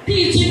of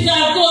teachings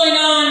are going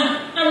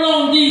on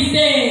around these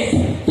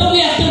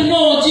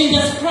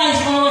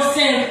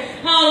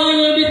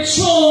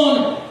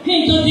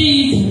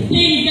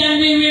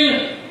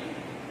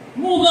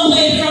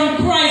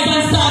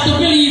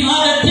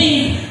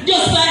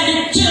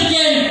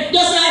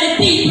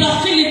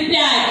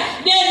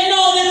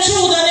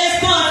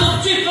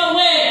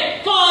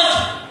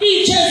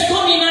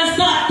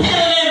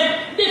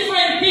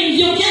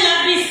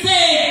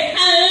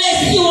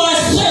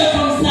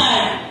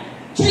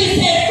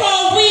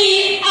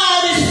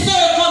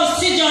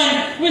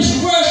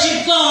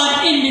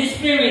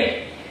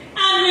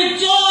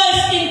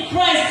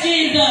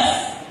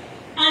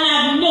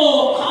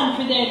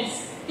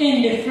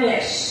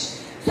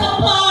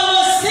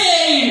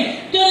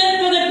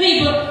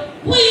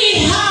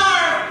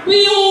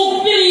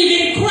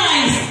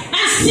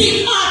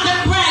seek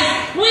after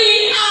Christ. We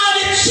are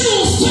the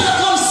true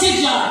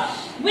circumcision.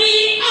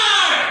 We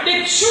are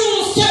the true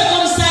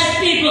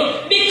circumcised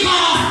people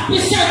because we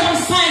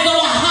circumcise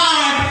our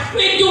heart.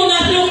 We do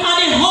not look at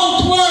the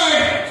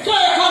outward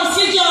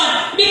circumcision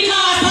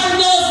because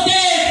on those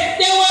days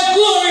they were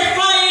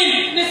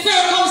glorifying the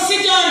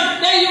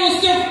circumcision. They used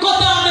to cut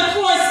off the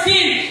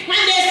foreskin,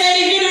 and they said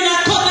if you do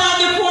not cut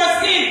off the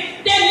foreskin,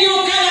 then you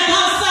cannot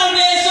have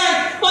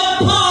salvation.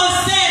 But Paul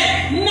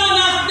said none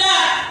of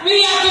that.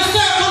 We have to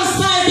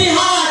circumcise the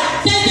heart.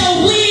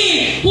 That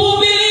we who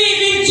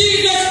believe in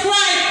Jesus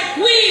Christ,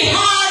 we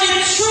are the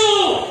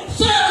true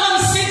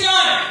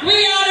circumcision. We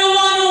are the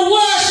one who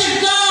worship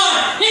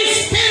God in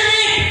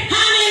spirit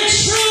and in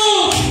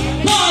truth.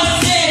 Paul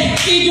said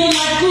he do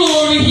not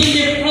glory in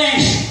the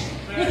flesh.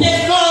 He said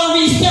for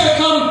we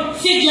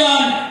circumcision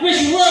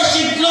which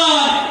worship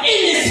God in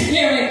the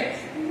spirit.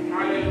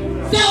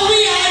 So we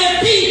are the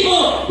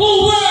people who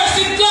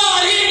worship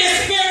God in the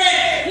spirit,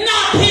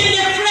 not in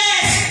the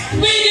flesh.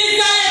 We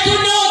desire to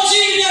know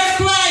Jesus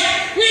Christ.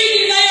 We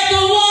desire to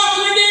walk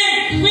with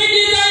Him. We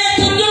desire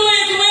to do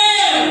His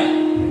will.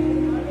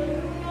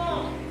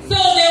 So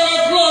they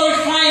were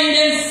glorifying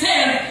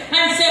themselves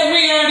and said,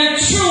 we are the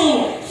true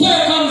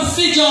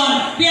circumcision.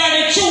 We are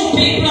the true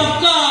people of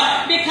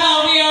God because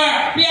we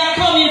are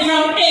coming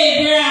from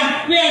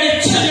Abraham. We are the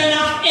children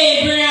of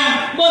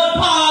Abraham. But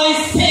Paul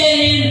is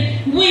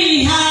saying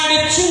we are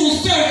the true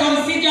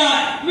circumcision.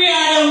 We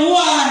are the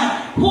one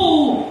who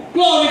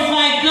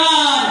glorify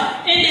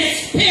God in the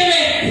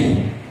spirit.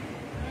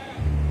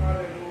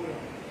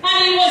 And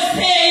he was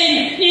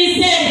saying,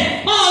 he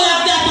said, all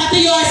of that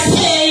you are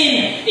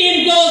saying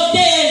in those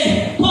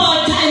days,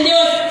 Paul time there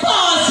was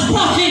false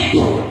prophets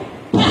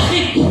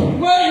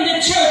were in the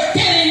church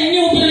telling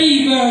new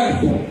believers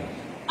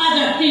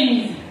other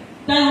things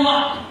than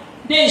what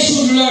they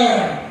should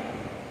learn.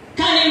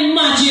 Can you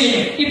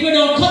imagine if you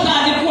don't cut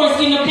out the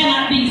foreskin, you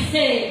cannot be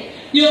saved.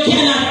 You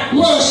cannot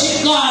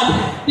worship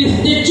God.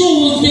 The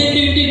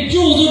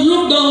Jews would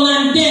look down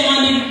on them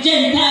and the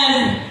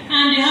Gentiles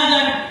and the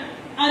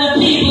other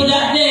people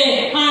that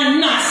they are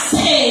not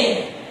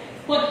saved.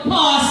 But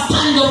Paul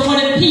stand up for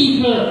the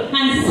people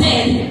and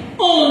said,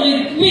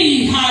 only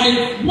we are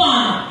the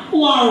one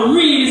who are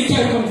really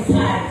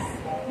circumcised.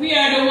 We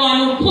are the one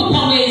who put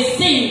away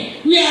sin.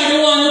 We are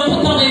the one who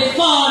put away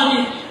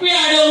faulty. We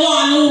are the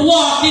one who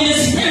walk in the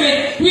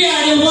spirit. We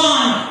are the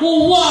one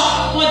who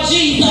walk for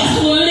Jesus,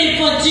 who live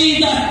for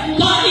Jesus.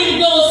 God, in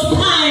those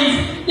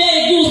times,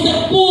 they used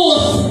to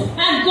boast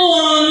and go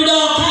on with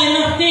all kinds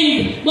of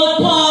things. But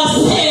Paul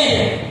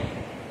said,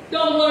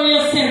 don't worry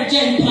yourself,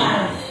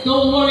 Gentiles.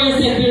 Don't worry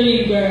yourself,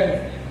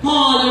 believers.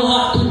 All you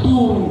have to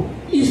do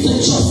is to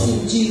trust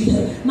in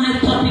Jesus. My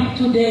topic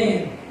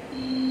today,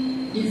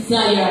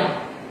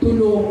 desire to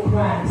know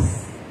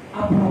Christ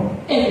above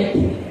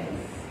everything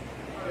else.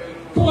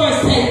 For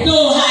said,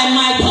 though I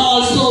might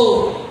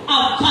also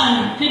have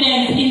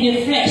confidence in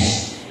the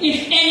flesh,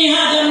 if any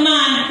other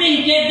man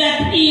thinketh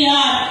that he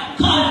hath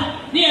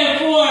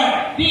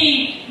therefore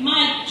be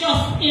might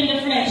trust in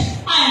the flesh,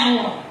 I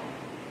know.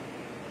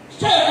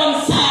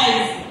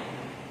 Circumcised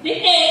the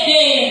 8th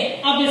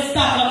day of the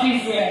stock of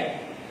Israel,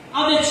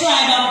 of the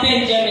tribe of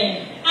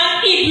Benjamin,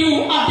 and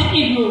Hebrew of the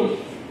Hebrews,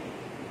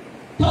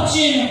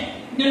 touching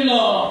the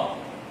law.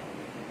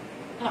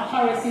 A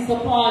Pharisee, so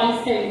Paul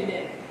is telling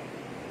them,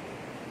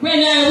 when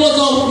I was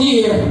out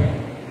here,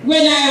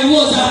 when I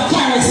was a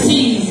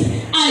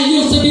Pharisee, I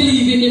used to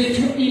believe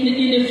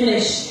in the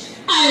flesh.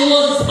 I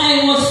was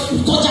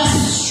such a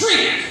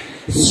strict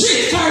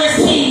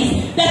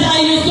Pharisee that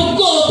I used to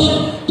go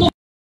to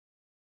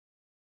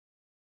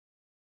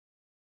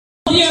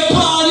here.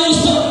 Paul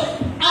used to.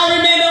 I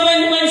remember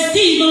when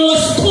Stephen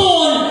was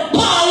stoned,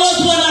 Paul was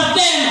one of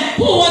them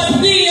who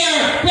was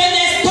there when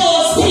they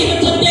stoned Stephen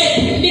to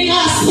death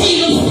because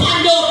Stephen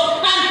stand up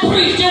and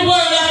preached the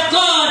word of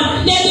God.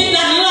 They did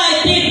not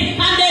like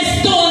it and they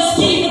stoned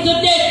Stephen to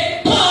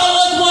death. Paul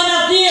was one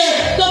of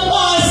there. So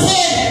Paul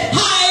said,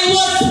 I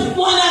was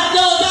one of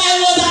those. I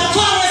was a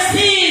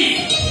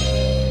Pharisee.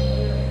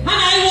 And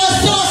I was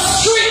so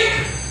strict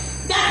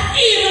that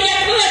even they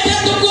letter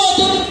to go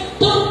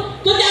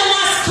to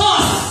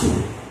Damascus,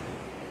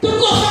 to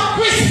go for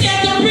Christians,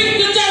 to bring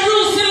to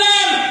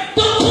Jerusalem,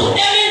 to put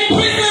them in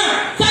prison.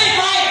 So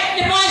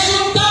if I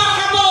should talk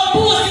about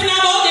boasting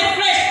about the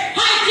flesh,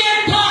 I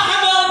can't talk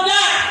about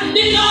that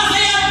because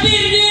I have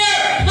been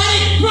there and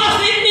it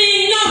profit me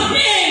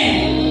nothing.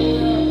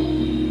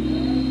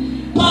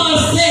 Paul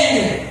said,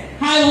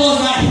 I was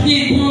a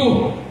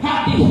Hebrew,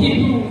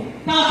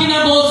 talking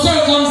about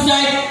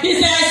circumcised. He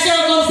said, I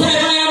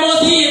circumcised when I was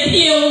 8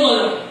 years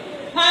old.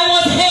 I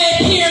was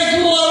 8 years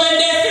old when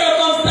they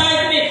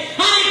circumcised me,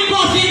 and it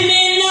profit me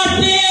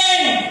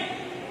nothing.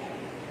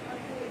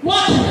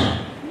 What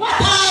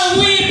are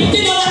we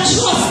putting our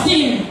trust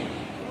in?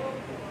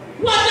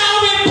 What are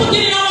we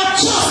putting our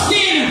trust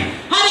in?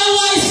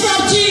 Otherwise, from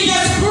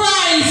Jesus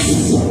Christ,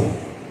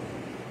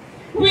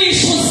 we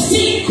should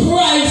seek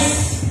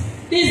Christ,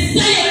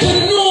 desire to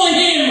know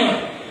Him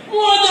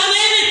more than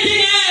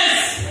anything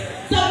else.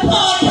 So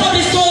Paul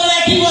probably told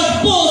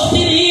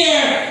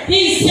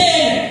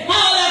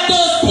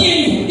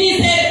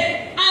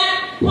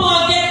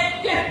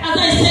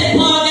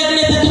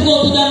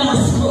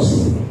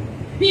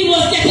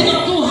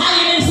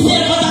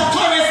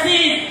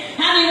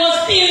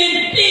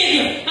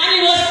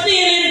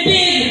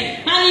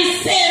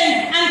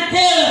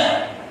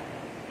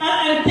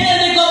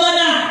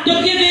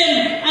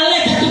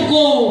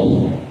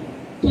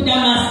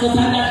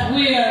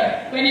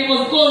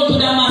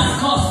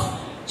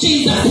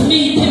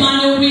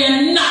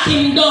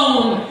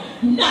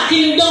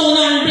knocking down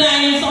and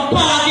blinding. So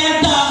Paul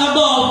can talk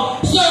about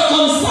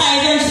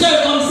circumcision and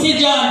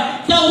circumcision.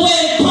 So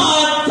when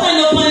Paul stand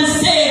up and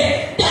say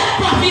that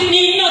prophet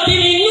mean nothing,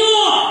 he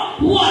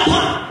know what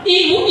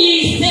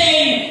he's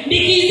saying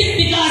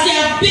because he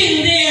has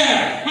been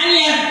there and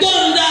he has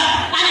done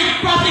that, and it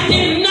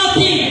profited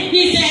nothing.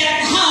 He said,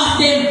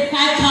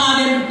 I call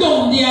them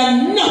dumb, they are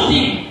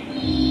nothing.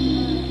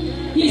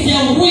 He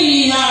said,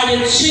 we are the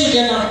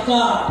children of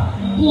God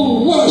who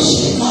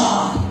worship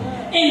God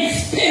in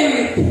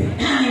spirit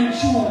and in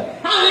truth.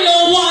 And we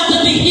don't want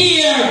to be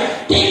here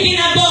thinking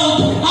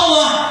about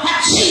our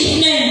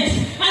achievements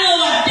and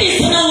our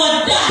this and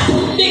our that,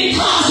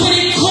 because when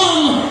it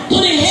comes to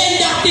the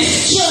end of this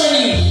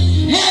journey,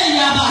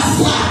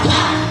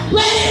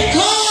 when it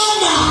comes,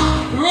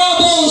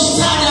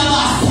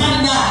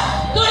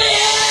 to the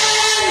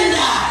end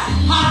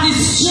of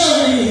this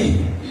journey,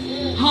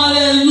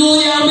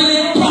 hallelujah, will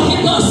it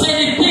profit us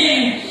anything?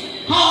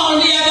 All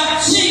we have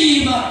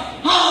achieved,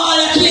 all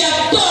that we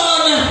have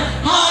done,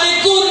 all the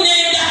good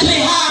name that we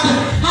have.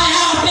 I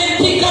often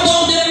think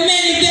about the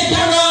many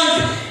veterans.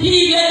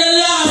 Even the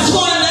last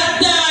one that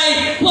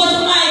died was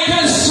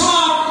Michael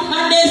Sharp,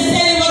 and they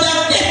said he was a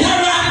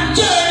veteran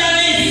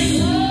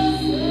journalist.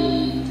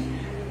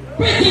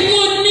 Pretty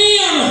good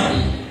name.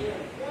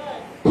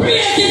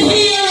 Praise is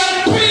here and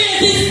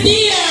praise is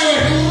there.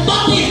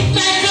 But if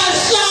Michael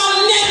Sharp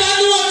never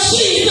knew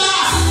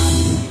Jesus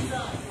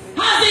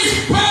as his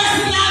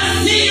personal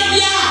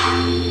Savior,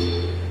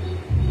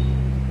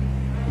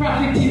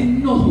 profiting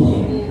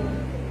nothing.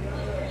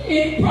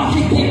 It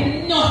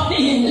profited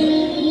nothing.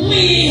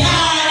 We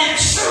are the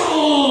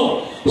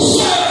true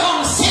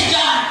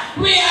circumcision.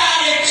 We are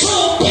the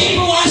true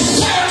people who are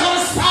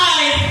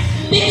circumcised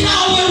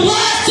because we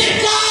worship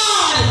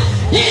God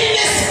in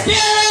the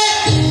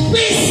Spirit.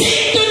 We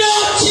seek to know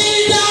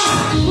Jesus.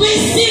 We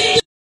seek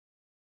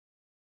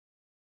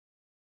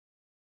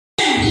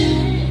to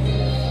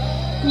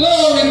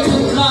glory to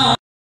God.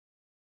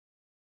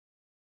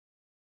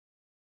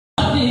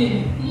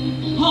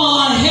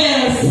 All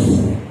else,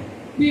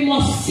 we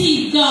must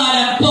seek God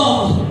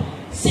above.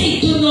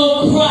 Seek to know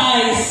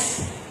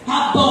Christ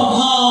above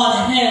all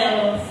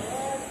else.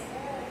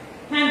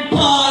 And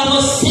Paul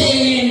was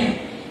saying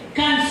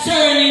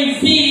concerning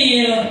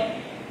zeal,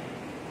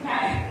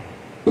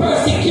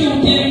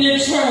 persecuting the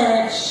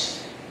church,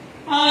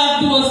 all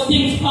of those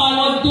things Paul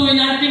was doing,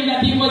 I think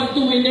that he was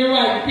doing the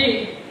right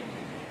thing.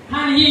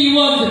 And he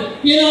was,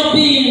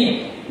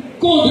 being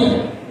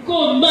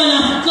good man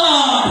of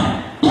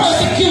God,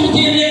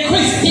 persecuting the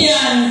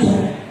Christians.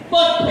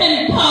 But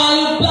when Paul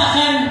looked back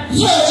and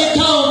searched it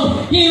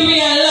out, he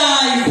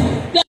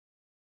realized that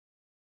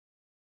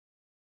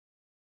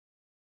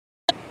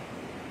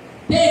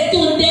they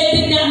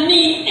did not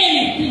mean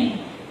anything.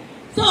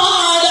 So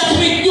all that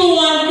we do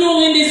and do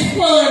in this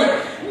world,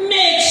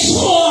 make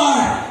sure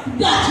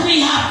that we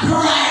have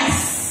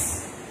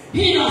Christ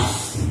in us.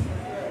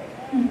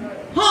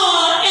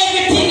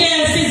 Everything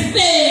else is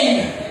vain,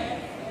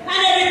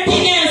 and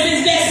everything else is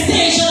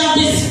vexation of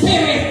the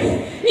Spirit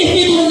if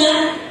we do not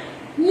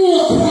know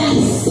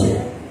Christ.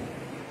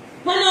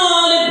 And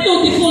all the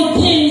beautiful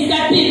things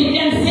that people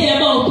can say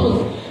about us,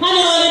 and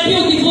all the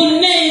beautiful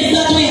names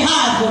that we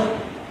have,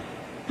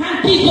 and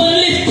people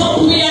lift up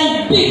we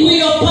and big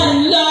we up,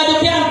 and Lord, you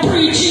can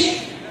preach it,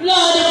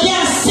 Lord, you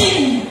can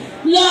sing,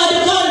 Lord,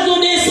 you can do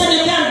this, and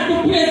you can do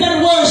praise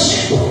and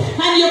worship,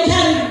 and you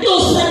can do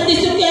something,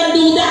 you can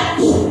do that.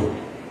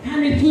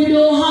 And if we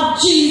don't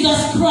have Jesus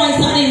Christ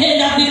at the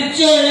end of this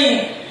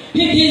journey,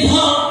 it is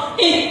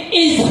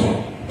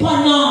for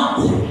naught.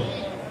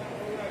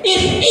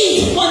 It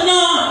is for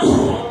naught.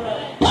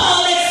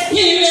 Paul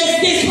experienced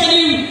this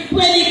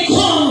when he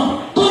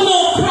come to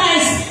know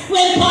Christ,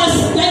 when God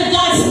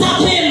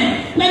stopped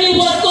him, when he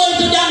was going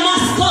to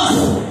Damascus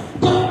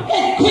to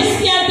get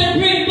Christians to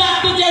bring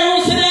back to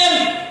Jerusalem,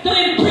 to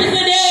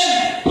imprison them.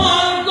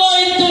 Paul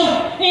going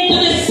into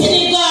the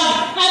synagogue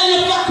and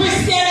look for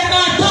Christians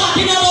that are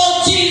talking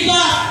about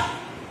Jesus,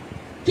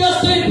 just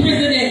to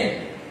imprison them,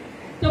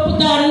 to put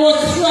down more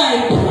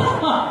stripe.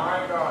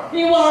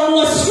 He want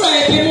more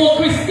stripe, he more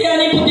Christian,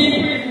 he put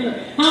in prison,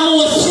 and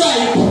more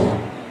stripe.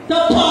 So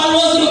Paul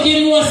was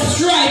looking more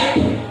stripe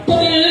to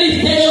be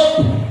lifted up.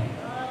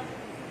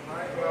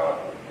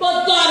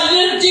 But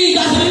God,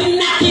 Jesus will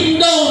knock him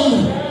down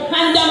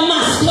on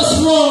Damascus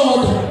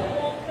Road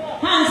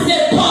and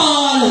said,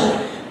 Paul,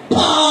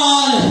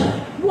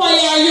 why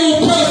are you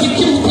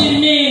persecuting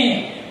me?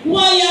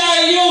 Why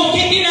are you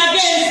kicking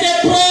against the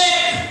prick?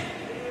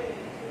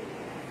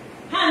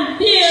 And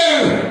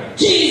there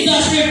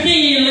Jesus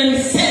revealed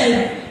himself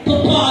to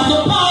Paul.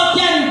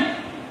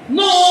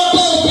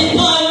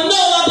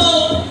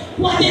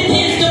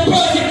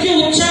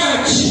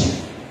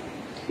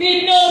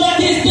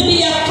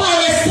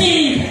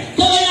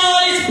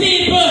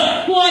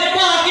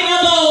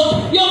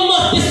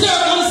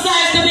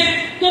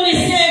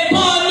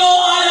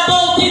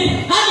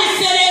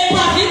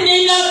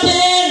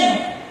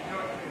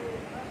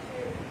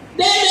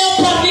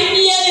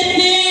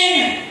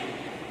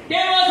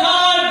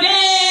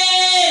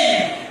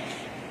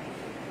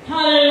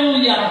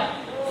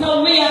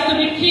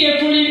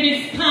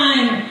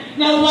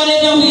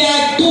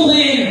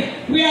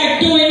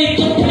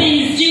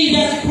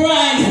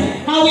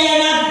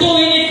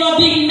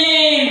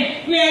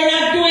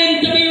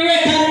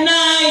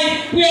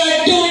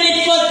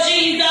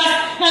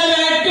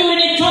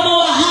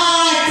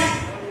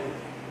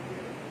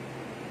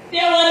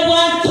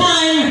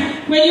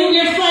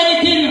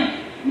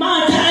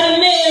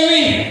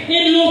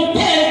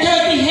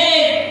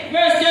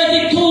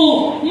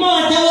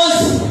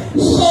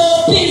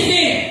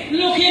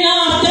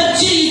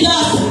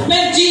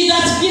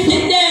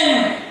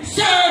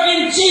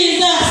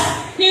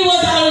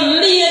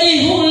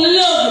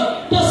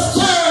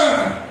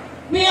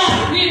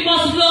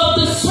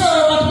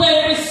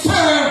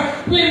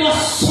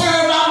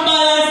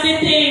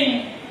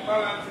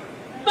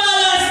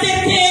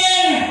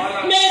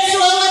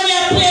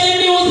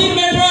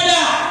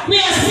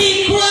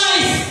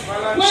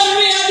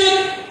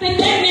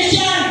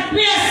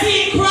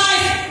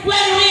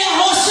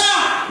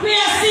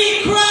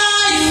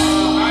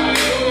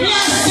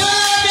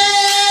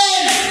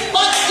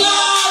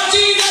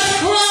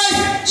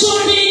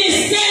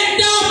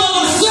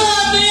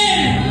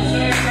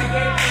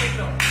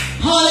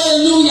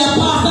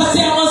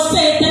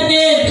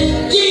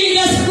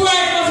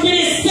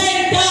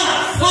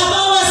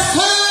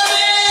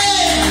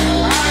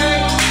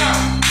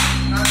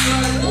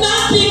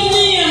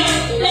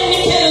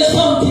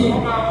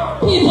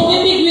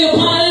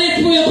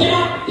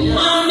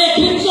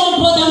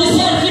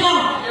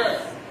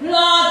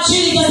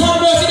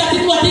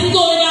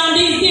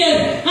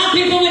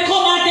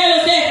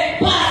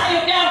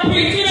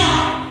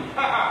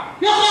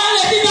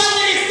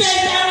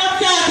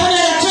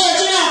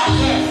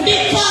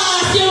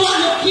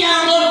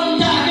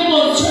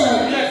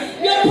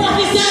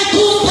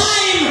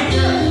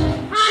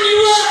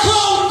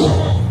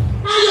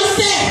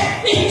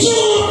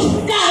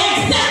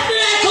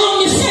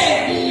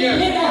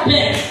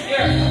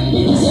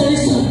 people say,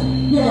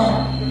 listen, brother,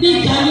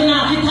 because you're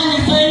not the time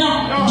so you know.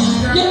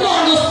 You're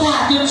going to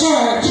start your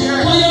church.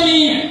 What do you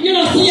mean? You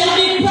know, see a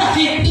big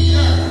prophet.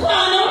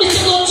 Well, no, this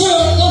is a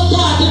church. Go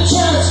start the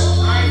church.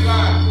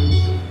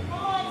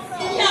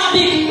 You're a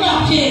big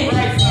prophet.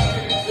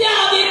 You're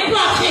a big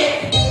prophet.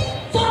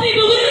 Some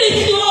people will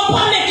listen to you up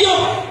and make you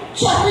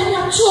trust in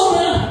your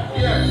trouble.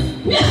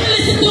 We have to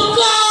listen to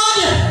God.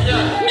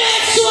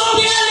 Make sure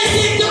we are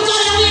listening to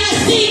God and we are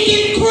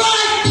seeking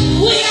Christ.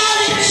 We are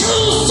the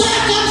true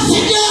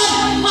circumcision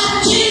of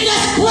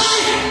Jesus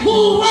Christ who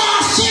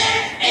worship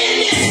in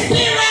the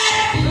spirit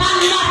and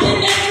not in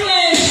the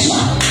flesh.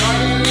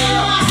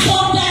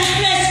 Sometimes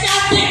flesh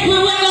can think we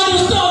will do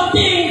some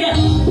things.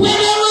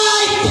 We're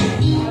right.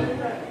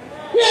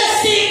 We are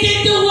seeking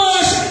to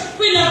worship.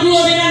 We're not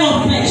growing in our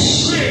flesh.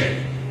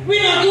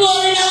 We're not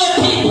growing in our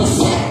people's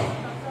self.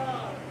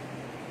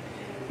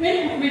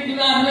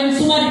 When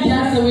somebody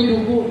can say we do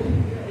good.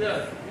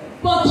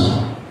 But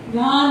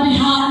God, me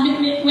heart,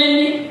 when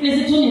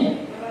listen to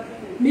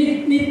me,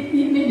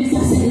 this I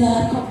say,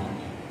 Lord, come.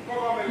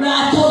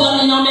 Lord, cover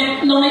me, no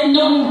make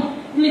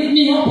nothing, lift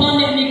me up and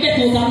make me get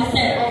out of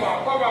myself.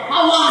 I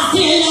want to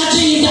see Lord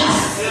Jesus.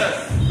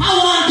 I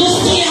want to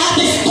see how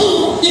the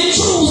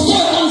true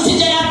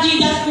circumcision of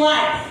Jesus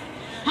Christ.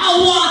 I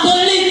want to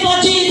live for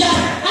Jesus.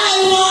 I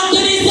want to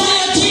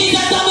desire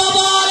Jesus above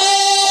all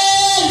else.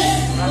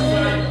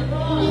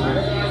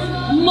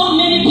 Not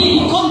many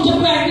people come to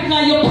Christ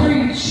because you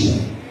preach.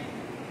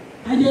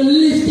 And you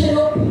lift it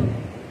up. And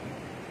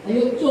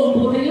you jump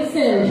over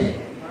yourself.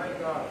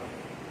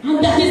 And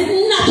that is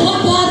not what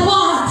God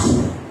wants.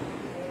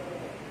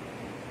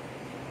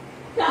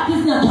 That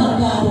is not what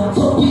God wants.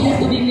 So we have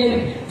to be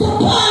living. So Paul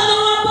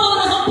know about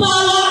us. So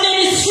Paul want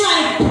any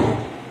stripe.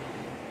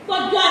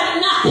 But God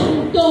knocked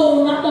him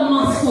down at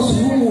Damascus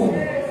road.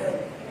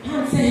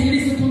 And said,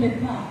 listen to me,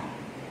 Paul.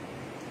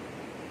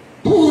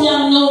 Too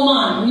long no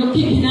man. You're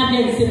kicking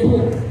against the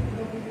book.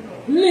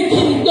 Lick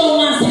him down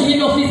and say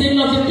enough is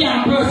enough. You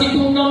can't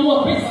persecute no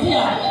more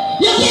Christian.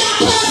 You can't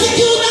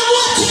persecute no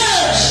more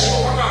church.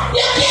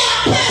 You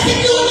can't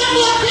persecute no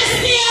more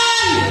Christian.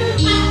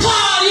 I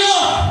call you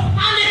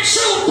on the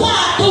true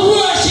path to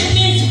worship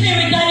in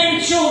spirit and in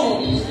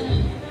truth.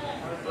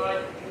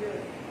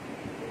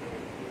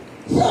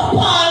 So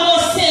Paul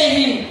was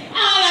saying,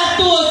 all of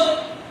those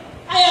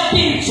I have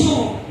been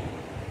through.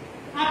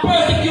 I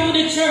persecute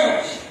the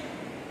church.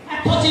 I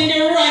put in the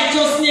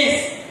righteousness,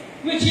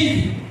 which is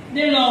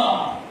the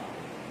law,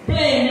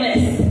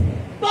 blameless.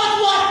 But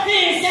what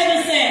things,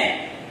 7 said,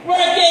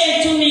 were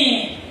gained to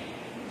me,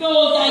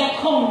 those I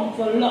count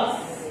for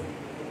loss.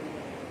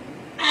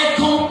 I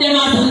count them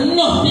as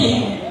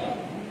nothing.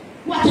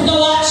 What is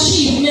our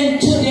achievement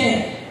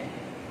today?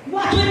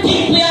 What we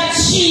think we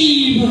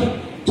achieve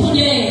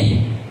today?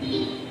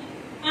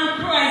 And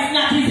Christ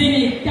not is in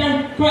it,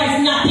 and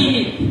Christ not in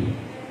it.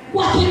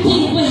 What we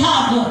think we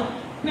have?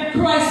 But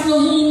Christ no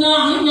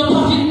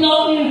profit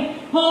nothing.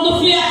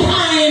 Only for a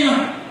time.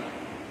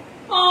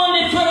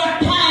 Only for a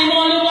time.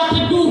 Only what we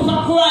do for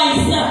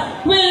Christ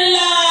will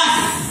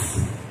last.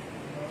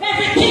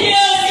 Everything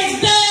else is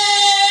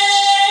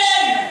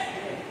dead.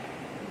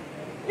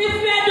 If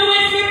we are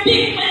doing it for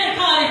big, what do you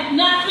call it?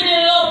 Not for the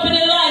love, for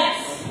the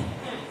lights.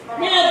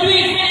 We are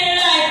doing it for the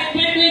light.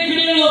 We do it for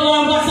the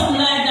love or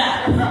something like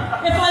that.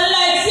 If I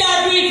like, you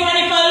are doing it for, and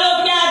if I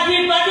love, you are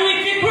doing it for, do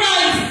it for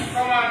Christ.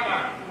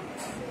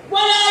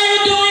 What are you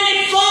doing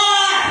it for?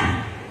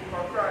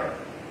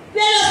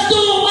 Let us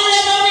do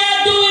whatever we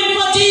are doing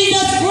for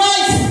Jesus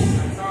Christ.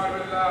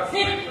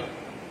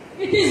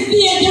 It is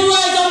dear to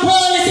rise up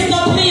early, sit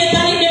up late,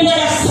 and eat the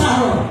bread of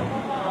sorrow.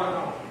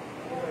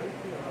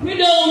 We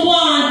don't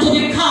want to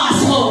be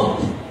cast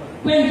out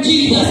when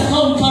Jesus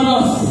comes for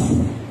us.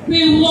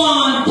 We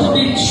want to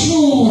be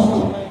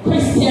true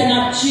Christian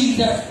of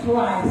Jesus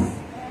Christ.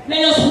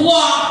 Let us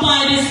walk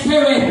by the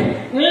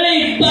Spirit,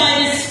 live by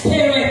the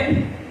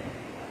Spirit.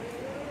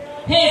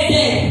 He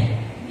said,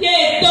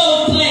 yea,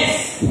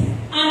 doubtless, and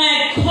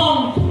I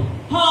count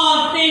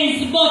all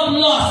things but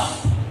loss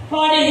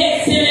for the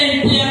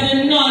excellency of the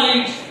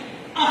knowledge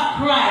of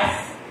Christ,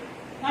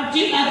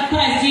 of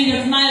Christ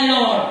Jesus my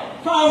Lord,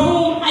 for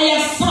whom I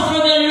have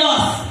suffered the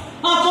loss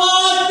of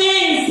all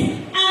things,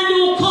 and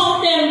do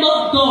count them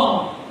but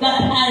dung,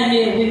 that I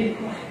may win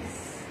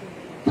Christ.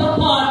 So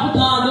Paul put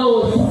all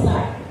those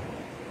aside,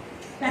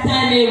 that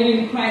I may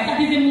win Christ.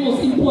 That is the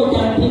most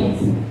important thing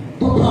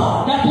to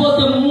Paul. That was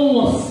the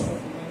most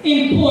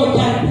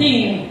important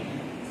thing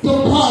to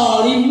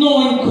Paul, in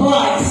knowing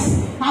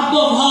Christ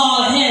above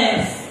all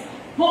else.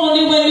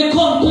 Only when we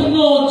come to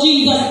know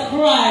Jesus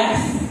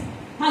Christ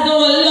as our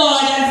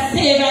Lord and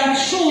Savior and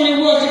truly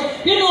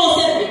worship. You know,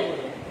 that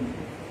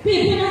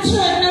people in the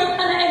church and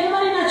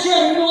everybody in the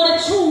church know the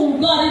true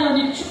God, you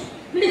know,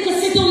 the little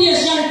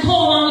situation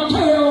come and we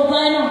turn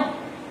over, you know.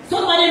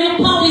 Somebody look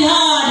probably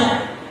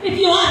hard. If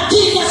you have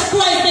Jesus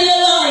Christ in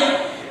your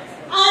life,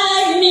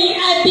 unlike me,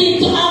 I've been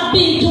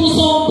through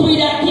some pretty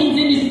things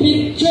in this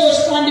big church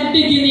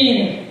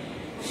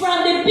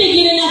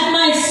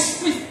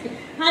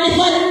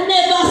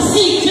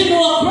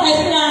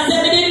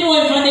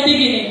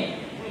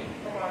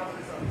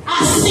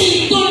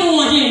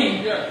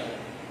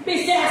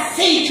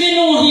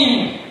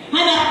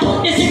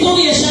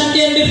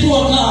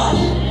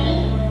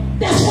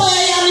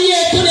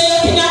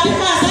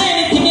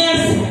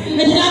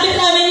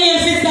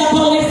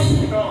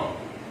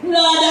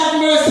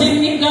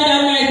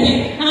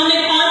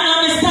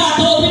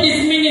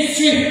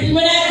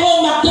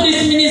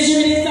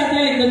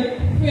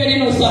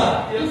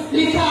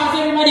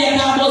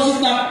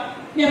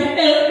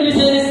listen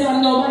to this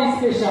song, nobody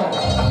special.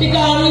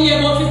 Because we hear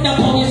about Sister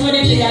Powis when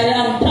they take a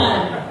long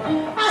time.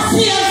 I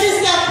see our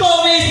Sister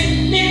Powis,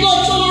 they go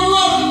through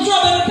rough,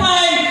 trouble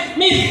time,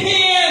 me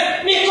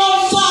fear, me come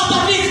short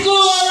of His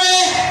glory,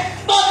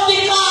 but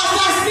because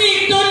I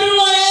seek to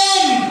know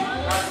Him.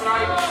 That's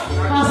right.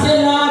 I say,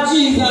 Lord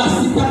Jesus,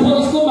 Sister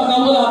Powis come back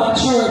and hold up a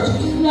church.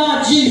 Lord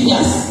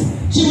Jesus,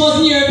 she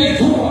was here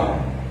before.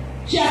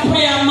 She a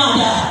prayer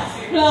mother.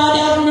 Lord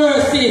have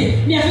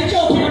mercy. Me have to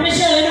choke her,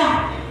 Michelle,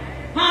 now.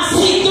 I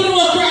seek to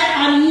know Christ,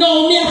 and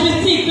now me have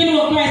to seek to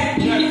know Christ.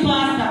 Be the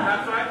pastor.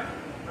 That's right.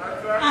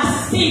 That's right.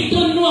 I seek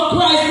to know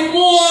Christ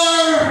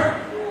more.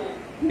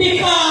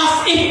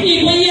 Because if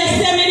people here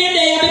say me the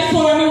day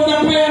before me was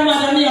a prayer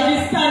mother, me have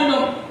to stand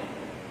up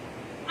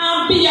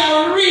and be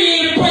a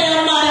real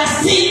prayer mother.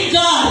 Seek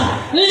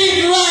God.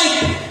 Live right.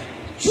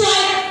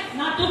 Try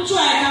not to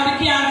try, because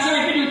we can't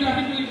try to do it, we have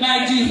to do it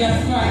by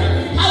Jesus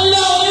Christ.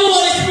 Allow the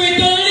Holy Spirit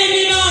to live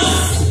in us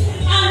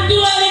and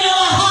dwell in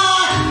our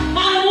heart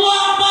and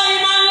walk by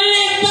Him and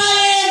live by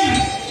Him.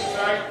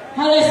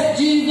 Unless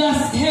Jesus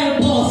help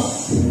us.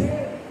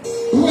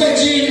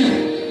 Brethren,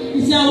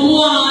 it's a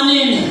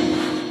warning.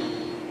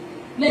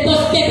 Let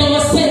us get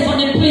ourselves on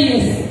the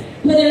place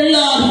where the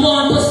Lord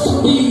wants us to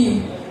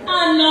be.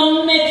 And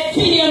not make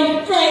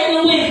fear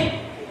frightened with.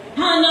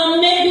 And not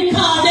make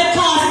because they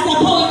cast the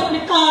poet,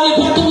 because they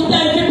got 2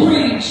 times to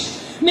preach.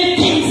 Me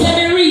think say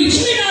me reach.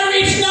 Me not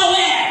reach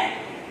nowhere.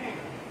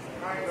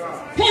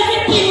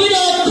 Everything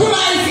without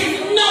Christ is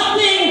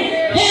nothing.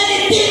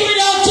 Anything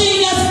without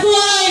Jesus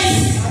Christ.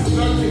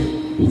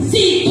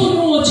 Seek to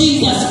know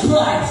Jesus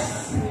Christ.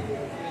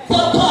 So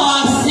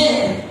Paul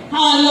said,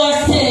 all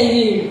you're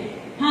saying,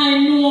 I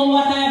know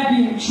what I've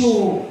been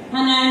through.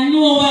 And I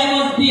know I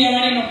was there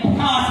and it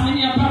cost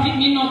me and profit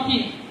me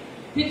nothing.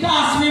 It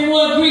cost me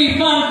more grief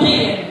and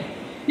pain.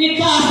 It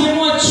cost me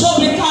more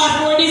trouble. It cost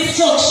more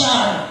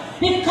destruction.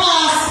 It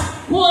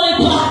cost more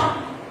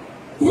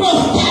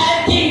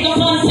rough things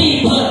upon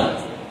people.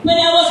 When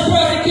I was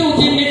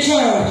persecuting the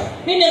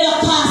church, it never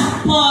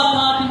cost Paul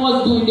that he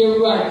was doing the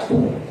right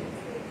thing.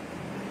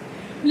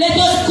 Let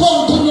us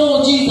come to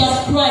know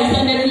Jesus Christ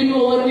and then we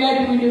know when we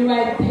are doing the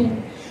right thing.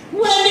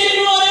 When we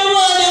know the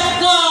word of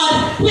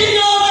God, we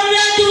know when we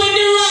are doing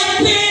the right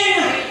thing.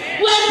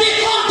 When we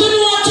come to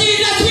know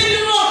Jesus, we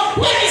know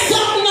when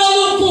something don't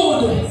look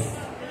good.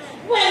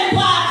 When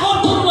Paul come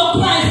to know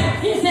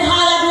Christ, he said,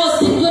 all of those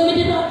things when we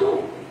did not do.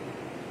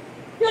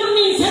 You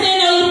mean say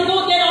they don't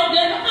look good,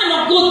 and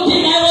a good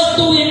thing I was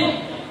doing.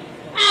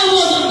 I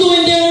wasn't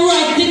doing the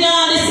right thing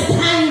all this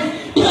time,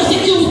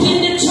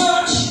 persecuting the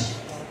church.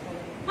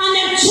 And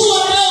them threw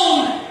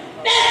down.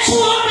 They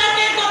threw down and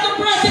they got the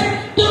person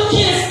to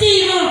kill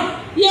Stephen.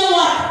 You know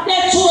what? They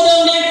threw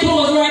down their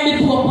clothes right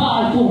before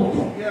Paul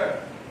came.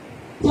 Yeah.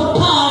 So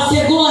Paul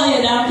said, go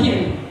ahead and kill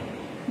him.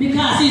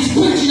 Because he's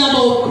preaching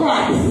about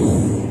Christ.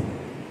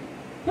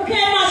 Okay,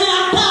 imagine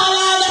a Paul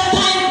all the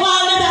time,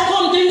 Paul never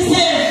come to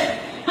himself.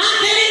 And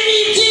then he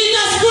meet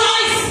Jesus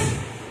Christ.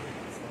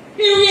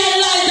 He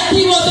realized that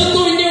he wasn't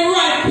doing the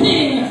right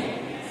thing.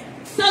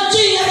 So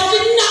Jesus has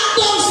been knocked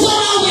down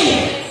some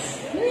away.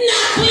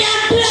 Knock me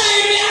and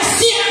blind me and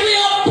shake me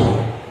up.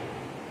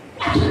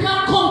 That we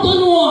can come to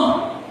know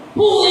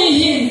who He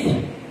is.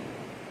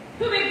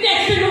 We will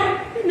get to know,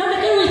 not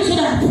make it reach to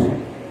that.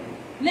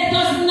 Let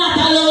us not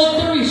allow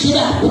it to reach to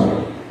that.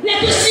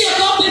 Let us shake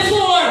up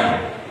before.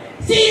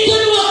 Seek to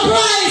know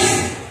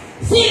Christ.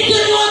 Seek to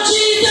know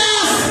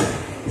Jesus.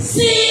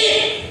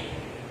 Seek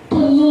to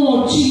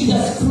know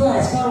Jesus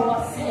Christ. Paul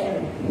was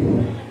saying.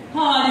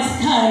 All this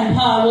time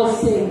Paul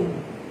was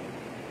saying.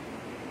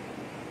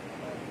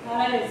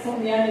 I read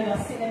something I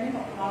never said. I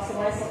never asked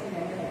why something I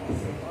never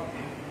said.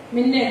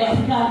 Me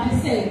never plan to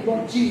say it,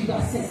 but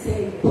Jesus says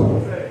say it.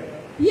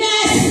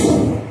 Yes!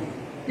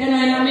 Then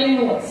I know my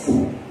notes.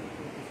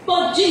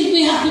 But Jesus,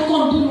 we have to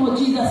come to know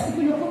Jesus. If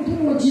we don't come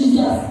to know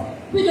Jesus,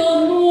 we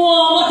don't know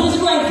what is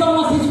right from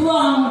what is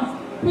wrong.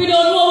 We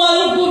don't know what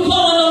look good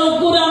from and not look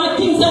good and the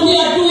things that we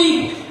are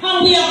doing.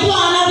 And we are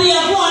planning and we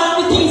are going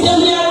and the things that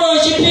we are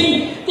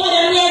worshipping. God,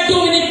 and we are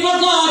doing it for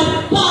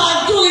God.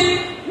 God do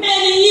it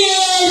many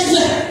years.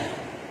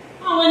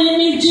 And when you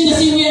meet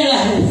Jesus, you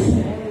realize.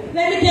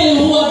 Let me tell you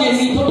who again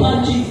meet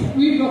upon Jesus.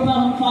 We go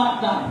from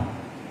Father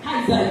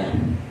Isaiah.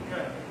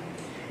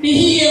 The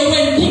year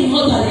when King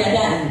Hosea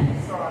died.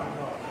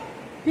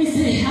 He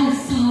said, I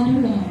saw the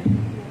Lord.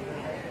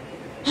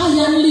 I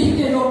am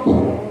lifted up.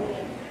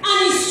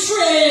 And his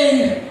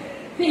strength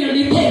filled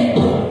the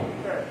temple.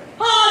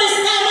 All this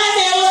time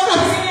Isaiah was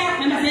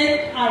prophesying. And I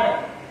said,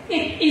 alright.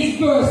 It is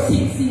verse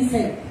 6, he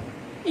said.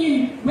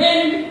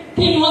 When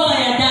King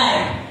Hosea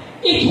died,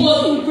 it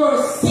was in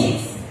verse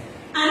 6.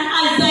 And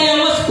Isaiah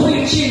was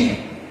preaching.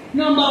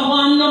 Number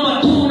 1,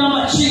 number 2,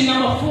 number 3,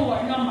 number 4,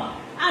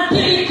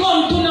 until he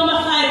come to number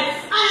 5.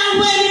 And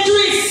when it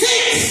reached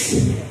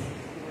 6,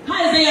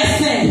 Isaiah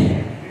said,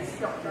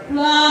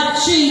 Lord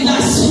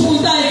Jesus, who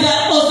is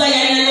that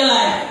Hosea in your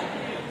life?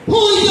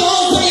 Who is your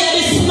Hosea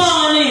this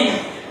morning?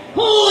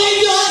 Who is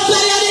your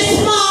Hosea this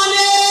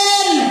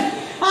morning?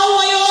 How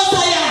are you,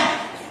 Hosea?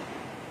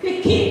 The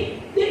king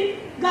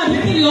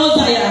want to kill you,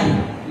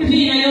 Hosea, if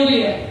he in your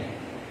way.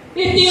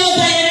 If the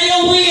Hosea in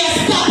your way,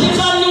 stop him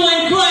from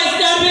knowing Christ,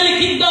 God will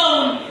lick him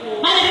down.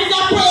 And if it's a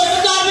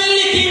person, God will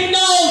lick him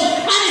down.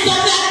 And it's a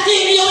bad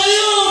thing, you will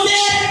lose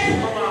it.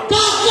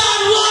 Because God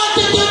wants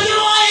you to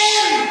know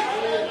him.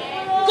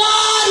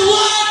 God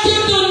wants you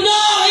to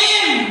know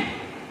him.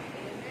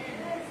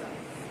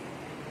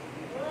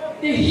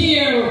 The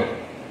hero,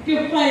 you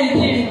find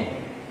him.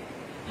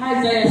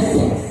 Isaiah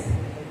 6.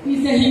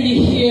 He said he did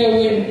hear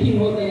when he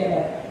was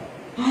there.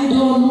 I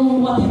don't know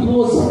what it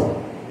was,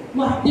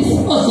 what this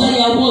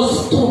Hosea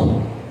was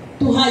to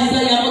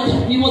Isaiah, but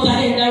he was a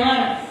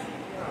hindrance.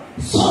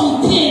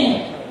 Something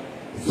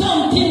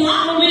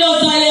happened with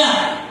Hosea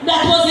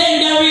that was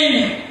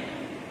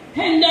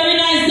hindering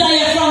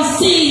Isaiah from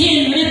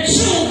seeing the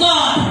true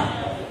God.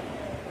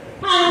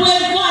 And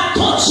when God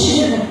touched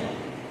him,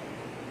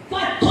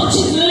 God touched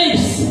his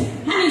lips,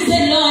 and he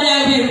said, Lord,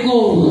 I will go.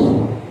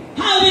 I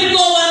will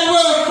go and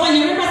work for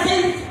you. Remember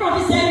saying,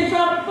 prophesying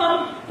from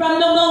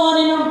number one,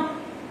 you know.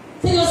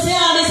 So you say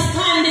all this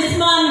time, this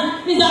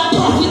man is a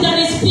prophet and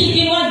he's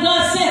speaking what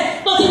God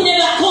said, but he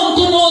never come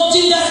to know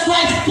Jesus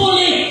Christ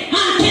fully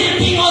until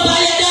King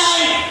Hosea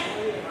died.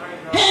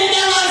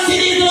 Hindrance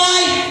in his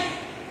life.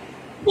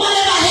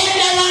 Whatever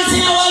hindrance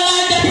in our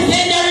life that is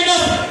hindering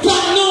us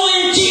from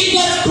knowing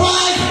Jesus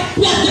Christ,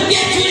 we have to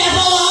get rid of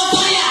our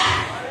Hosea.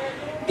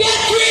 Get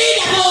rid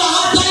of our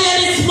Hosea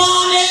this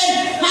morning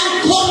and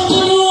come to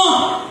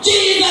know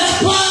Jesus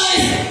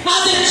Christ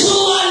as the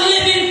true and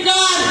living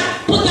God.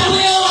 Put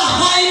away our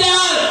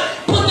idol,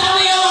 put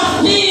away our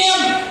fear,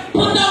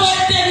 put away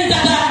things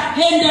that are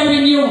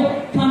hindering you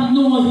from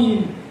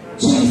knowing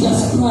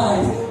Jesus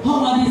Christ.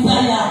 Our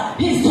desire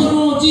is to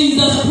know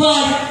Jesus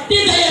Christ.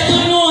 Desire to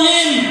know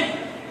him.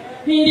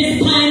 In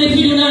this time, if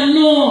you do not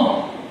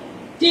know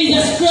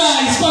Jesus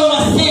Christ for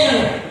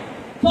ourselves,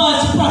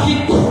 false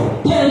prophets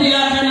tell you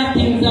all kind of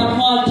things are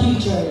false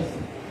teachers.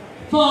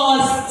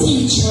 False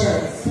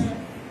teachers.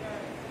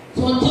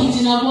 So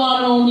teaching are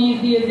going on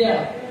these days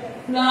there.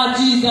 Lord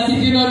Jesus,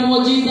 if you don't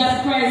know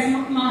Jesus Christ,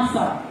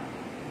 Master.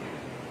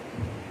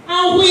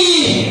 And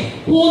we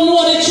who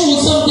know the truth,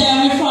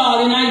 sometimes we fall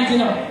in it, you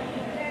know.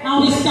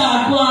 And we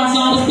start going,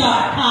 and we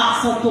start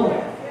asking to.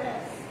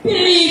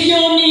 Believe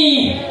you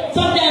me.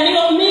 Sometimes you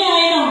know me, I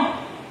know.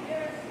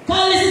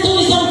 Can't listen to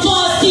some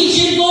false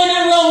teaching going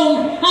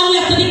around, and we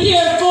have to be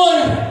careful.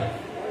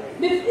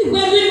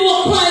 When we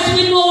know Christ,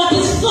 we know what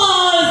is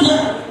false.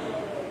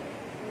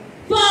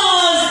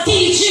 False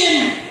teaching.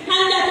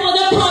 And that was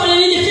the problem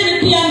in the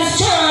Philippian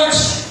church.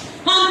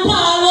 And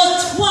Paul was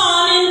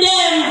warning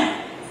them.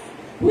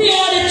 We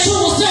are the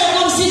true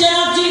circumcision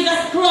of Jesus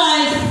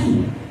Christ.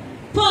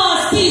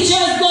 False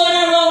teachers going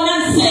around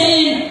and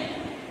saying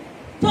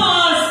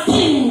false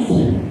things.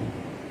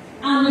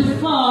 And we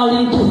fall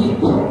into it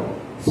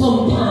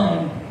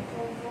sometime.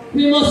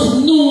 We must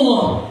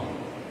know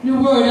the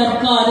word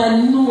of God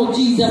and know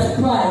Jesus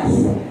Christ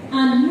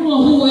and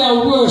know who we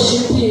are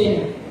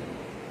worshiping.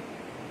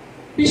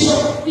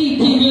 Bishop T.P.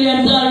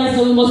 Williams always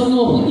said we must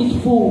know who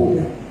eat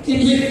food,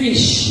 eat with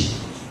fish.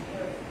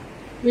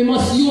 We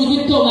must use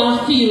the tongue and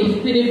feel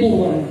for the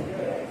bone.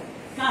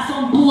 Because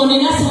some bone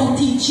in some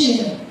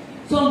teaching,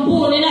 some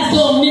bone in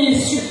some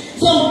ministry,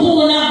 some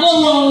bone that go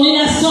around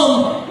in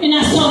some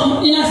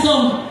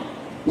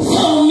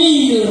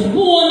meal.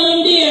 Bone in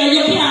there,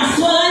 you can't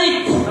swallow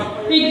it.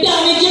 It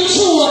damages your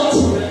throat.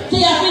 So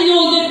you have to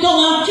use the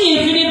tongue and feel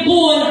for the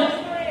bone.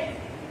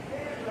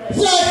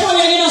 Search for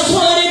you, you know,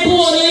 swallow the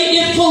bone, you eat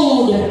the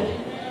food.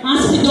 And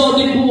spit out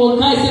the bone,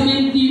 because it's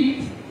in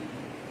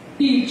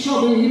deep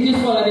trouble if you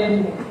swallow the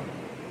bone.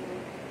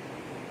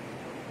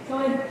 So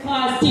if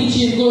false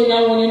teaching going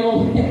around, you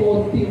know, take out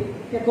what you know.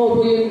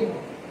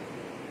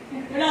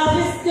 You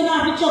don't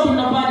have to trouble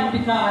nobody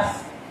because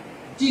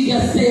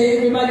Jesus said,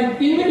 everybody,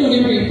 he will do the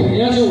reaping, you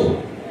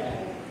know.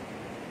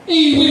 He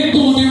will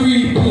do the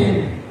reaping.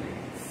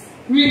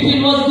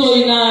 Reaping was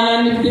going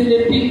on, and the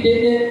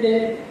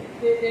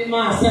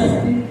masters,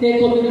 they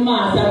come to the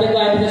master, the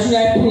guy, they should I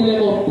pull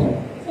them up.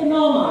 So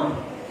no man,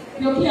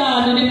 you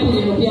can't do the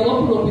pulling up, you have to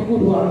pull up the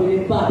good one with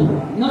the bad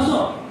one. No so.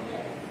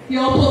 You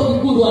have to put the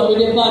good one with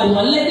the bad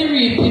one. Let the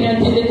reaping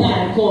until the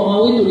time come, and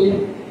we do it.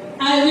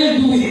 I will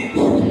do it.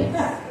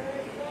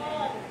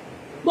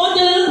 But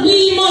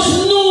we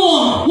must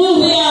know who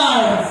we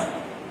are.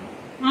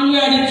 And we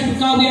are the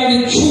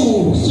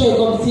true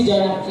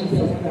circumcision of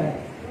Jesus Christ.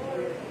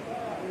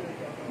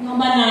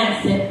 Number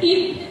 9 said,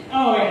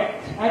 alright,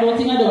 I don't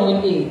think I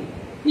done with it.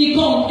 He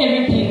come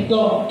everything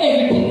done,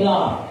 everything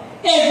love,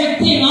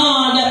 everything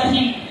all that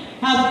he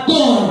has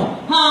done,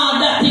 all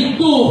that he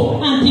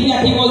do, and think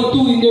that he was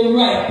doing the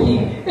right thing,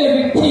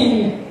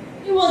 everything.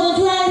 It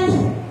wasn't right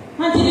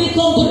until he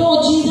come to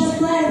know Jesus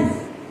Christ.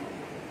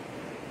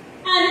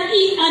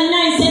 And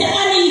 9 said,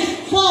 and he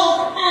found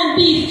and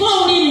be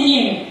found in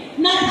him,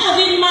 not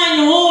having mine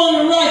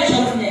own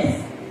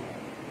righteousness,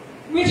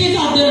 which is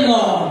of the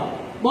Lord,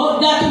 but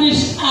that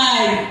which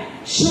I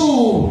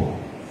through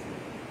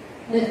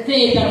the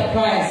faith of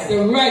Christ,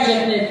 the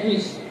righteousness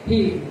which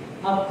is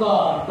of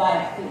God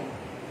by faith.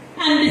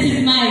 And And this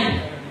is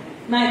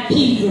my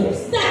key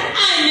verse, that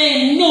I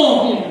may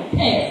know him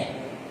better,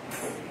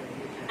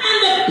 and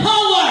the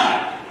power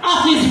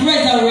of his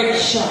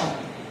resurrection,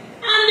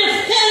 and the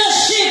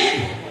fellowship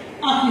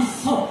of his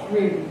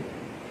suffering,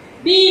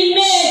 be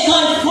made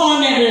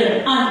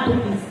conformable unto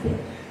his death,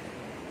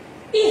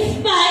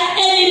 if by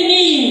any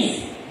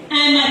means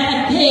I might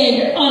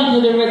attain unto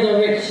the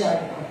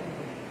resurrection.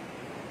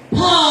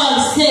 Paul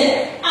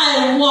said,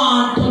 I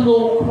want to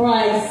know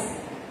Christ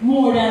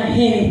more than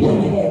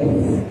anything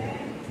else.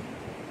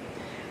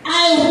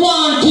 I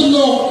want to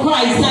know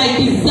Christ. I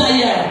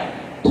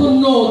desire to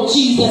know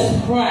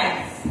Jesus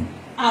Christ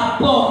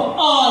above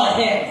all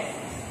else.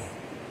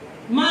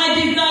 My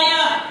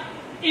desire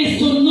is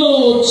to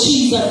know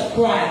Jesus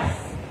Christ.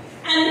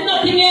 And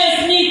nothing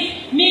else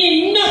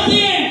mean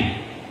nothing.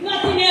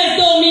 Nothing else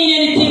don't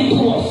mean anything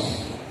to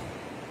us.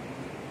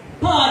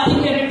 Paul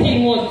think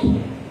everything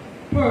was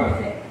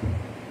perfect.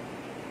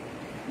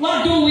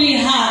 What do we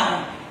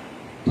have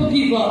to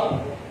give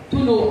up to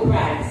know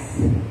Christ?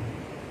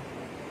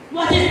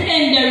 What is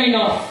hindering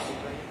us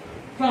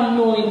from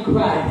knowing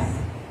Christ?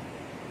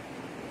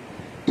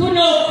 To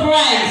know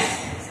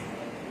Christ,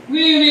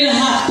 we will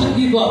have to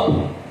give up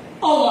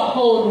our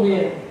own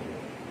will.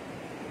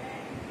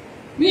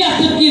 We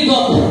have to give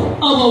up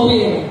our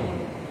will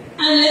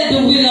and let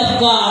the will of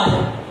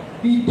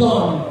God be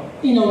done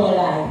in our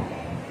life.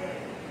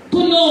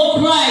 To know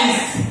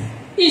Christ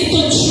is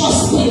to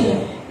trust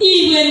him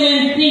even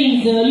when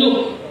things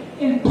look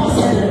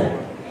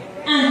impossible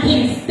and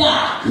things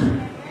dark,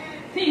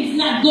 things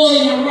not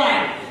going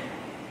right.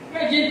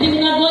 Virgin, things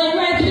not going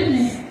right with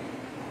me.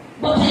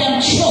 But I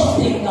am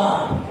trusting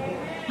God.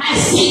 I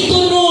seek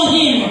to know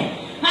him.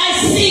 I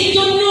seek to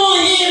know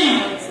him.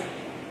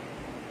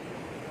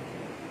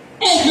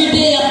 Every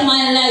day of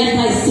my life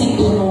I seek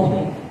to know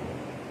him.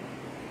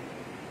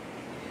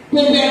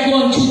 When we are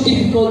going through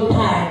difficult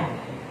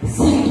times,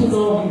 seek to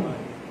know him.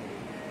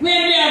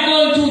 When we are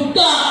going through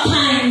dark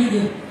times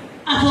of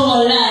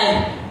our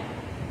life,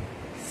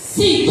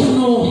 seek to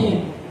know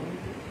him.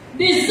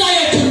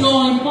 Desire to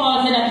know him.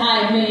 Paul said that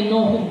I may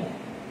know him.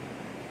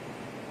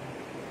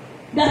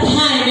 That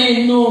I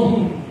may know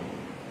him.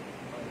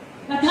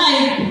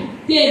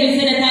 David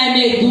said that I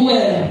may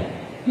dwell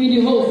in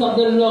the house of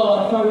the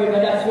Lord forever.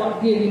 That's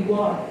what David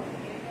wants.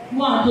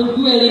 Want to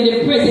dwell in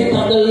the presence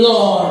of the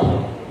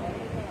Lord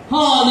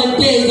all the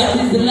days of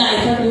his life,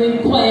 and to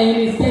inquire in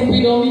his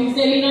temple. Don't mean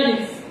say in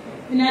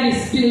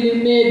this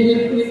building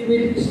made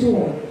with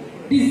stone.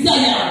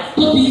 Desire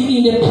to be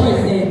in the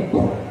presence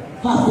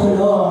of the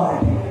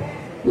Lord.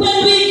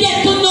 When we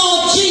get to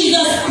know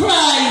Jesus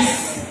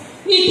Christ,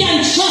 he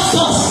can trust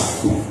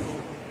us.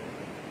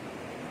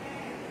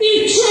 He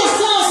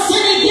trusts us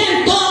and he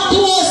can talk to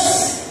us.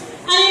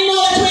 And he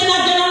knows that we're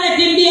not going to let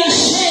him be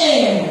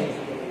ashamed.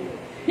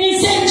 In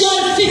St.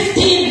 John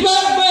 15,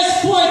 verse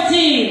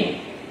 14,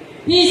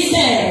 he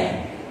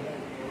said,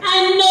 I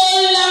no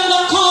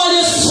longer call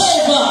you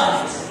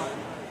servant.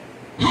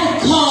 I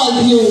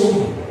call you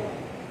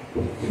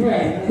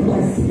friend.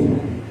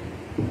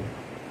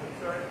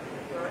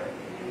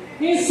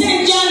 In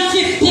St. John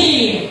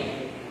 15,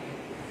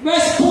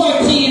 verse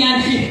 14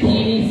 and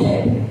 15, he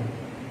said,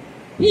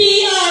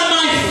 ye are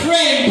my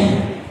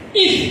friend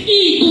if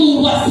ye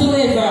do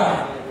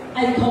whatsoever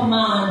I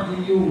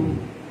command you.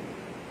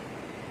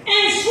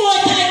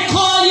 Henceforth I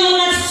call you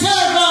not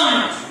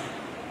servant,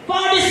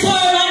 for the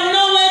servant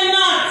knoweth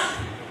not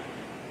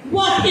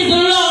what his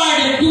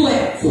Lord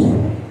doeth.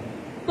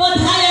 But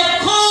I have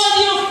called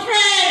you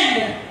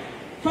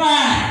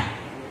friend,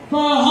 for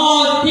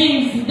all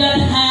things that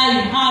I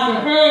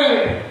have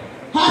heard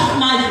of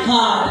my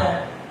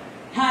Father,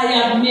 I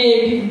have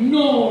made it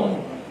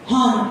known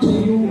unto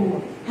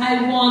you.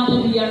 I want to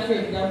be a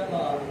friend of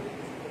God.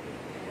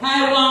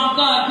 I want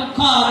God to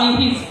call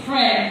me his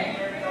friend.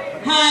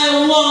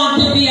 I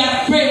want to be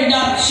a friend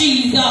of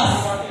Jesus.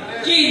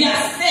 Jesus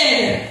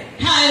said,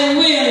 I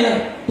will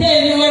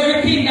tell you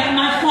everything that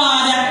my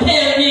Father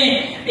tells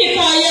me,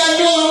 because you are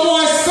no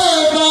more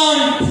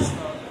servant.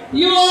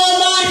 You are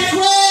my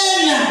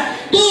friend.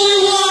 Do you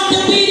want to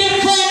be the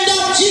friend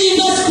of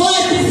Jesus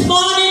Christ this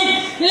morning?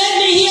 Let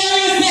me hear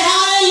you say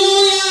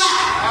hallelujah.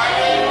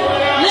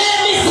 Hallelujah. Let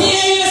me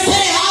hear you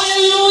say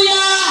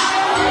hallelujah.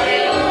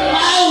 Hallelujah.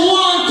 I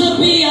want to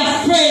be a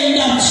friend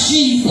of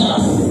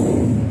Jesus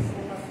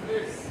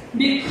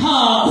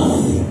because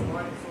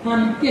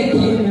I'm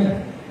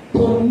getting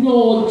to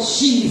know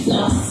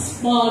Jesus.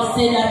 Paul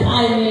said that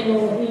I may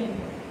know him.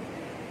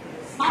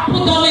 I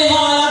put away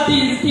all of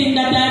these things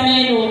that I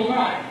may know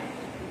Christ.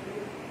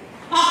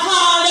 I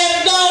call them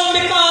down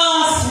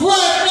because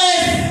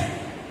worthless.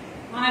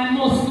 I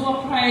must know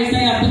Christ. I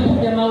have to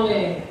put them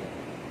away.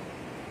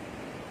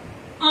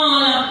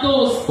 All of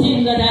those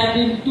things that I've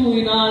been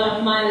doing all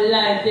of my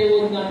life, they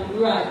were not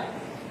right.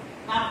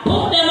 I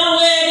put them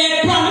away.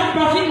 They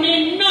profit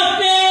me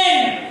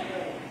nothing.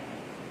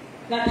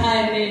 That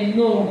I may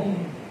know him.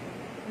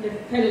 The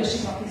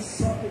fellowship of his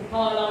suffering.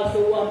 Paul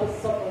also want to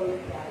suffer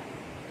with Christ.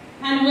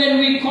 And when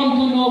we come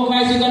to know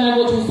Christ, we're going to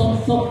go through some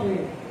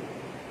suffering.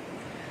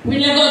 When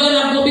you go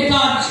going to go,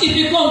 because if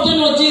you come to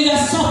know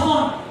Jesus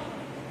suffer,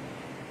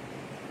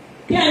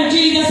 can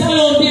Jesus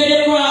alone bear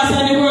the cross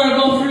and the world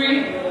go free?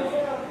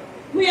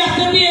 We have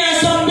to bear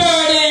some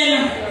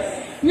burden.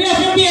 We have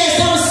to bear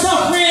some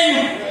suffering.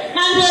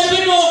 And when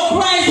we know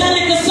Christ and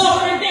little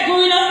suffering, take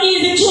we not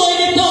easy throwing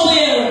the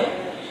towel.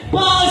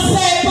 Paul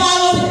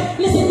said,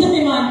 listen to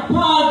me, man.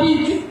 Paul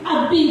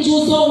have been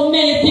through so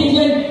many things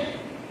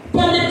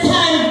from the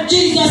time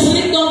Jesus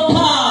lived on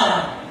Paul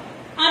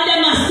and the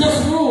Master's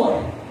road.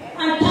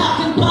 And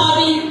talking Paul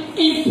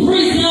in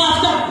prison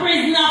after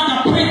prison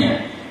after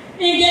prison.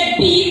 He get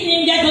beat,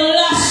 he get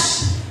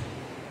lashed.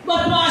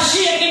 But Paul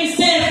shake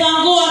himself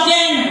and go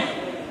again.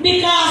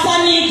 Because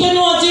I need to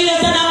know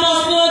Jesus and I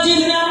must know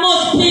Jesus and I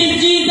must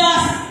please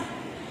Jesus.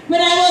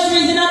 When I was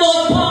reading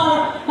about Paul,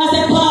 I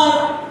said,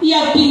 Paul, he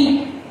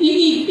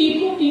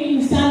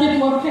stand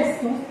before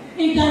Festus.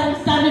 He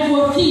stand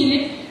before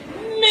Felix.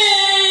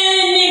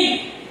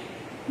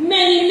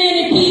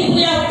 Many people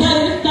have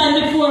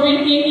stand before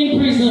him in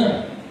prison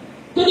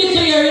to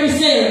declare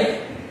himself.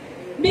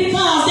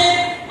 Because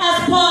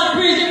as Paul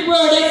preached the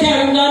word, they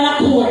carry him down a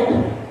court.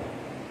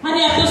 And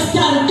they have to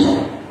stand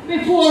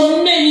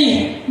before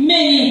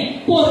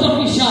many court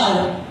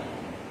officials.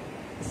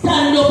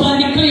 Stand up and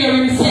declare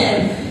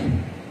himself.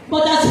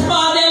 But as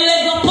Paul then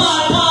let go,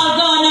 Paul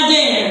gone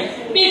again.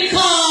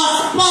 Because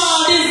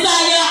Paul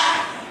desire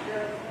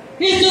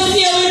is to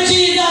stay with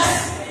Jesus.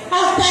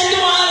 After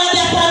doing all of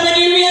that, and when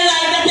he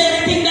realized that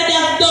everything that they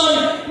have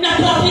done, not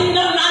profit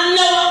none, and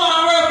now I want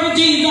to work with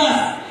Jesus.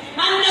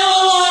 And now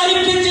I want to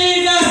live with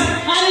Jesus.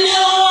 And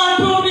now I want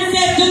to prove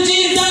myself to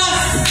Jesus.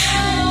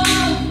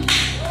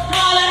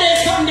 All of this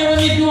something that when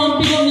we do and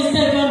pick up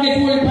myself and get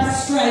hold of a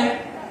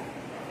strike.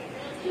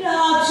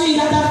 Lord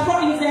Jesus, that's what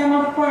he said, I'm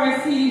a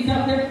Pharisees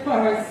of the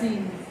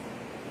Pharisees.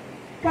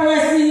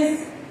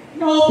 Pharisees,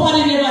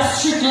 nobody never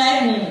strict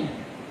like me.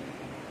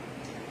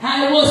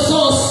 I was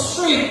so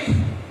strict.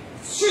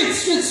 Strict.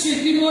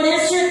 You know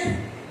they're strict?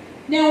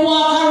 They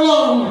walk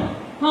around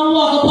and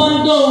walk up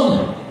and down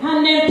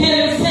and then tell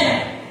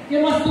themselves, you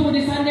must do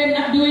this and then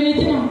not do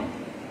anything.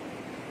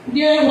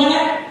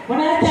 When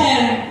I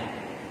tell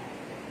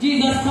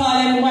Jesus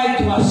called them white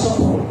to a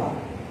supper.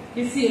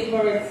 You see it,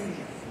 Pharisees.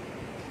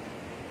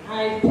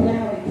 I have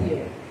it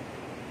here.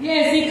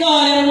 Yes, he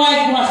called them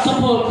white to a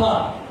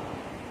sepulchre.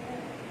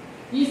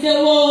 He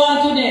said, woe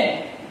unto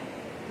them.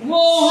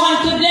 Woe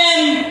unto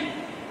them.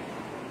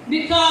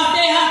 Because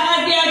they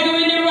are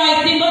doing the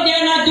right thing, but they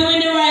are not doing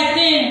the right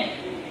thing.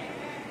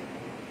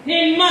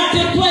 In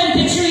Matthew 23:27,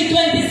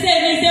 he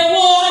said,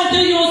 woe unto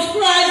you,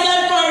 scribes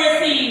and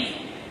Pharisees,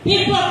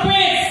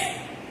 hypocrites,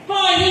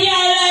 for ye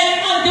are like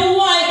unto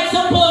white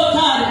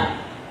sepulchre,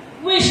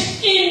 which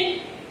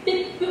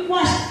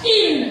washed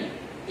in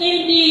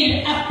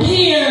indeed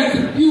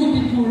appears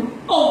beautiful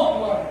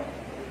outward,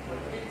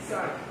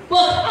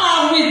 but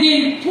are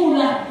within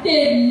full of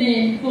dead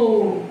men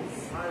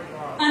bones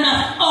and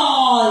of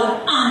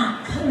all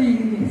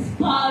uncleanness.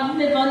 Paul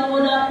never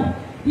knew that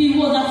he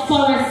was a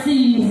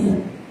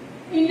Pharisee.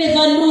 He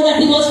never knew that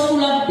he was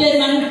full of dead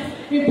men.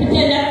 He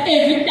pretended that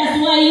everything. That's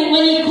why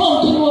when he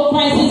come to know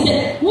Christ, he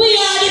said, we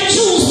are the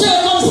true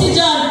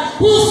circumcision,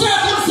 who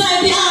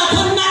circumcise the heart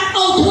and not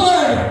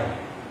outward.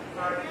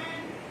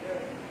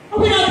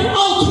 We're not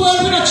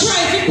outward, we're not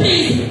trying to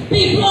please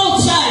people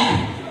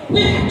outside.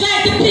 We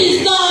try to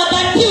please God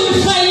by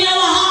purifying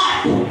our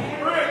heart.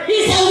 He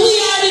said, we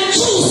are the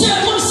true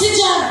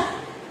circumcision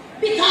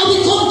because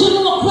we come to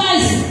know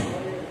Christ.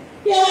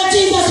 Hear what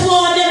Jesus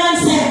warned them and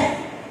said,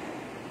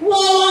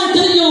 woe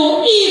unto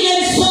you, even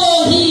so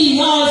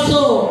he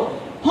also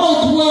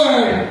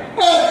outward,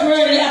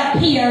 earthwardly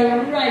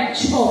appear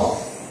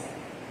righteous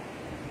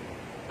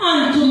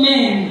unto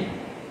men.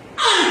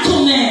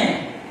 Unto men.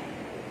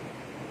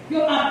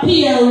 You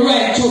appear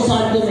righteous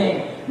unto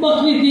men,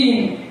 but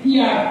within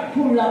you are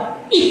full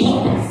of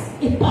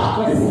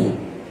hypocrisy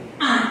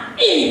and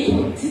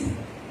iniquity.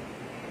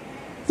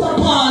 So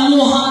Paul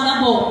know how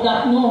about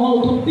that, know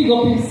how to pick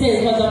up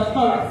himself as a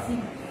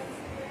Pharisee.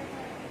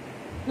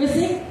 You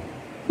see?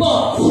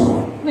 But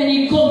when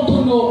he come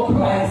to know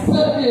Christ,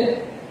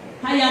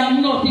 I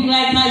am nothing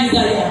like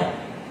Isaiah.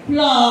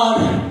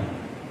 Lord,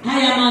 I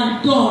am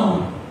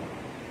undone.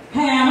 I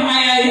am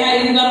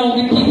among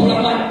the people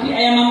of unclean.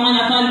 I am a man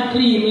of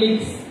unclean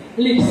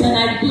lips, and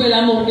I dwell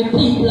among the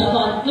people of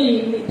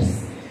unclean lips.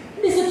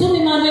 Listen to me,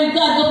 man. When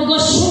God will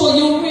show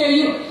you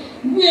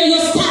where you're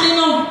standing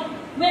on,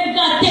 when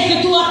God take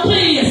you to a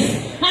place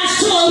and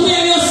show you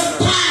where you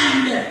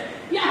stand,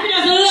 you have to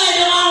just lie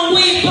down and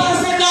wait and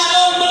say, God,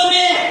 humble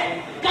me.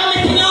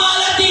 Committing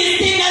all of these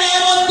things that I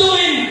was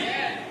doing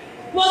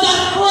was a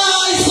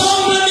Christ,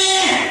 humble me.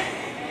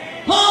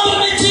 Humble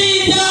me,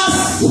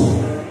 Jesus.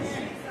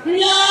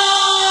 Lord,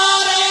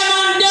 I am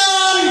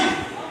undone.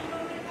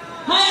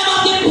 I am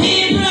of the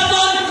people of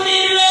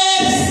unclean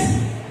lips.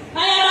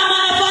 I am a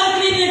man of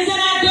unclean lips,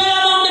 and I dwell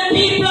among the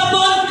people of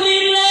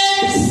unclean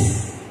lips.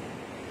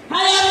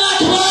 I am not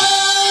worthy.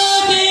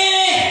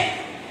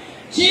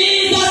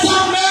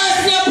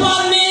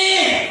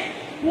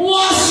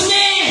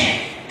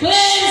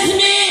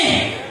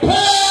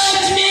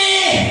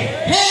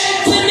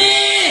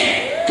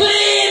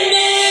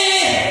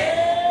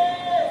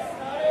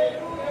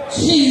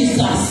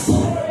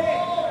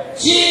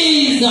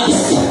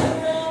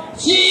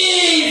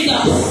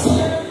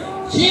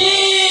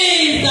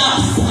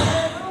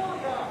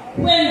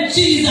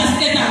 Jesus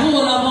get a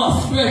hold of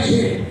us,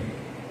 brethren,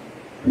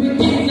 we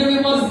think that we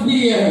was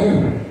there.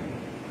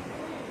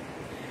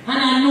 And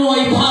I know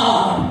it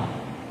hard.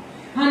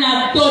 And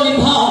I've done it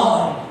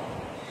hard.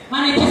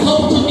 And it is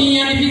up to me,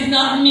 and if it's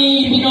not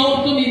me, if it's not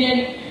up to me, then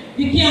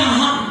it can't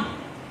happen.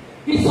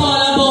 It's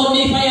all about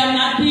me. If I am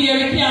not here,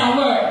 it can't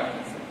work.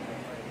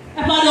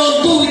 If I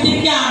don't do it,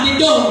 it can't be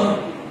done.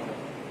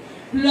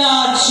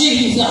 Lord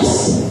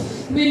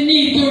Jesus, we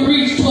need to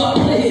reach to a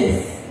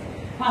place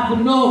of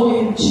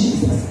knowing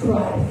Jesus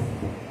Christ.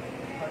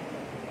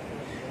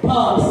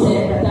 Paul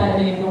said that I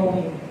may know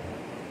him.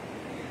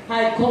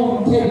 I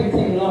count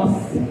everything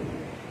lost.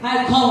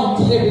 I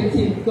count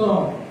everything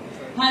gone.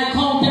 I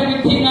count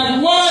everything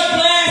as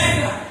worthless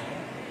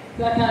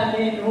that I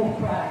may know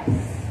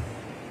Christ.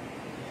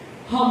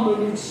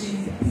 Humble in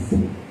Jesus.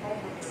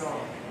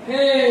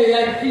 Hey,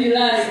 I feel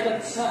like a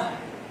child.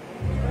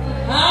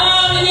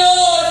 I'm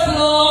yours,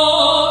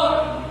 Lord.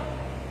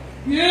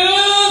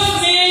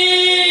 Use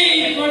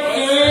me for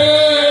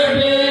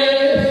service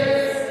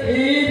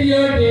in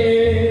your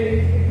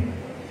name.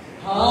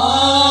 I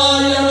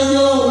am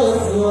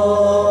yours,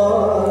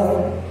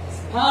 Lord.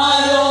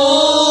 I'll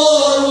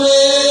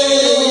always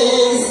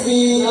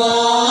be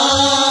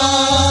thine.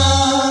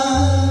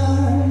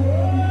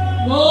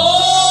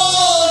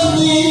 Mold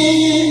me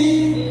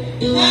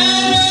and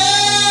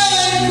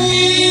make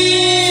me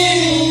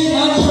a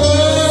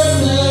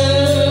person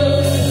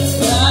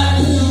that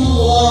you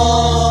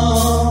are.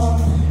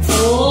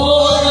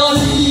 Lord, I'll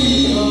be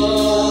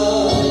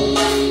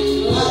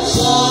a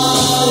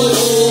child.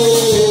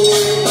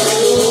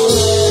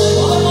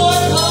 One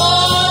more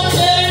time,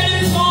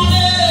 this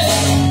morning.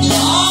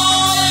 I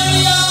am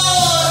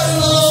yours,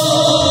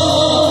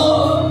 Lord.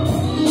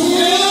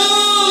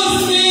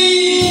 Use me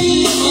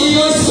for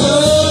your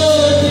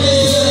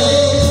service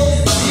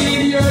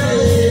in your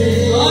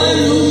name.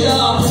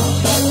 Hallelujah.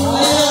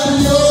 I am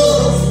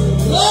yours.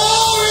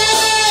 Glory.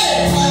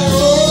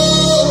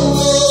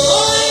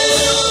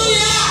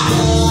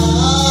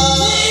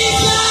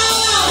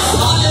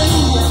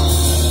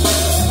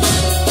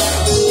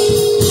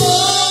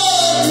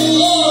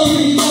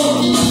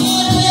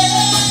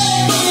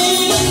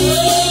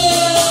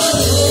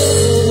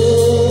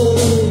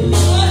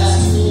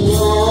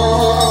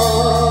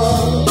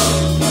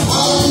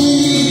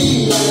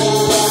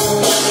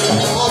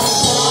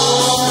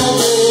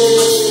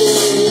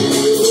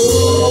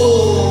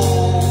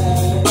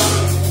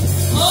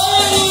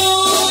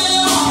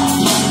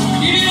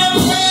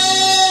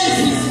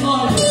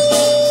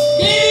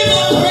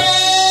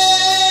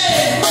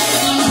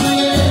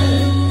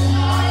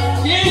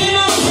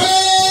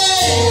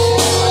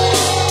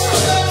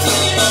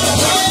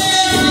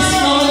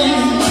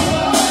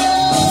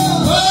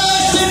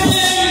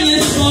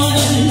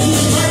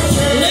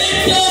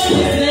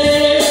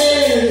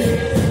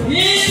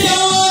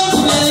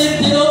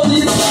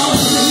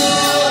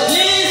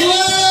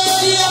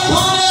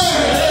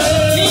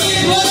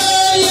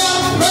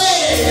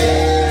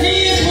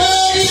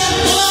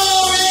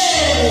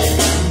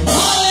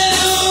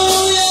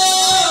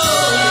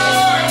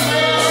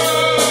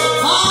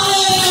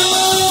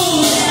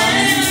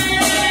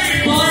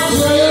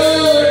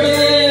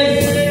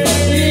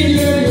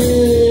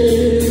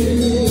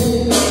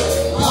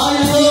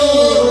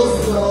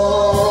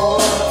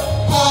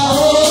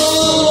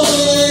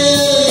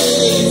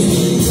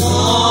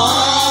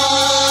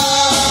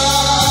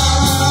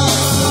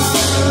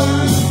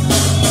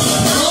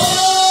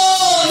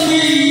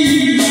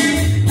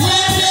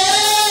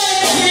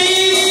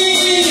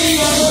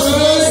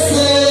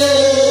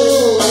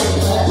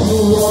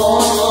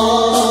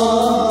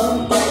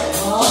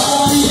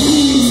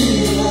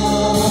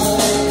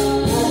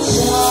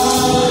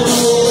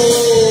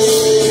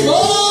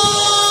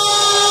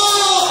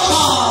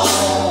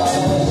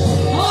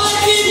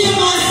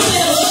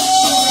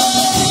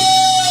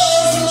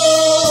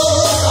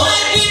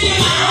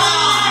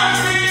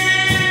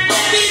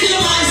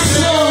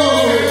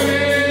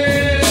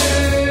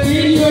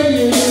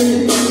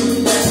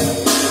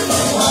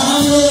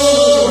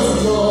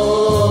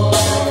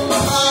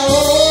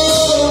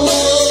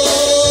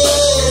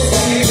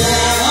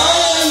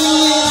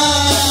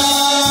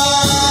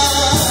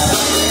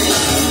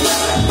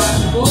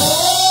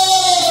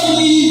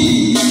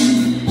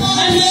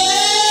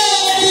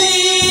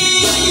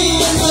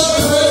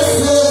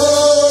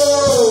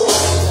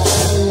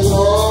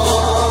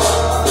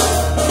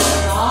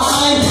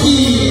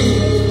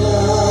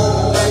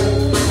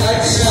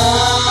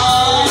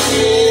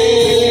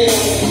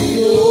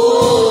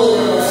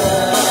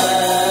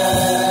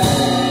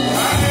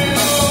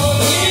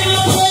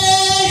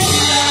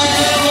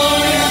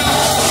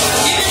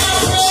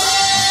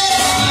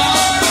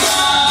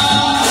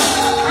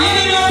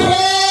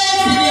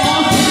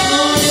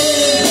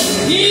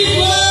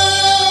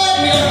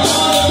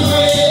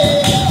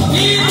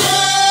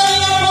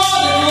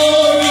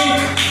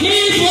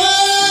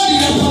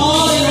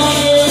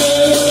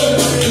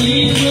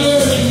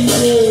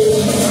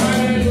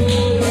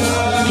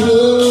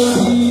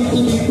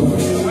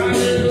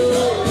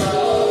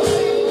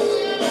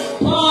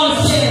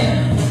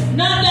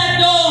 Not that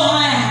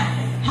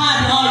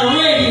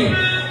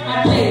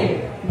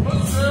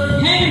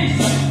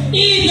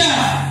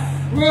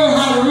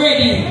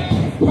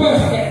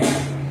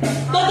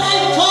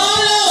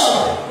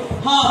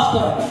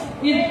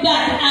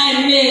I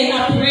may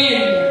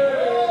apprehend,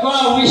 for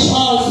I wish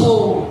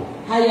also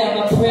I am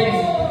a friend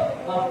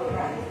of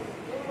Christ.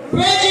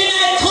 Brethren,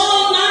 I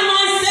call not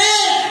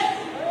myself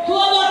to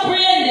have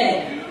apprehended,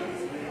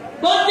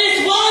 but this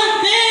one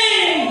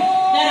thing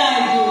that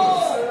I do,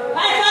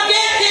 I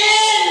forget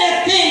the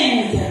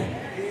things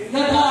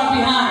that are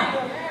behind,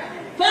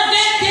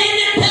 forgetting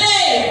the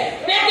pain,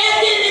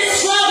 forgetting the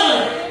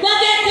struggle,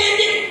 forgetting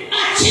the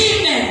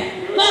achievement,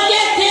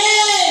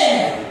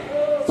 forgetting.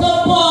 So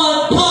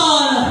Paul,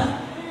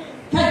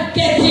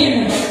 forgetting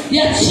the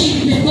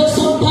achievement, but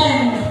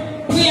sometimes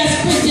we as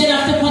Christians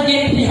have to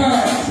forget the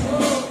hurt.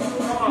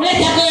 Let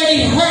go the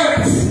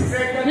hurt.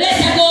 Let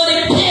go the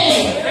pain.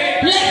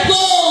 Let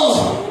go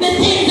the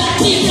things that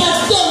people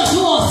have done to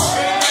us.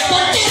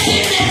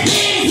 Forgetting the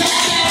things that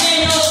I may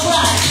know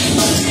Christ.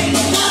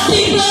 Now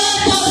people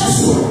hurt us.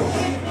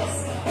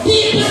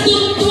 People do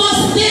to us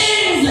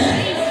things.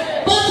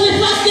 But we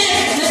forget.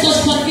 Let us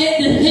forget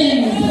the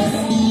things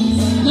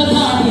that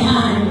are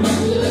behind.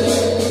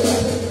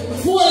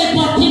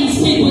 What things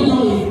people do?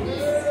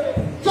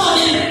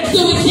 Family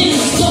doing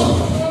things so.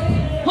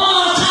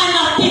 All kind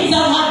of things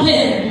have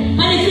happened.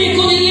 And if we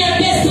could hear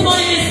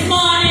testimony this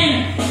morning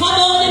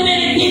about the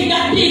many things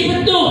that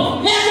people do,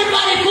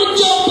 everybody could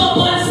jump up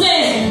and say,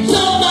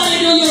 somebody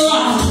do you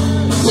wrong.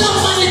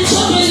 Somebody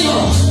trouble you.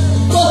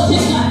 But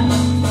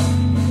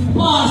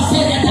Paul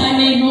said that I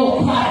may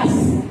know Christ.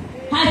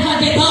 I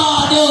forget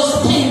all those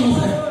things.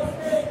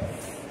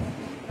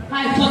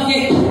 I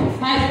forget.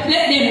 I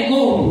let them go.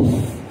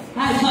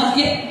 I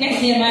forget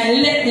them. I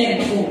let them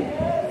go.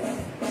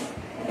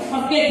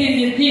 Forgetting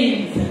the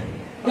things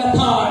that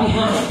are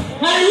behind.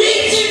 And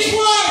reaching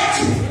forth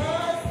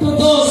to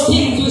those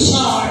things which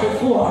are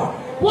before.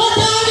 What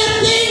are the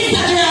things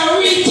that we are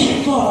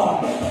reaching for?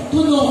 To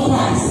know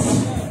Christ.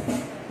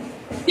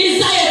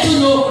 Desire to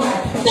know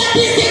Christ. That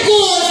is the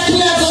goal that we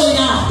are going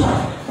after.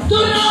 To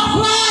know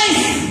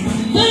Christ.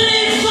 To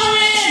live for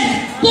Him.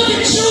 To be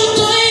true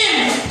to Him.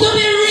 To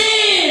be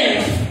real.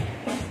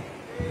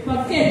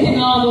 Forgetting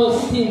all those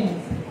things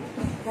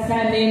that I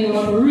may know,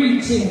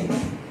 reaching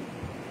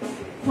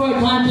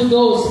forth unto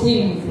those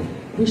things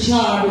which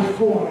are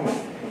before.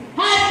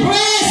 I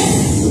press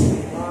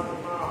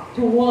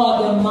toward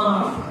the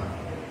mark,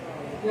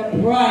 the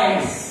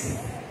prize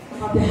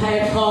of the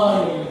high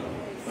calling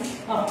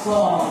of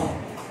God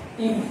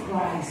in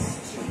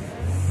Christ.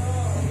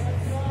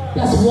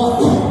 That's what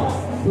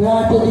we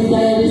are to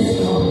desire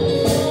this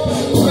morning.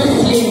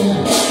 Pressing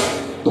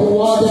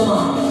toward the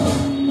mark.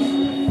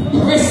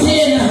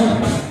 Pressing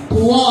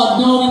toward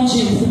knowing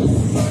Jesus.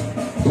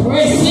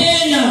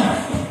 Pressing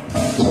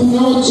to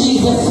know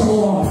Jesus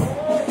more,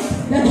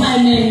 that I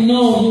may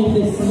know Him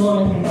this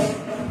morning.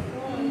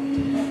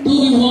 Do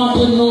we want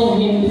to know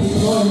Him this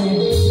morning?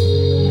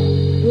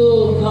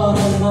 Oh God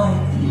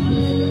Almighty,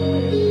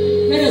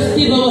 let us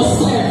give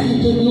ourselves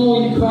to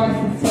knowing Christ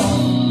Himself.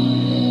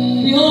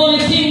 The only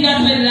thing that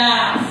will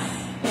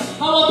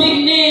last, our big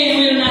name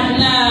will not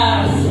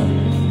last,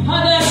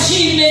 other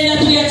achievement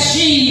that we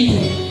achieve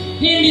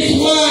in this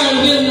world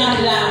will not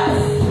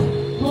last.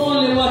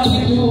 Only what we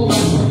do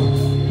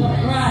for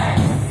Christ.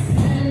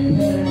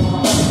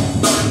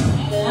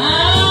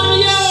 I'm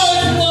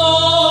yours,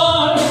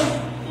 Lord.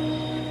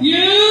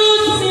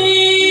 Use me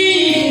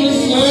to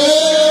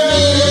serve.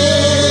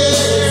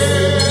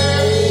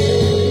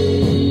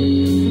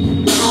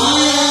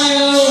 I'm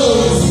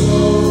yours,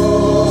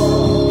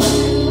 Lord.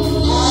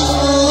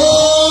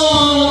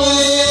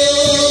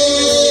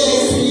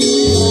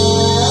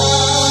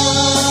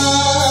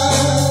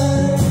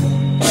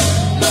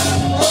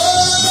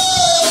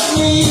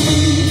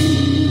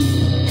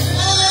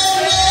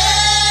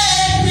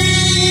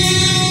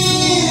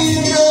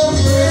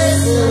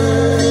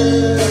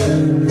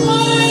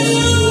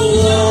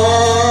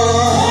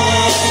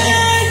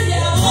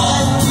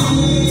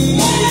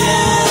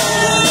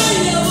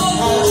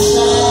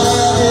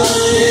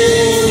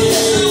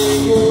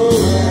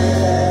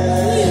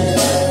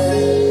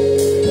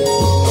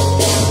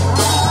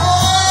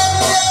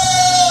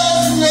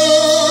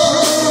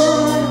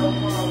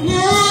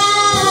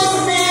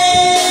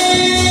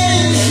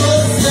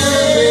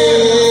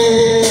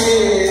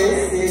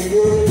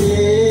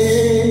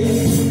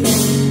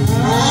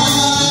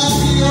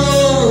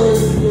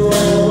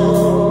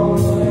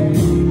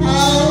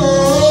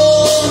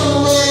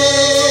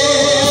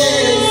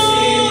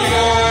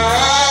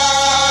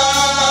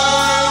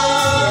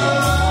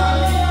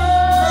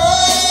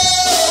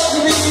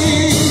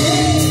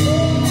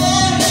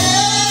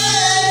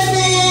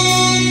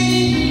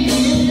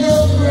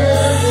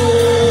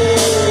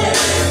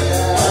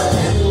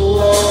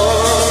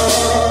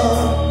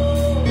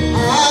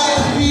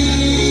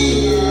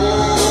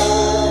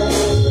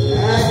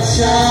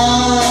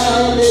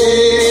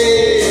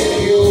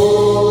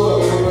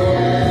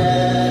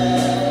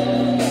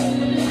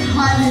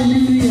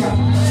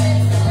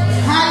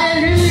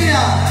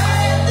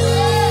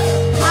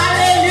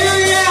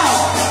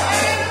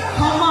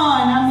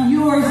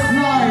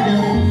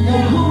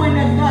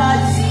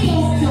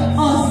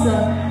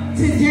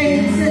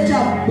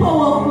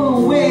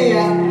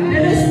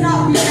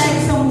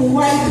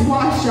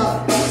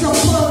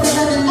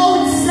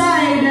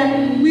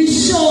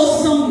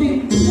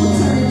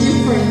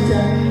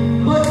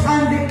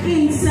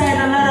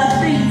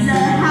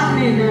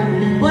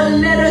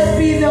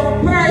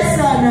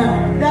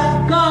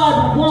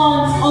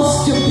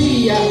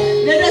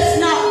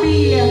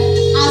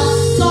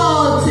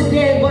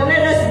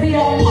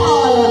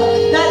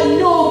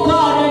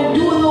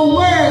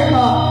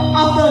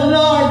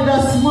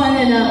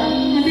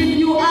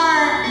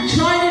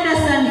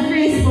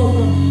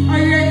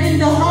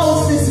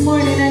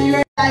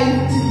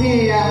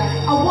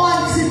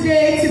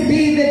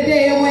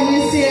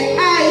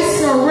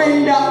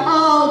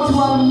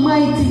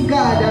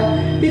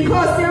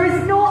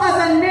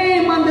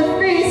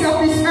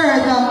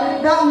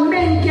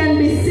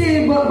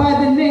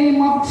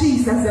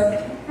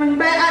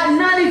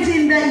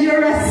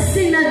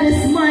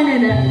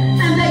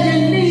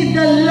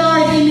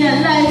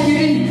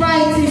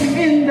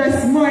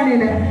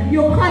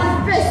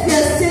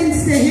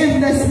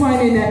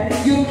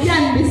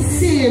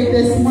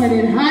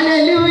 morning.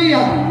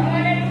 Hallelujah.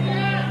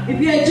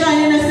 If you're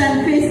joining us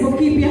on Facebook,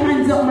 keep your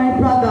hands up, my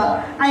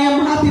brother. I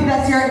am happy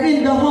that you're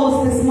in the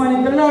house this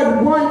morning. The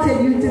Lord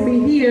wanted you to be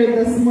here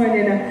this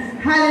morning.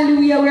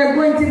 Hallelujah. We're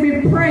going to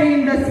be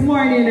praying this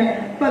morning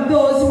for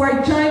those who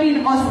are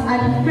joining us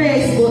on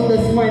Facebook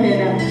this morning.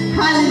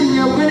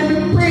 Hallelujah. We're going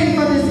to be praying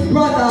for this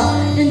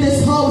brother in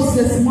this house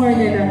this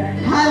morning.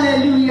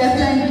 Hallelujah.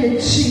 Thank you,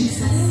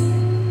 Jesus.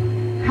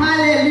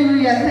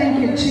 Hallelujah. Thank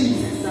you,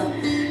 Jesus.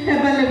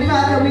 Heavenly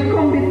Father, we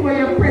come before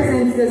your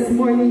presence this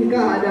morning,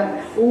 God.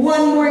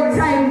 One more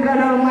time, God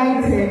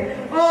Almighty.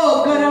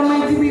 Oh, God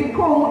Almighty, we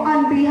come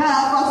on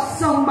behalf of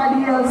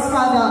somebody else,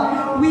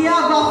 Father. We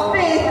have a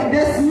faith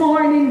this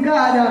morning,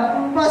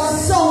 God, for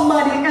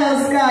somebody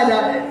else,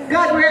 God.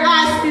 God, we're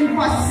asking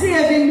for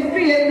saving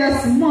faith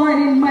this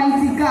morning,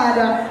 mighty God.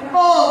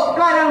 Oh,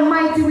 God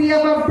Almighty, we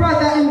have a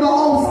brother in the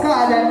house,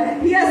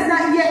 God. He has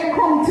not yet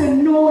come to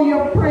know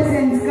your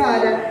presence,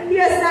 God. He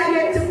has not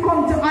yet to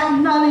come to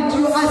acknowledge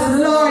you as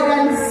Lord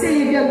and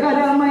Savior,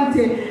 God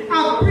Almighty.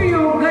 I pray,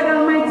 oh God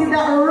Almighty,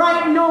 that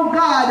right now,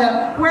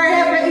 God,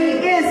 wherever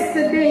he is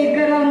today,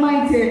 God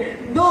Almighty,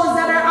 those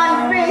that are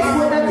on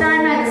Facebook that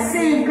are not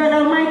saved, God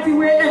Almighty,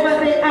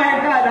 wherever they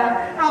are, God,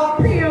 I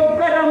pray, oh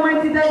God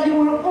Almighty, that you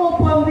will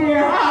open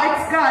their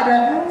hearts,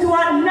 God, to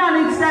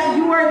acknowledge that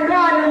you are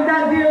God and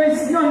that there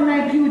is none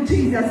like you,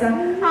 Jesus.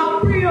 I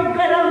pray, oh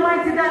God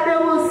Almighty, that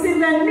they will see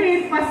the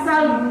need for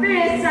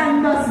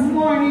salvation this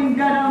morning,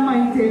 God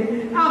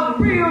Almighty. I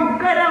pray, oh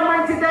God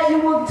Almighty, that you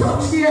will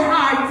touch their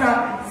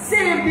hearts,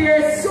 save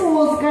their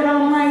souls, God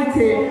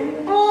Almighty.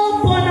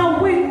 Open a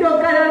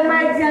window, God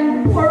Almighty,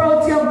 and pour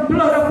out your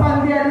blood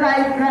upon their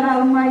life, God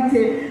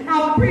Almighty.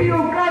 I pray, oh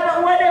God,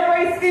 that whatever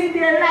is in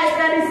their life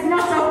that is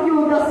not of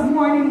you this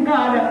morning,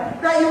 God,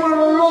 that you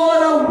will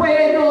roll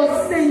away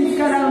those things,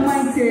 God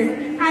Almighty,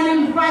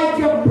 and invite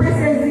your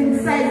presence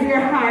inside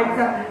their hearts.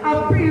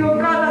 I pray, oh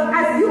God,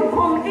 that as you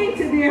come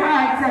into their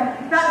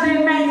hearts, that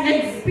they may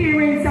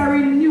experience a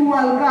renewal,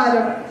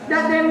 God,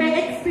 that they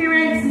may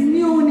experience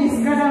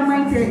newness, God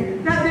Almighty,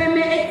 that they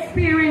may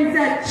experience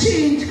a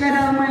change,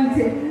 God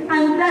Almighty,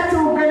 and that,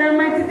 oh God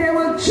Almighty, they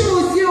will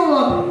choose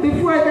you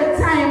before the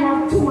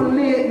time of too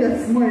late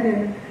this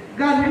morning.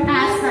 God, we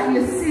ask that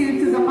you see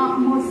to the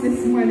utmost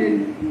this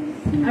morning.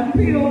 I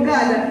pray, oh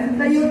God,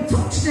 that you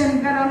touch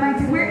them, God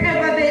Almighty,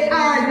 wherever they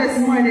are this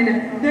morning.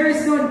 There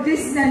is no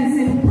distance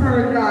in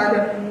prayer,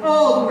 God.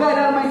 Oh, God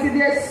Almighty,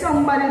 there's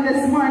somebody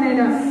this morning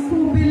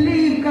who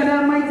believe, God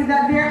Almighty,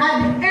 that they're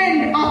at the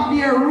end of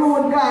their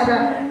road, God,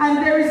 and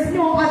there is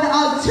no other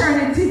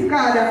alternative,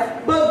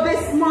 God. But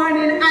this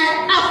morning,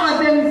 I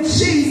offer them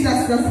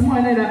Jesus this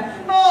morning.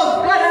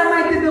 Oh, God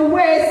Almighty, the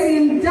way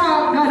seems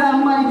dark, God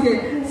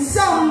Almighty.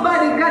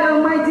 Somebody, God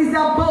Almighty, is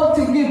about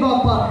to give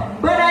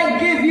up, but I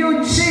give you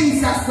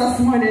Jesus this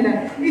morning.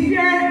 If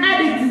you're an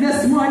addict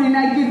this morning,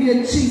 I give you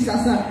Jesus.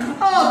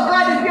 Oh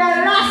God, if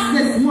you're lost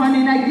this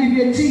morning, I give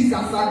you Jesus.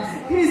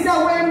 He's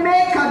the way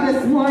maker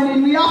this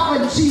morning. We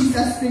offer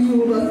Jesus to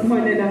you this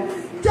morning.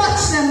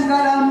 Touch them,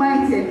 God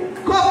Almighty.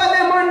 Cover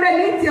them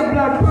underneath your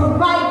blood.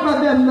 Provide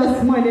for them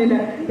this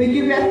morning. We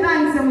give you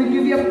thanks and we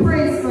give you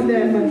praise for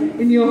them.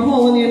 In your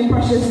holy and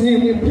precious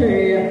name we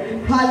pray.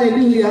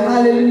 Hallelujah,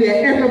 hallelujah.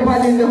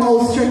 Everybody in the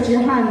house, stretch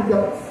your hands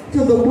up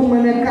to the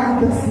woman of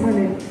God this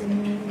morning.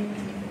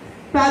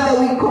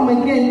 Father, we come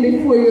again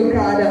before you,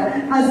 God,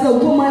 as the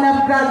woman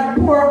of God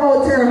pour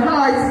out her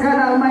heart,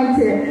 God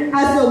Almighty,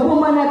 as the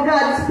woman of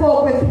God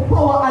spoke with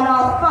power and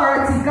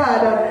authority,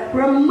 God,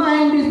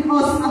 reminding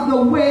us of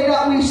the way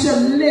that we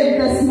should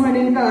live this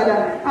morning, God.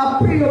 I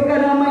pray, oh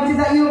God Almighty,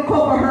 that you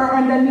cover her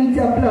underneath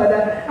your blood.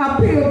 I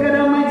pray, oh God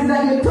Almighty,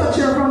 that you touch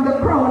her from the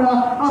crown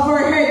of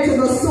her head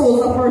to the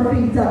soles of her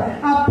feet.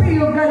 I pray,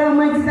 oh God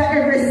Almighty, that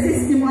every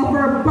system of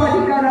her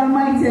body, God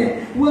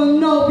Almighty, will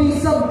now be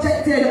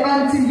subjected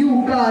unto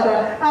you, God.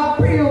 I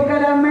pray, oh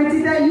God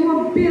Almighty, that you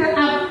will build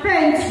a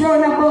fence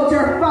round about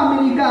her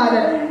family, God.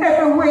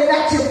 Everywhere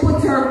that you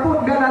put her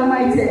foot, God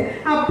Almighty.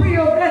 I pray,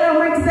 oh God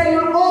Almighty, that you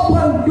will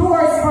open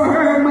doors for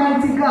her,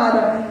 mighty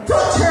God.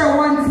 Touch her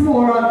once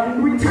more.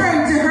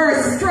 Return to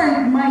her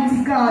strength,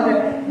 mighty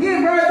God.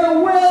 Give her the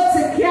will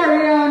to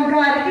carry on,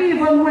 God,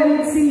 even when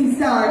it seems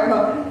dark.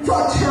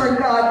 Touch her,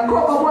 God.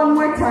 Cover one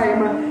more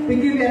time. We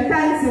give you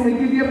thanks and we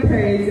give you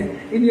praise.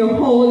 In your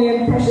holy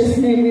and precious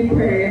name we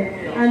pray.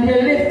 And we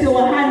lift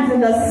our hands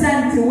in the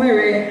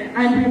sanctuary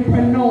and we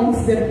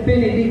pronounce the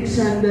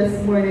benediction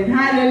this morning.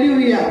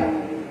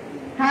 Hallelujah.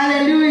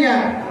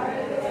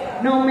 Hallelujah.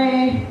 Now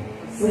may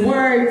the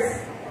words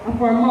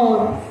of our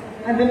mouth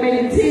and the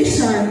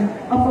meditation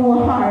of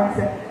our hearts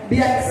be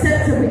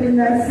acceptable in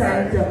thy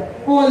sight.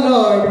 O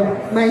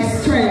Lord, my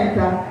strength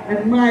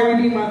and my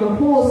redeemer. The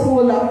whole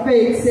soul of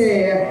faith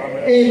say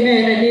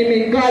amen and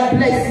amen. God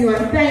bless you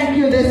and thank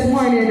you this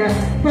morning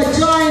for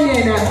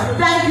joining.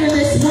 Thank you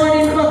this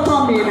morning for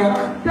coming.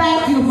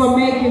 Thank you for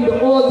making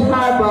the Old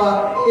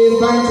Harbour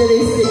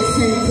Evangelistic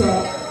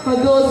Center. For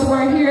those who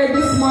are here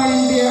this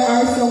morning, there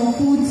are some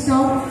food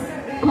stuff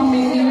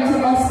coming into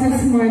us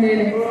this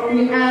morning.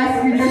 We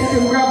ask you just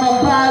to grab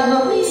a bag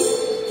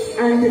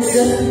and just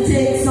to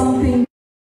take some